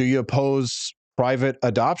 do you oppose private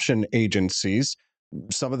adoption agencies?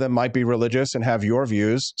 Some of them might be religious and have your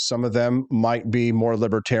views. Some of them might be more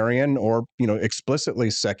libertarian or, explicitly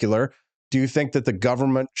secular. Do you think that the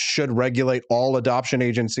government should regulate all adoption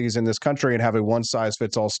agencies in this country and have a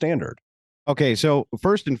one-size-fits-all standard? Okay, so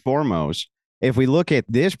first and foremost, if we look at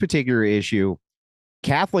this particular issue,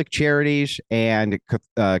 Catholic Charities and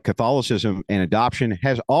Catholicism and adoption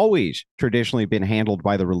has always traditionally been handled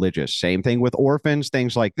by the religious. Same thing with orphans,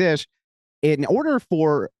 things like this. In order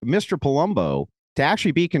for Mr. Palumbo to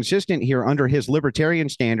actually be consistent here under his libertarian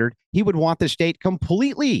standard, he would want the state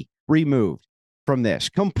completely removed from this,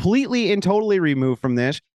 completely and totally removed from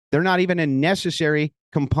this. They're not even a necessary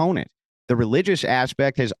component. The religious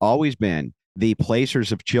aspect has always been the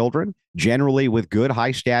placers of children, generally with good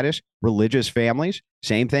high status religious families.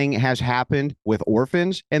 Same thing has happened with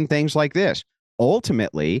orphans and things like this.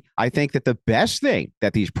 Ultimately, I think that the best thing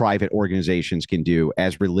that these private organizations can do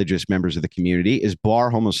as religious members of the community is bar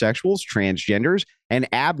homosexuals, transgenders, and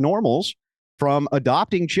abnormals from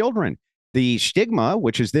adopting children. The stigma,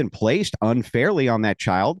 which is then placed unfairly on that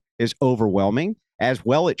child, is overwhelming. As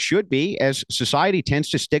well, it should be, as society tends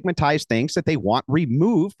to stigmatize things that they want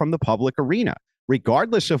removed from the public arena.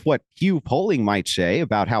 Regardless of what Pew polling might say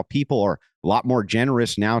about how people are a lot more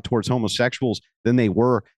generous now towards homosexuals than they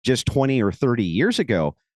were just 20 or 30 years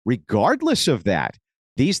ago, regardless of that,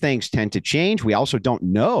 these things tend to change. We also don't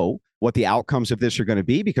know what the outcomes of this are going to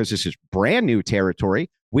be because this is brand new territory.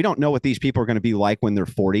 We don't know what these people are going to be like when they're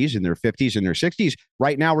 40s and their 50s and their 60s.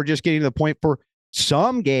 Right now, we're just getting to the point for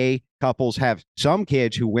some gay couples have some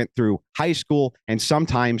kids who went through high school, and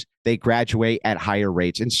sometimes they graduate at higher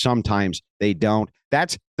rates and sometimes they don't.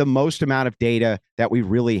 That's the most amount of data that we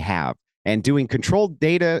really have. And doing controlled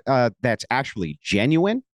data that's actually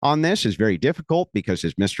genuine on this is very difficult because,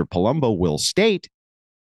 as Mr. Palumbo will state,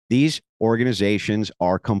 these organizations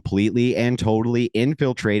are completely and totally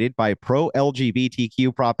infiltrated by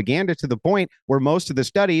pro-LGBTQ propaganda to the point where most of the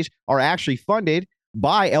studies are actually funded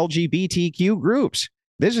by LGBTQ groups.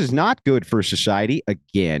 This is not good for society,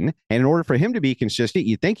 again. And in order for him to be consistent,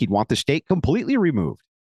 you'd think he'd want the state completely removed.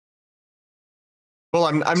 Well,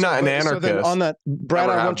 I'm not an anarchist. So then on that, Brad,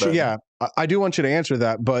 I do want you to answer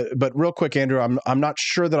that, but real quick, Andrew, I'm not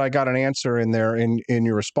sure that I got an answer in there in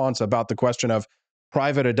your response about the question of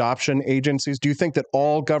private adoption agencies. Do you think that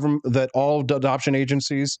all adoption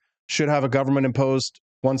agencies should have a government imposed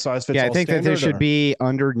one size fits all? Yeah, I think that this should be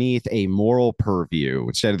underneath a moral purview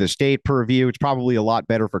instead of the state purview. It's probably a lot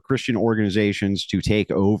better for Christian organizations to take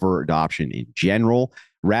over adoption in general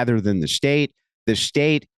rather than the state. The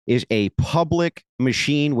state is a public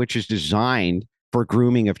machine which is designed for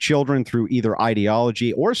grooming of children through either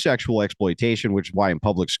ideology or sexual exploitation, which is why in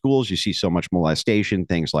public schools you see so much molestation,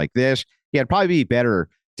 things like this. Yeah, it'd probably be better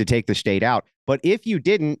to take the state out. But if you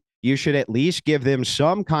didn't, you should at least give them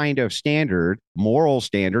some kind of standard, moral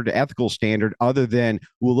standard, ethical standard, other than,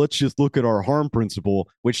 well, let's just look at our harm principle,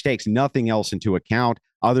 which takes nothing else into account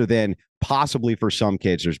other than possibly for some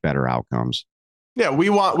kids, there's better outcomes. Yeah, we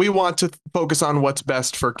want to focus on what's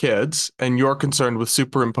best for kids, and you're concerned with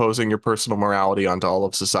superimposing your personal morality onto all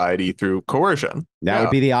of society through coercion. That would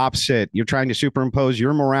be the opposite. You're trying to superimpose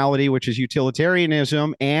your morality, which is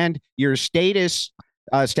utilitarianism, and your status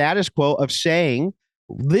quo of saying,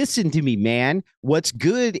 listen to me, man. What's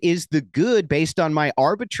good is the good based on my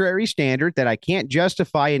arbitrary standard that I can't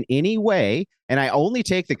justify in any way, and I only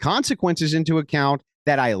take the consequences into account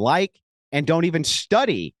that I like and don't even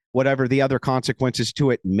study whatever the other consequences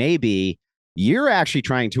to it may be. You're actually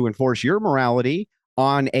trying to enforce your morality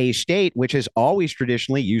on a state which has always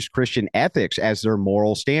traditionally used Christian ethics as their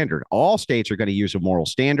moral standard. All states are going to use a moral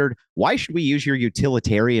standard. Why should we use your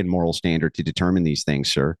utilitarian moral standard to determine these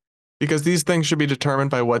things, sir? Because these things should be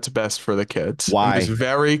determined by what's best for the kids. Why? It's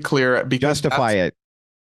very clear. Justify it.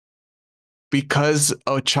 Because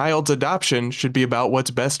a child's adoption should be about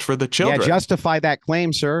what's best for the children. Yeah, justify that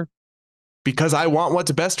claim, sir. Because I want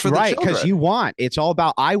what's best for the children. Right, because you want. It's all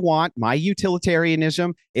about I want, my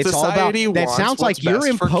utilitarianism. It's Society all about that. Sounds like you're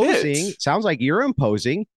imposing. Sounds like you're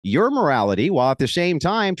imposing your morality while at the same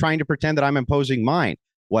time trying to pretend that I'm imposing mine.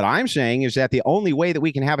 What I'm saying is that the only way that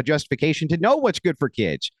we can have a justification to know what's good for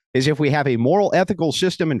kids is if we have a moral, ethical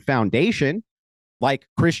system and foundation like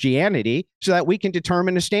Christianity, so that we can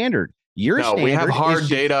determine a standard. We have hard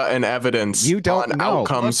data and evidence on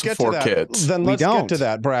outcomes for kids. Then let's get to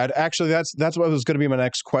that, Brad. Actually, that's what was going to be my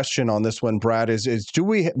next question on this one, Brad, is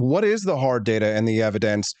what is the hard data and the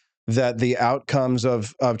evidence that the outcomes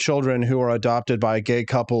of children who are adopted by gay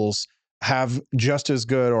couples have just as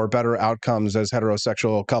good or better outcomes as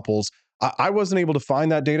heterosexual couples? I wasn't able to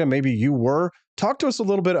find that data. Maybe you were. Talk to us a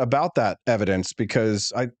little bit about that evidence,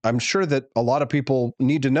 because I'm sure that a lot of people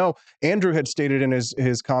need to know. Andrew had stated in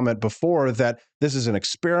his comment before that this is an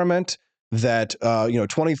experiment, that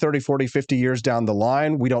 20, 30, 40, 50 years down the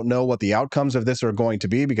line, we don't know what the outcomes of this are going to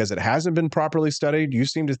be because it hasn't been properly studied. You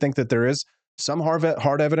seem to think that there is some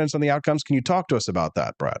hard evidence on the outcomes. Can you talk to us about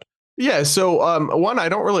that, Brad? Yeah, so one, I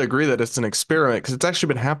don't really agree that it's an experiment because it's actually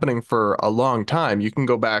been happening for a long time. You can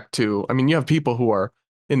go back to, you have people who are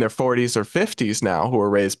in their 40s or 50s now who are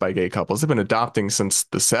raised by gay couples. They've been adopting since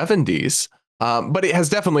the 70s, but it has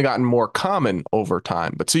definitely gotten more common over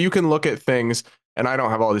time. But so you can look at things, and I don't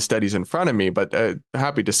have all these studies in front of me, but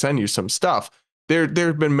happy to send you some stuff. There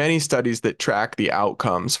have been many studies that track the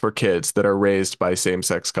outcomes for kids that are raised by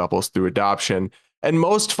same-sex couples through adoption. And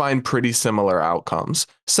most find pretty similar outcomes.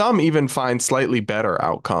 Some even find slightly better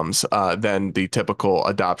outcomes than the typical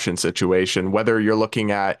adoption situation, whether you're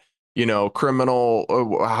looking at, criminal,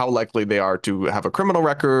 how likely they are to have a criminal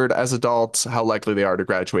record as adults, how likely they are to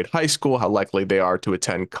graduate high school, how likely they are to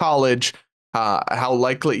attend college, how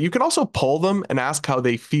likely you can also poll them and ask how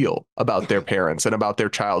they feel about their parents and about their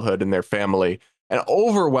childhood and their family. And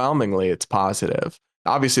overwhelmingly, it's positive.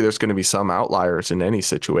 Obviously, there's going to be some outliers in any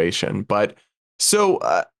situation, but so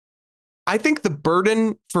I think the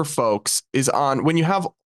burden for folks is on when you have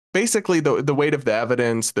basically the weight of the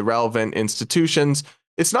evidence, the relevant institutions.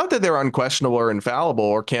 It's not that they're unquestionable or infallible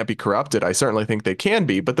or can't be corrupted. I certainly think they can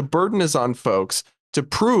be, but the burden is on folks to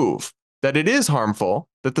prove that it is harmful,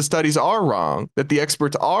 that the studies are wrong, that the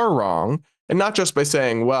experts are wrong, and not just by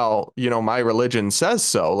saying, well, my religion says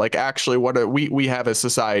so. Like, actually, we have a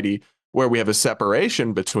society where we have a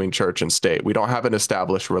separation between church and state. We don't have an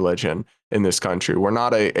established religion in this country. We're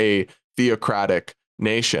not a theocratic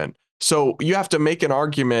nation. So you have to make an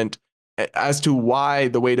argument as to why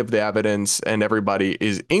the weight of the evidence and everybody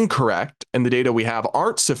is incorrect and the data we have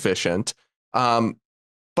aren't sufficient.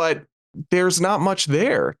 But there's not much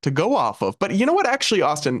there to go off of. But you know what, actually,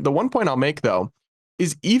 Austin, the one point I'll make, though,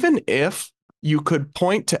 is even if you could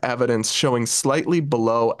point to evidence showing slightly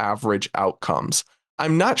below average outcomes,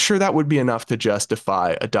 I'm not sure that would be enough to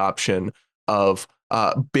justify adoption of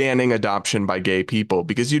banning adoption by gay people,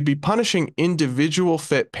 because you'd be punishing individual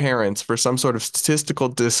fit parents for some sort of statistical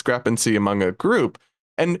discrepancy among a group.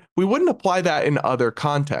 And we wouldn't apply that in other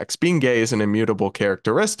contexts. Being gay is an immutable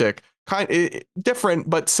characteristic, different,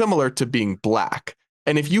 but similar to being black.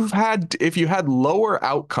 And if you had lower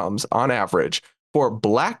outcomes on average for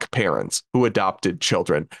black parents who adopted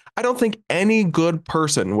children, I don't think any good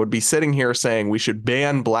person would be sitting here saying we should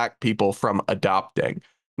ban black people from adopting.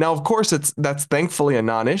 Now, of course, that's thankfully a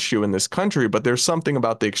non-issue in this country, but there's something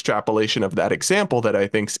about the extrapolation of that example that I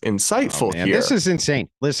think's insightful here. This is insane.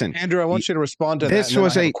 Listen, Andrew, I want you to respond to that. This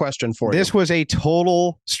was a question for you. This was a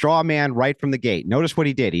total straw man right from the gate. Notice what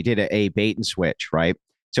he did. He did a bait and switch, right?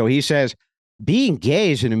 So he says, being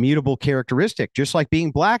gay is an immutable characteristic, just like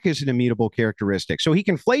being black is an immutable characteristic. So he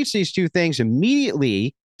conflates these two things,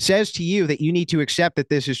 immediately says to you that you need to accept that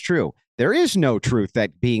this is true. There is no truth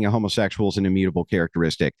that being a homosexual is an immutable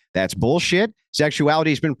characteristic. That's bullshit.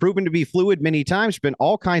 Sexuality has been proven to be fluid many times, been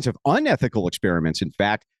all kinds of unethical experiments, in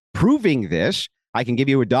fact, proving this. I can give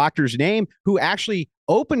you a doctor's name who actually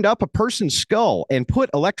opened up a person's skull and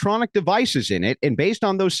put electronic devices in it, and based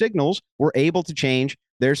on those signals, were able to change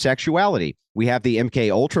their sexuality. We have the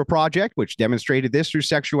MK Ultra project, which demonstrated this through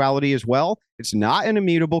sexuality as well. It's not an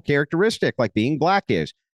immutable characteristic like being black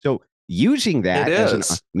is. So using that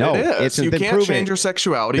it's you can't change your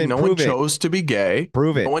sexuality. No one chose to be gay.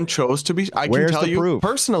 Prove it. No one chose to be. I Where's can tell you proof?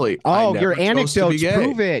 Personally. Oh, your anecdotes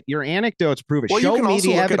prove it. Your anecdotes prove it. Well, Show you can me also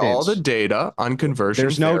the look evidence. at all the data on conversion.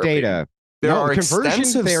 There's no therapy. data. There no, are conversion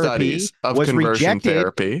extensive therapy studies of was conversion rejected.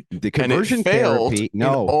 therapy, The conversion and it failed therapy, in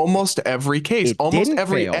almost every case. Almost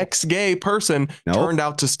every fail. ex-gay person turned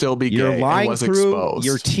out to still be You're gay lying and was through exposed.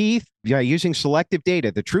 your teeth using selective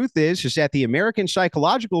data. The truth is that the American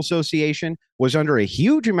Psychological Association was under a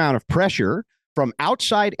huge amount of pressure from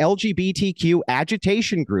outside LGBTQ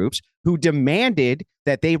agitation groups who demanded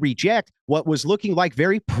that they reject what was looking like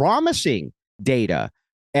very promising data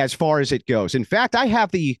as far as it goes. In fact, I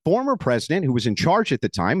have the former president who was in charge at the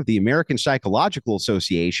time of the American Psychological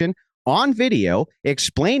Association on video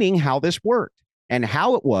explaining how this worked and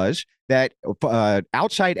how it was that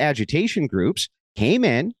outside agitation groups came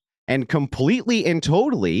in and completely and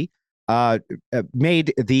totally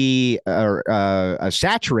made the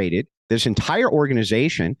saturated this entire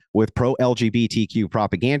organization with pro-LGBTQ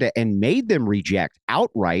propaganda and made them reject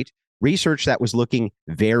outright research that was looking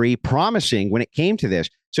very promising when it came to this.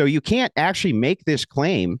 So you can't actually make this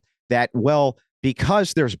claim that, well,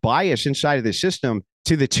 because there's bias inside of the system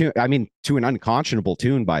to the tune, to an unconscionable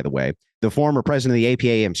tune, by the way, the former president of the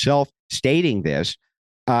APA himself stating this.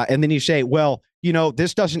 And then you say, well,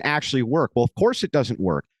 this doesn't actually work. Well, of course it doesn't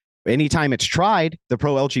work. Anytime it's tried, the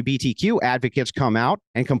pro-LGBTQ advocates come out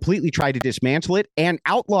and completely try to dismantle it and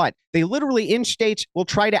outlaw it. They literally in states will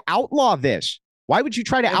try to outlaw this. Why would you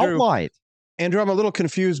try to outlaw it? Andrew, I'm a little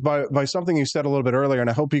confused by something you said a little bit earlier, and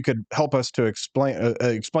I hope you could help us to explain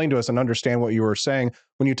to us and understand what you were saying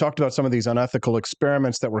when you talked about some of these unethical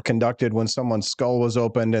experiments that were conducted when someone's skull was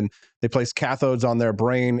opened and they placed cathodes on their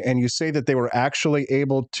brain, and you say that they were actually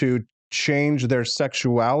able to change their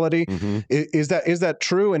sexuality. Mm-hmm. Is that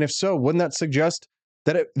true? And if so, wouldn't that suggest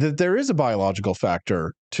that there is a biological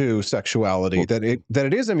factor to sexuality, that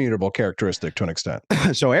it is a mutable characteristic to an extent?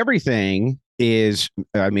 So everything is,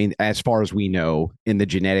 I mean, as far as we know in the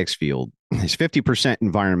genetics field, is 50%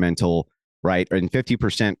 environmental, right? And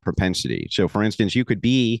 50% propensity. So for instance, you could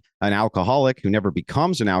be an alcoholic who never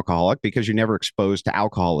becomes an alcoholic because you're never exposed to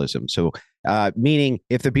alcoholism. So meaning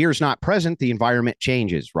if the beer's not present, the environment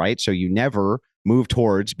changes, right? So you never move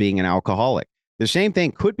towards being an alcoholic. The same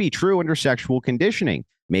thing could be true under sexual conditioning.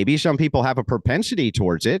 Maybe some people have a propensity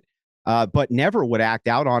towards it, but never would act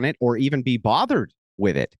out on it or even be bothered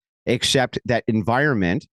with it, except that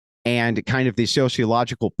environment and kind of the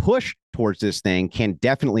sociological push towards this thing can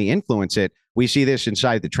definitely influence it. We see this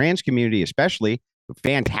inside the trans community, especially. A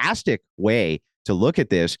fantastic way to look at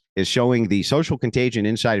this is showing the social contagion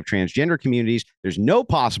inside of transgender communities. There's no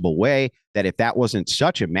possible way that if that wasn't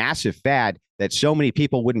such a massive fad, that so many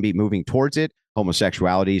people wouldn't be moving towards it.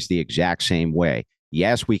 Homosexuality is the exact same way.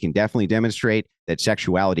 Yes, we can definitely demonstrate that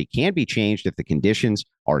sexuality can be changed if the conditions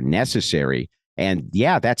are necessary. And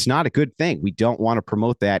yeah, that's not a good thing. We don't want to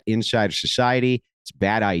promote that inside of society. It's a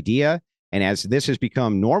bad idea. And as this has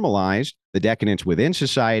become normalized, the decadence within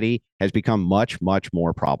society has become much, much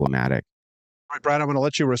more problematic. All right, Brad, I'm going to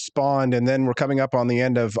let you respond, and then we're coming up on the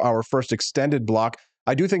end of our first extended block.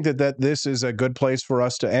 I do think that this is a good place for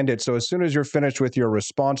us to end it. So as soon as you're finished with your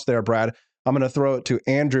response there, Brad, I'm going to throw it to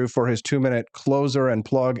Andrew for his 2-minute closer and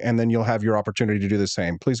plug, and then you'll have your opportunity to do the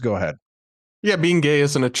same. Please go ahead. Yeah, being gay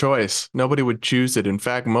isn't a choice. Nobody would choose it. In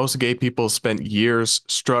fact, most gay people spent years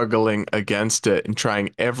struggling against it and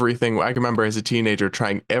trying everything. I can remember as a teenager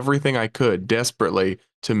trying everything I could desperately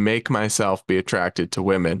to make myself be attracted to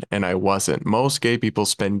women, and I wasn't. Most gay people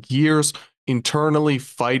spend years internally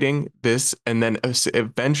fighting this and then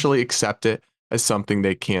eventually accept it as something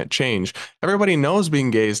they can't change. Everybody knows being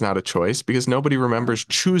gay is not a choice because nobody remembers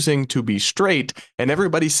choosing to be straight, and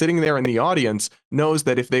everybody sitting there in the audience knows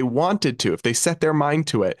that if they wanted to, if they set their mind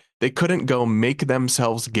to it, they couldn't go make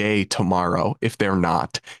themselves gay tomorrow if they're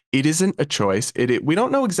not. It isn't a choice. We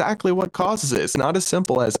don't know exactly what causes it. It's not as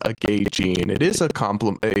simple as a gay gene. It is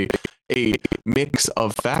a mix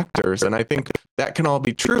of factors, and I think that can all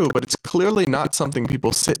be true, but it's clearly not something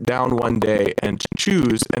people sit down one day and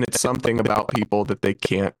choose, and it's something about people that they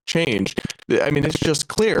can't change. I mean, it's just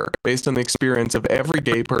clear based on the experience of every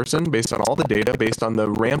gay person, based on all the data, based on the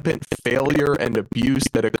rampant failure and abuse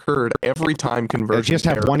that occurred every time conversion. I just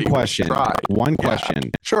have one question. One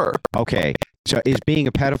question. Sure. Okay. So is being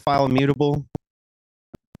a pedophile immutable?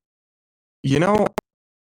 You know,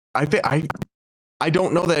 I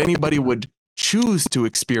don't know that anybody would choose to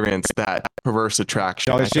experience that perverse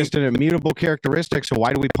attraction. So it's just an immutable characteristic. So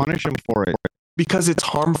why do we punish them for it? Because it's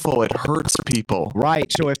harmful. It hurts people.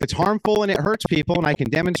 Right. So if it's harmful and it hurts people, and I can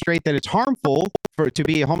demonstrate that it's harmful to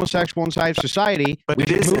be a homosexual inside society, but we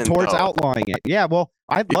should move towards outlawing it. Yeah. Well,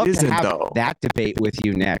 I'd love to have that debate with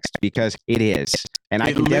you next because it is. And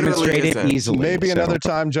I can demonstrate it easily. Maybe another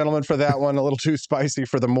time, gentlemen, for that one. A little too spicy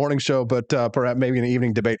for the morning show, but perhaps maybe an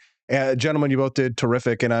evening debate. Gentlemen, you both did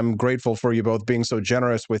terrific, and I'm grateful for you both being so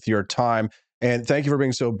generous with your time. And thank you for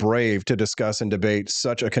being so brave to discuss and debate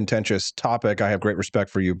such a contentious topic. I have great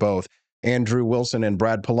respect for you both. Andrew Wilson and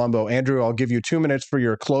Brad Palumbo. Andrew, I'll give you 2 minutes for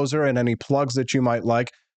your closer and any plugs that you might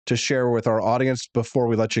like to share with our audience before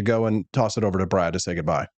we let you go, and toss it over to Brad to say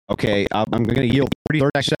goodbye. Okay, I'm going to yield 30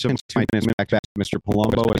 seconds to Mr.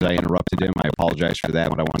 Palumbo as I interrupted him. I apologize for that.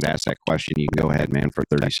 When I wanted to ask that question, you can go ahead, man, for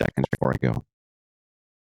 30 seconds before I go.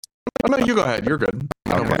 Oh, no, you go ahead. You're good.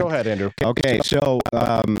 Okay. Go ahead, Andrew. Okay, so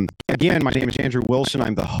again, my name is Andrew Wilson.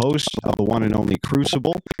 I'm the host of the one and only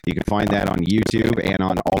Crucible. You can find that on YouTube and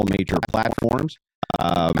on all major platforms.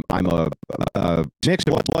 I'm a mixed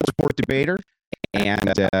blood sport debater,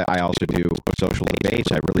 and I also do social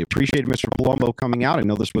debates. I really appreciate Mr. Palumbo coming out. I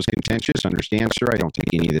know this was contentious. Understand, sir. I don't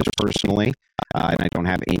take any of this personally, and I don't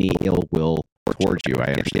have any ill will towards you. I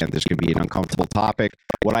understand this can be an uncomfortable topic.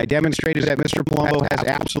 What I demonstrate is that Mr. Palumbo has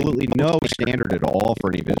absolutely no standard at all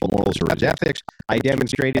for any of his morals or his ethics. I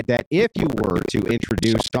demonstrated that if you were to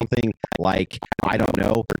introduce something like, I don't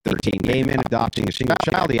know, 13 gay men adopting a single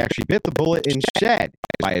child, he actually bit the bullet and said,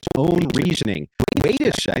 by its own reasoning, wait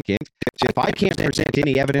a second, if I can't present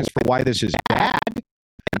any evidence for why this is bad,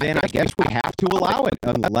 then I guess we have to allow it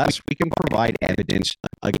unless we can provide evidence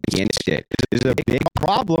against it. This is a big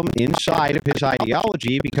problem inside of his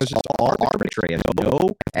ideology because it's all arbitrary. It has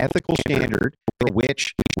no ethical standard for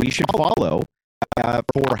which we should follow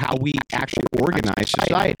for how we actually organize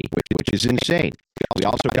society, which is insane. We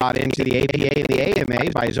also got into the APA and the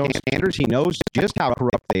AMA by his own standards. He knows just how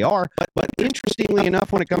corrupt they are. But interestingly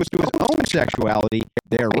enough, when it comes to his own sexuality,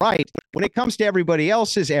 they're right. When it comes to everybody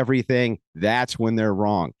else's everything, that's when they're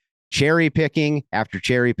wrong. Cherry picking after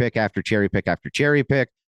cherry pick after cherry pick after cherry pick.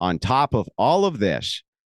 On top of all of this,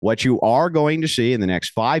 What you are going to see in the next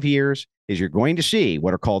 5 years is you're going to see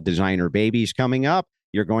what are called designer babies coming up.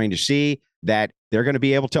 You're going to see that they're going to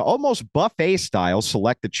be able to almost buffet style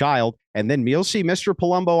select the child. And then you'll see Mr.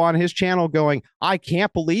 Palumbo on his channel going, I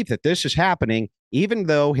can't believe that this is happening, even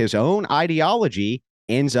though his own ideology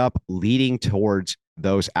ends up leading towards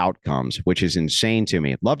those outcomes, which is insane to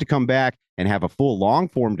me. I'd love to come back and have a full long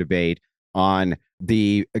form debate on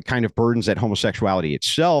the kind of burdens that homosexuality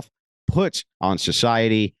itself puts on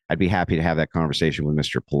society. I'd be happy to have that conversation with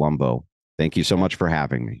Mr. Palumbo. Thank you so much for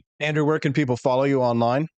having me. Andrew, where can people follow you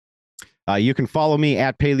online? You can follow me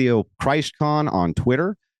at Paleo ChristCon on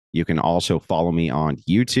Twitter. You can also follow me on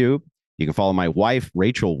YouTube. You can follow my wife,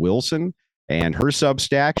 Rachel Wilson, and her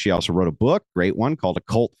Substack. She also wrote a book, great one, called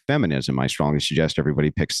Occult Feminism. I strongly suggest everybody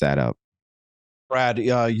picks that up. Brad,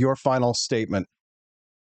 your final statement.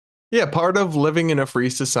 Yeah, part of living in a free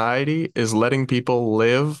society is letting people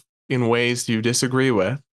live in ways you disagree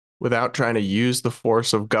with without trying to use the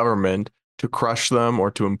force of government to crush them or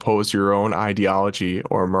to impose your own ideology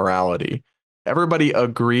or morality. Everybody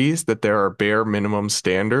agrees that there are bare minimum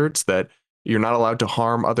standards, that you're not allowed to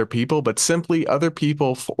harm other people, but simply other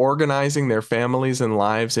people organizing their families and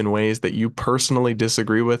lives in ways that you personally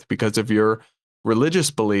disagree with because of your religious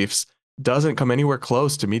beliefs doesn't come anywhere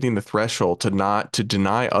close to meeting the threshold to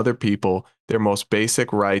deny other people their most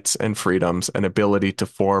basic rights and freedoms and ability to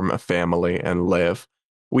form a family and live.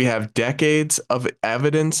 We have decades of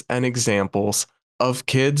evidence and examples of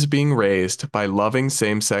kids being raised by loving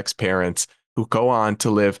same-sex parents who go on to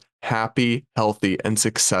live happy, healthy, and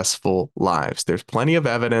successful lives. There's plenty of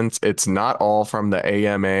evidence. It's not all from the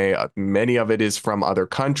AMA. Many of it is from other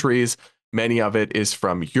countries. Many of it is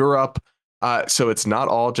from Europe. So it's not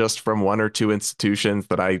all just from one or two institutions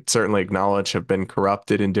that I certainly acknowledge have been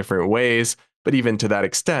corrupted in different ways. But even to that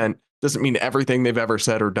extent, doesn't mean everything they've ever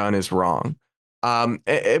said or done is wrong.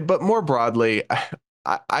 But more broadly,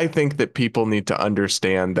 I think that people need to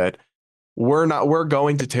understand that we're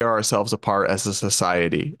going to tear ourselves apart as a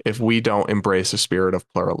society if we don't embrace a spirit of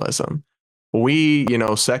pluralism. We,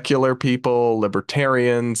 secular people,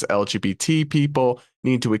 libertarians, LGBT people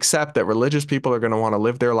need to accept that religious people are going to want to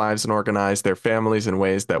live their lives and organize their families in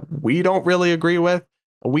ways that we don't really agree with.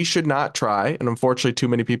 We should not try, and unfortunately too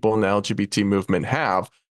many people in the LGBT movement have,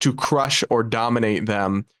 to crush or dominate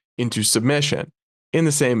them into submission. In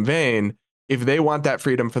the same vein, if they want that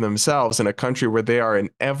freedom for themselves in a country where they are an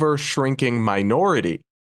ever-shrinking minority,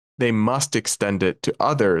 they must extend it to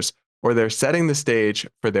others, or they're setting the stage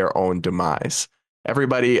for their own demise.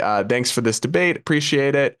 Everybody, thanks for this debate.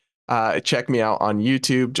 Appreciate it. Check me out on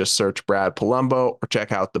YouTube. Just search Brad Palumbo, or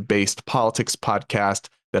check out the Based Politics podcast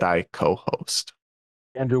that I co-host.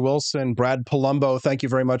 Andrew Wilson, Brad Palumbo, thank you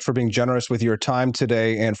very much for being generous with your time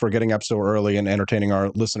today and for getting up so early and entertaining our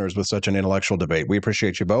listeners with such an intellectual debate. We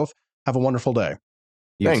appreciate you both. Have a wonderful day.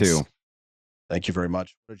 You too. Thank you very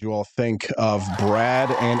much. What did you all think of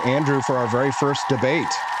Brad and Andrew for our very first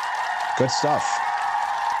debate? Good stuff.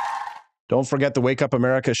 Don't forget the Wake Up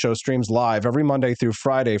America show streams live every Monday through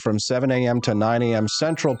Friday from 7 a.m. to 9 a.m.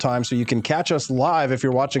 Central Time, so you can catch us live if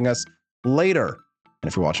you're watching us later. And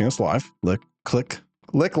if you're watching us live, click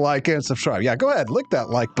like and subscribe. Yeah, go ahead. Lick that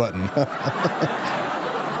like button.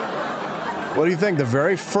 What do you think? The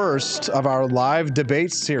very first of our live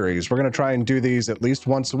debate series. We're going to try and do these at least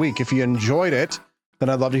once a week. If you enjoyed it, then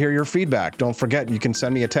I'd love to hear your feedback. Don't forget, you can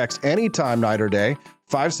send me a text anytime, night or day.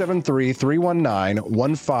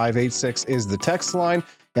 573-319-1586 is the text line.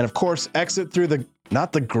 And of course, exit through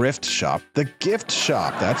not the grift shop, the gift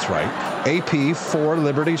shop. That's right.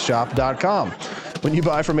 AP4libertyshop.com. When you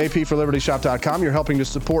buy from AP4libertyshop.com, you're helping to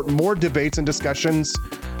support more debates and discussions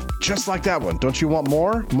just like that one. Don't you want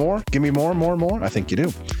more? More? Give me more? I think you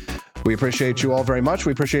do. We appreciate you all very much.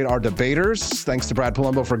 We appreciate our debaters. Thanks to Brad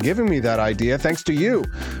Palumbo for giving me that idea. Thanks to you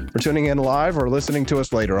for tuning in live or listening to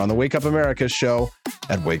us later on the Wake Up America show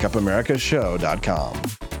at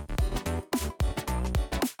wakeupAmericashow.com.